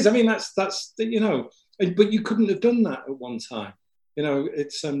 But it is. I mean, that's but you couldn't have done that at one time.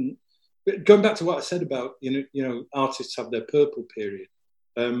 It's going back to what I said about artists have their purple period.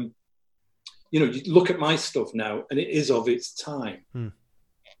 You look at my stuff now, and it is of its time.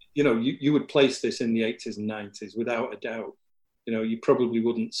 You would place this in the 80s and 90s without a doubt. You probably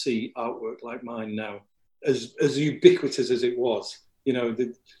wouldn't see artwork like mine now, as ubiquitous as it was.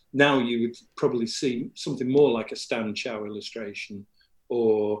 Now you would probably see something more like a Stan Chow illustration,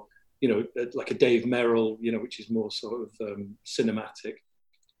 or like a Dave Merrill, which is more sort of cinematic.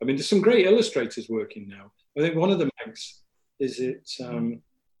 I mean, there's some great illustrators working now. I think one of the mags it's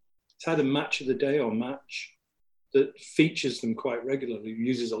had a Match of the Day or Match that features them quite regularly.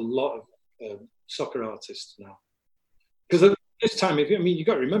 Uses a lot of soccer artists now, because at this time, you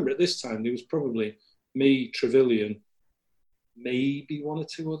got to remember, at this time there was probably me, Trevelyan, maybe one or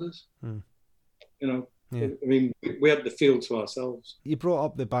two others. Yeah. I mean, we had the field to ourselves. You brought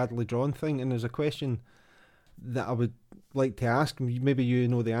up the badly drawn thing, and there's a question that I would like to ask. Maybe you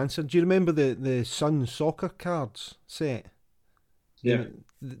know the answer. Do you remember the Sun soccer cards set? Yeah.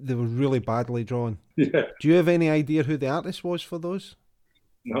 They were really badly drawn. Yeah. Do you have any idea who the artist was for those?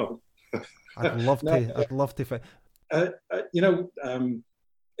 No. I'd love to. I'd love to find.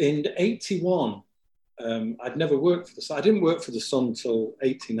 In '81, I'd never worked for the Sun. I didn't work for the Sun till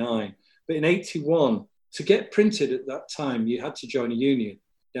 '89. But in '81, to get printed at that time, you had to join a union.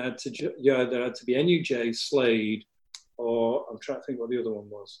 You either had to be NUJ, Slade, or I'm trying to think what the other one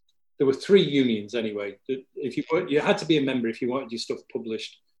was. There were three unions anyway. If you had to be a member if you wanted your stuff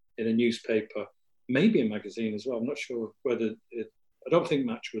published in a newspaper, maybe a magazine as well. I'm not sure whether I don't think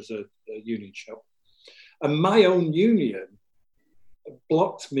Match was a union shop. And my own union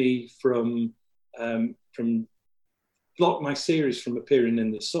blocked me from blocked my series from appearing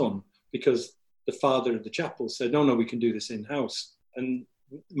in the Sun, because the father of the chapel said, no, we can do this in-house. And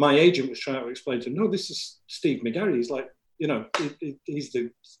my agent was trying to explain to him, no, this is Steve McGarry. He's like, he's the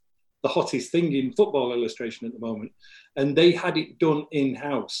hottest thing in football illustration at the moment. And they had it done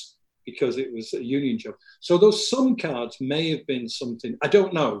in-house because it was a union job. So those Sun cards may have been something, I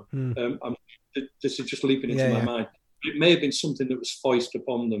don't know. This is just leaping into my mind. It may have been something that was foisted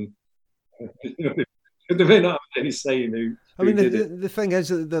upon them. They may not have any say in who did it. The thing is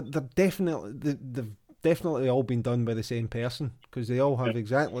that they've definitely all been done by the same person, because they all have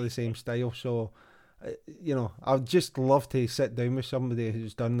exactly the same style. So, I'd just love to sit down with somebody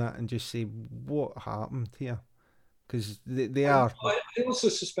who's done that and just say what happened here, because they are. I also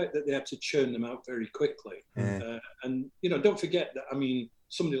suspect that they have to churn them out very quickly, and don't forget that. I mean,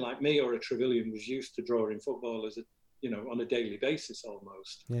 somebody like me or a Trevelyan was used to drawing footballers, on a daily basis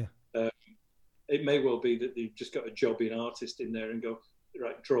almost. Yeah. It may well be that they've just got a jobbing artist in there and go,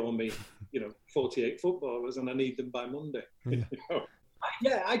 right, draw me, 48 footballers, and I need them by Monday. Yeah.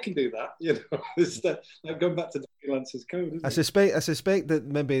 I can do that. It's like going back to the freelancer's code. I suspect that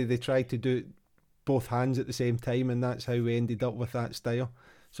maybe they tried to do both hands at the same time, and that's how we ended up with that style.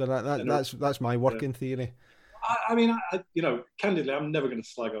 So that's my working theory. I mean, candidly, I'm never going to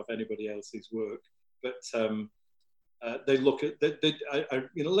slag off anybody else's work, but they look at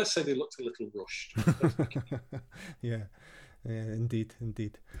let's say they looked a little rushed. Yeah. Indeed.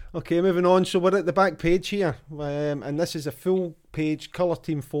 Okay, moving on. So we're at the back page here, and this is a full page colour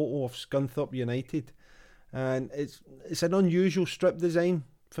team photo of Scunthorpe United, and it's an unusual strip design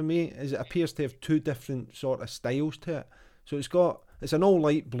for me, as it appears to have two different sort of styles to it. So it's an all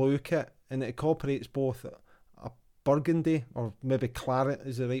light blue kit, and it incorporates both a burgundy, or maybe claret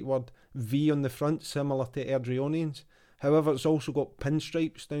is the right word, V on the front, similar to Airdrieonians. However, it's also got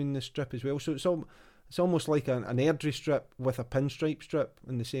pinstripes down the strip as well. So it's almost like an Airdrie strip with a pinstripe strip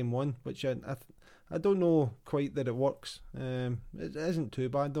in the same one, which I don't know quite that it works. It isn't too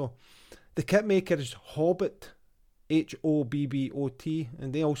bad though. The kit maker is Hobbit, Hobbot,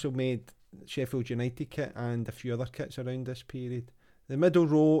 and they also made Sheffield United kit and a few other kits around this period. The middle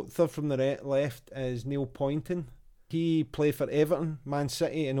row, third from the left, is Neil Poynton. He played for Everton, Man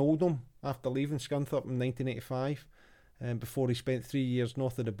City and Oldham after leaving Scunthorpe in 1985, before he spent 3 years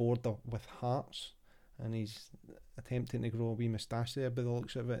north of the border with Hearts, and he's attempting to grow a wee moustache there by the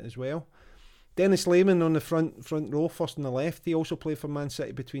looks of it as well. Dennis Lehman on the front row, first on the left. He also played for Man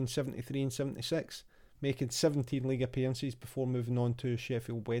City between 73 and 76, making 17 league appearances before moving on to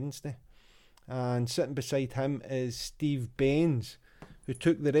Sheffield Wednesday. And sitting beside him is Steve Baines, who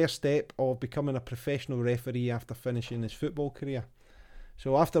took the rare step of becoming a professional referee after finishing his football career.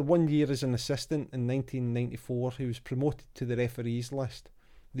 So after 1 year as an assistant in 1994, he was promoted to the referees list.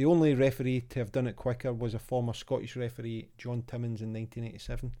 The only referee to have done it quicker was a former Scottish referee, John Timmins, in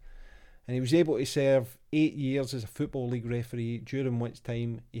 1987. And he was able to serve 8 years as a Football League referee, during which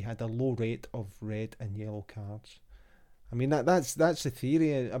time he had a low rate of red and yellow cards. I mean, that's the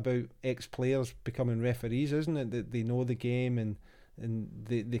theory about ex-players becoming referees, isn't it? That they know the game and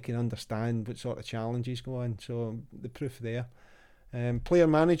they can understand what sort of challenges go on. So the proof there. Player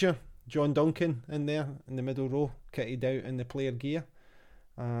manager, John Duncan, in there in the middle row, kitted out in the player gear.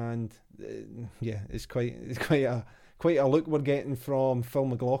 And it's quite a look we're getting from Phil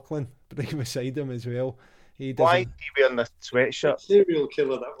McLaughlin right beside him as well. Why is he wearing the sweatshirt? Serial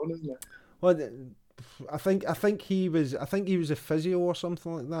killer, that one, isn't it? Well, I think he was a physio or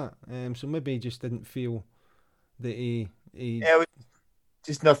something like that. So maybe he just didn't feel that he yeah,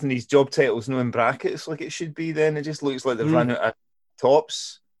 just nothing. His job title's no in brackets like it should be. Then it just looks like they've run out of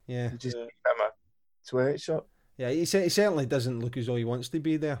tops. Yeah, just give him a sweatshirt. Yeah, he certainly doesn't look as though he wants to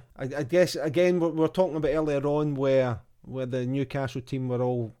be there. I guess, again, we're talking about earlier on where the Newcastle team were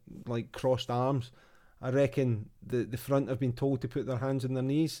all like crossed arms. I reckon the front have been told to put their hands on their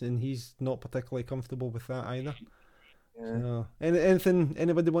knees, and he's not particularly comfortable with that either. Yeah. So, anything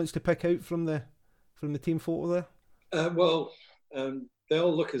anybody wants to pick out from the team photo there? They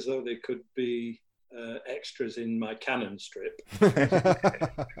all look as though they could be extras in my Canon strip. But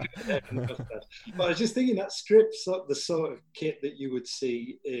I was just thinking that strip's the sort of kit that you would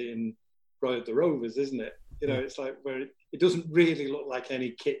see in Roy of the Rovers, isn't it? You know, it's like where it doesn't really look like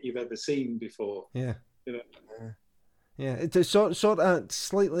any kit you've ever seen before. Yeah. You know. Yeah, it sort of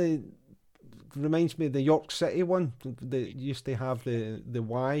slightly reminds me of the York City one. They used to have the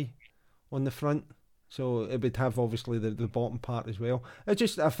Y on the front. So it would have obviously the bottom part as well. I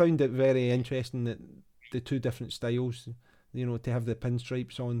found it very interesting that the two different styles, you know, to have the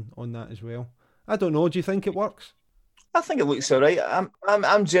pinstripes on that as well. I don't know. Do you think it works? I think it looks alright.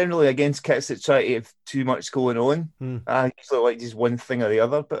 I'm generally against kits that try to have too much going on. I usually like just one thing or the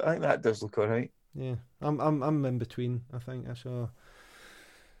other, but I think that does look alright. Yeah, I'm in between. I think So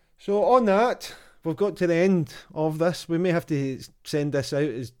on that, we've got to the end of this. We may have to send this out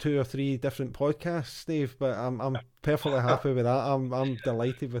as 2 or 3 different podcasts, Steve, but I'm perfectly happy with that. I'm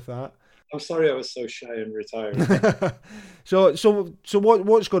delighted with that. I'm sorry I was so shy and retired. So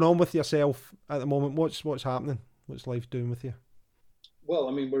what's going on with yourself at the moment? What's happening? What's life doing with you? Well,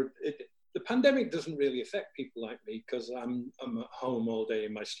 I mean, the pandemic doesn't really affect people like me because I'm at home all day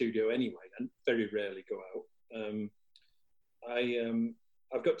in my studio anyway, and very rarely go out.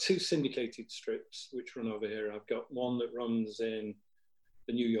 I've got 2 syndicated strips which run over here. I've got one that runs in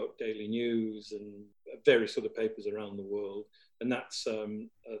the New York Daily News and various other papers around the world, and that's a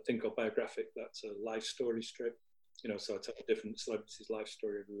thing called Biographic. That's a life story strip, you know. So I tell a different celebrity's life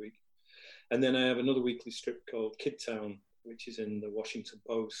story every week. And then I have another weekly strip called Kid Town, which is in the Washington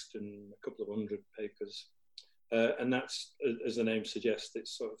Post and a couple of 100 papers. And that's, as the name suggests,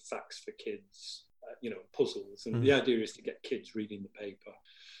 it's sort of facts for kids, you know, puzzles. And the idea is to get kids reading the paper.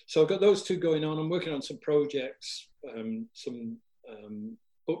 So I've got those 2 going on. I'm working on some projects, some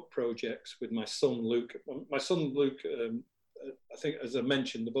book projects with my son, Luke. My son, Luke, I think, as I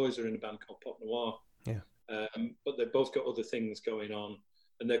mentioned, the boys are in a band called Pop Noir. Yeah. But they've both got other things going on.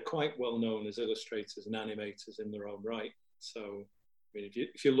 And they're quite well known as illustrators and animators in their own right. So, I mean,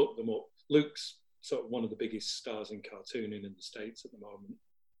 if you look them up, Luke's sort of one of the biggest stars in cartooning in the States at the moment.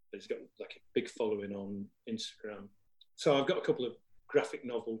 He's got like a big following on Instagram. So I've got a couple of graphic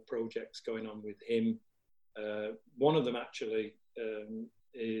novel projects going on with him. One of them actually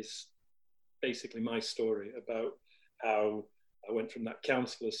is basically my story about how I went from that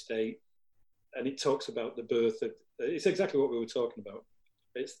council estate, and it talks about the birth of. It's exactly what we were talking about.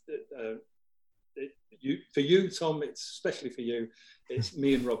 It's for you, Tom. It's especially for you. It's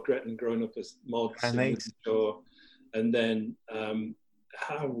me and Rob Gretton growing up as mods in Windsor, and then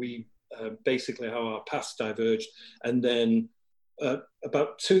how we basically how our paths diverged, and then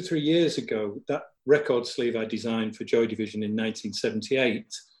about 2-3 years ago, that record sleeve I designed for Joy Division in 1978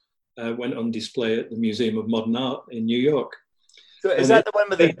 went on display at the Museum of Modern Art in New York. So is that the one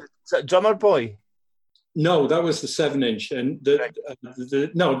with the drummer boy? No, that was the 7-inch. And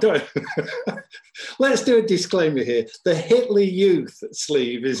no, don't. Let's do a disclaimer here. The Hitler Youth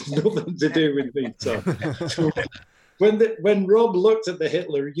sleeve is nothing to do with me, Tom. When Rob looked at the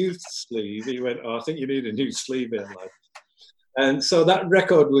Hitler Youth sleeve, he went, "Oh, I think you need a new sleeve here, lad." And so that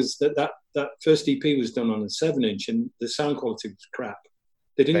record was that first EP was done on a 7-inch, and the sound quality was crap.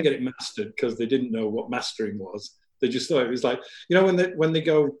 They didn't get it mastered because they didn't know what mastering was. They just thought it was like, you know,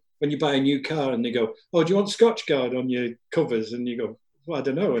 when you buy a new car and they go, "Oh, do you want Scotchgard on your covers?" And you go, "Well, I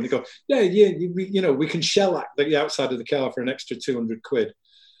don't know." And they go, "Yeah, we can shellac the outside of the car for an extra 200 quid.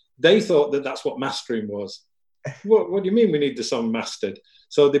 They thought that that's what mastering was. What do you mean we need the song mastered?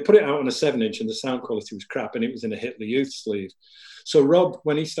 So they put it out on a 7-inch and the sound quality was crap, and it was in a Hitler Youth sleeve. So Rob,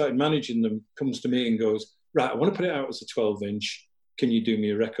 when he started managing them, comes to me and goes, "Right, I want to put it out as a 12-inch. Can you do me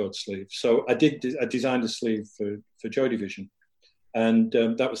a record sleeve?" So I designed a sleeve for Joy Division. And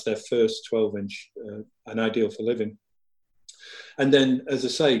that was their first 12-inch, An Ideal for Living. And then, as I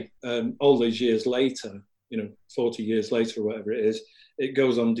say, all these years later, 40 years later or whatever it is, it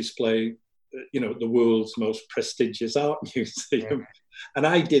goes on display, the world's most prestigious art museum. Yeah. And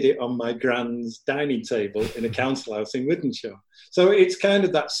I did it on my grand's dining table in a council house in Wythenshawe. So it's kind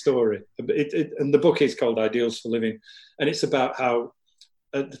of that story. And the book is called Ideals for Living. And it's about how,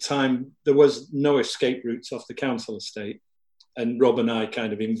 at the time, there was no escape routes off the council estate. And Rob and I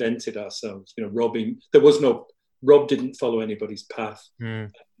kind of invented ourselves. Rob didn't follow anybody's path.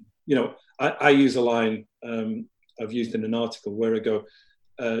 Mm. I use a line I've used in an article where I go,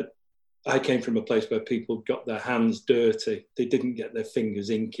 I came from a place where people got their hands dirty. They didn't get their fingers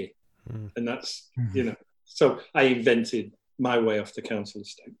inky. Mm. And that's, so I invented my way off the council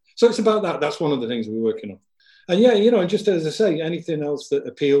estate. So it's about that. That's one of the things we're working on. And yeah, just as I say, anything else that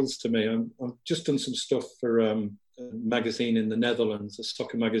appeals to me. I've just done some stuff for a magazine in the Netherlands, a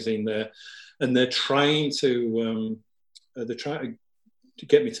soccer magazine there. And they're trying to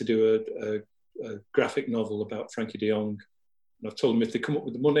get me to do a graphic novel about Frankie de Jong. And I've told them if they come up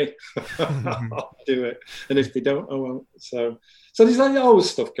with the money, I'll do it. And if they don't, I won't. So there's like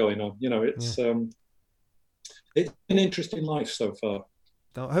always stuff going on. It's it's an interesting life so far.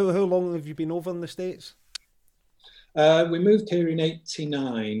 How long have you been over in the States? We moved here in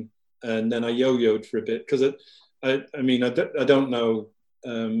 '89, and then I yo-yoed for a bit because I don't know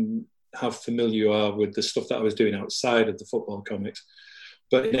how familiar you are with the stuff that I was doing outside of the football comics,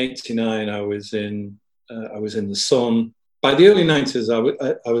 but in '89 I was in the Sun. By the early 90s,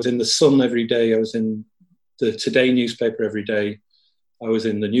 I was in the Sun every day. I was in the Today newspaper every day. I was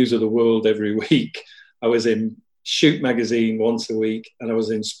in the News of the World every week. I was in Shoot magazine once a week, and I was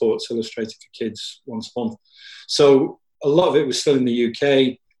in Sports Illustrated for Kids once a month. So a lot of it was still in the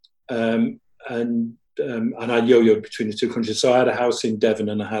UK, and I yo-yoed between the two countries. So I had a house in Devon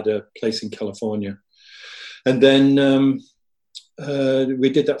and I had a place in California. And then we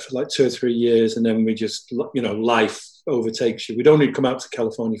did that for like 2 or 3 years, and then we just, life overtakes you. We'd only come out to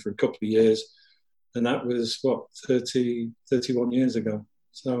California for a couple of years, and that was, 31 years ago.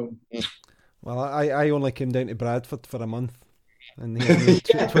 So... Well, I only came down to Bradford for a month, and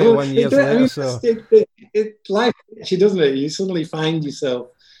 21 years later. So life, doesn't it? You suddenly find yourself,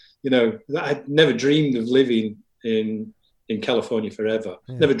 I never dreamed of living in California forever.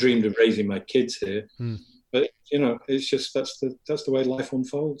 Yeah. Never dreamed of raising my kids here. Mm. But it's just that's the way life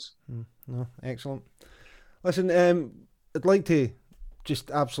unfolds. Mm. No, excellent. Listen, I'd like to just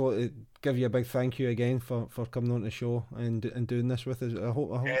absolutely give you a big thank you again for coming on the show and doing this with us. I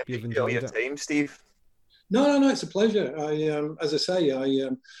hope you've enjoyed your time, Steve. No, it's a pleasure. As I say,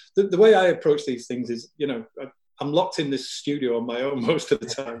 the way I approach these things is, I'm locked in this studio on my own most of the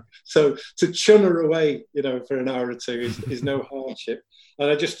time. So to chunner away, for an hour or two is no hardship. And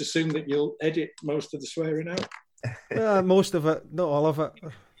I just assume that you'll edit most of the swearing out. Most of it, not all of it.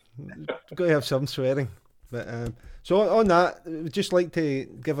 Got to have some swearing. But so on that, we'd just like to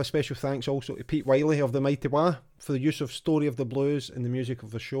give a special thanks also to Pete Wiley of the Mighty Wah for the use of Story of the Blues in the music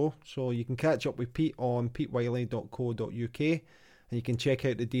of the show. So you can catch up with Pete on petewiley.co.uk, and you can check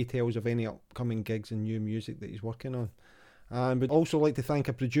out the details of any upcoming gigs and new music that he's working on. And we'd also like to thank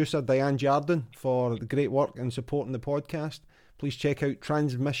our producer Diane Jardin for the great work in supporting the podcast. Please check out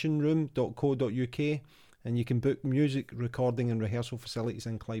transmissionroom.co.uk, and you can book music, recording and rehearsal facilities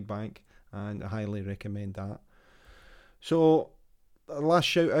in Clydebank, and I highly recommend that. So, a last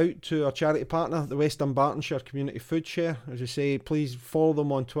shout out to our charity partner, the West Dunbartonshire Community Food Share. As I say, please follow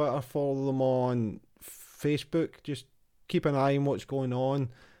them on Twitter, follow them on Facebook, just keep an eye on what's going on.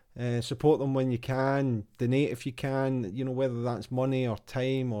 Support them when you can, donate if you can, whether that's money or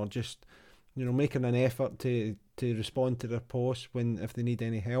time or just, making an effort to respond to their posts if they need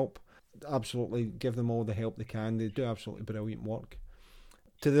any help. Absolutely give them all the help they can. They do absolutely brilliant work.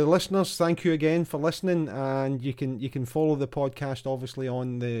 To the listeners, thank you again for listening, and you can follow the podcast obviously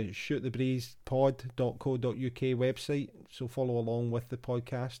on the shootthebreezepod.co.uk website, so follow along with the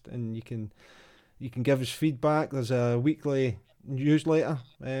podcast, and you can give us feedback. There's a weekly newsletter,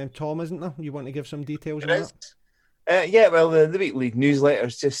 Tom, isn't there? You want to give some details on that? Yeah, well, the weekly newsletter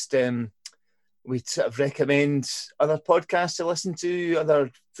is just we sort of recommend other podcasts to listen to,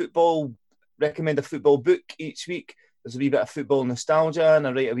 recommend a football book each week. There's a wee bit of football nostalgia, and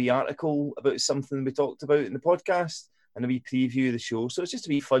I write a wee article about something we talked about in the podcast, and a wee preview of the show. So it's just a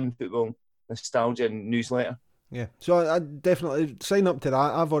wee fun football nostalgia newsletter. Yeah, so I definitely sign up to that.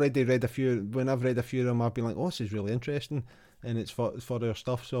 I've already read a few. When I've read a few of them, I've been like, oh, this is really interesting, and it's for our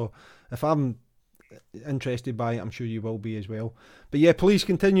stuff. So if I'm interested by it, I'm sure you will be as well. But yeah, please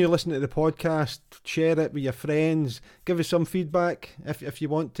continue listening to the podcast, share it with your friends, give us some feedback if you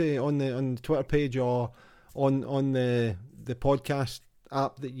want to on the Twitter page or on the podcast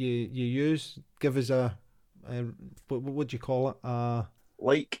app that you use. Give us a what would you call it?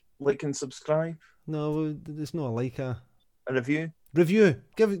 Like and subscribe. No, there's not a review.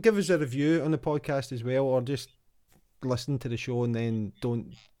 Give us a review on the podcast as well, or just listen to the show and then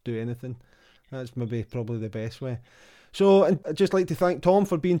don't do anything. That's probably the best way. So I'd just like to thank Tom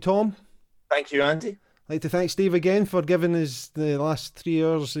for being Tom. Thank you, Andy. I'd like to thank Steve again for giving us the last 3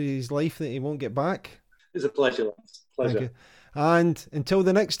 years of his life that he won't get back. It's a pleasure, lads. Pleasure. And until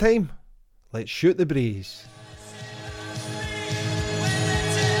the next time, let's shoot the breeze.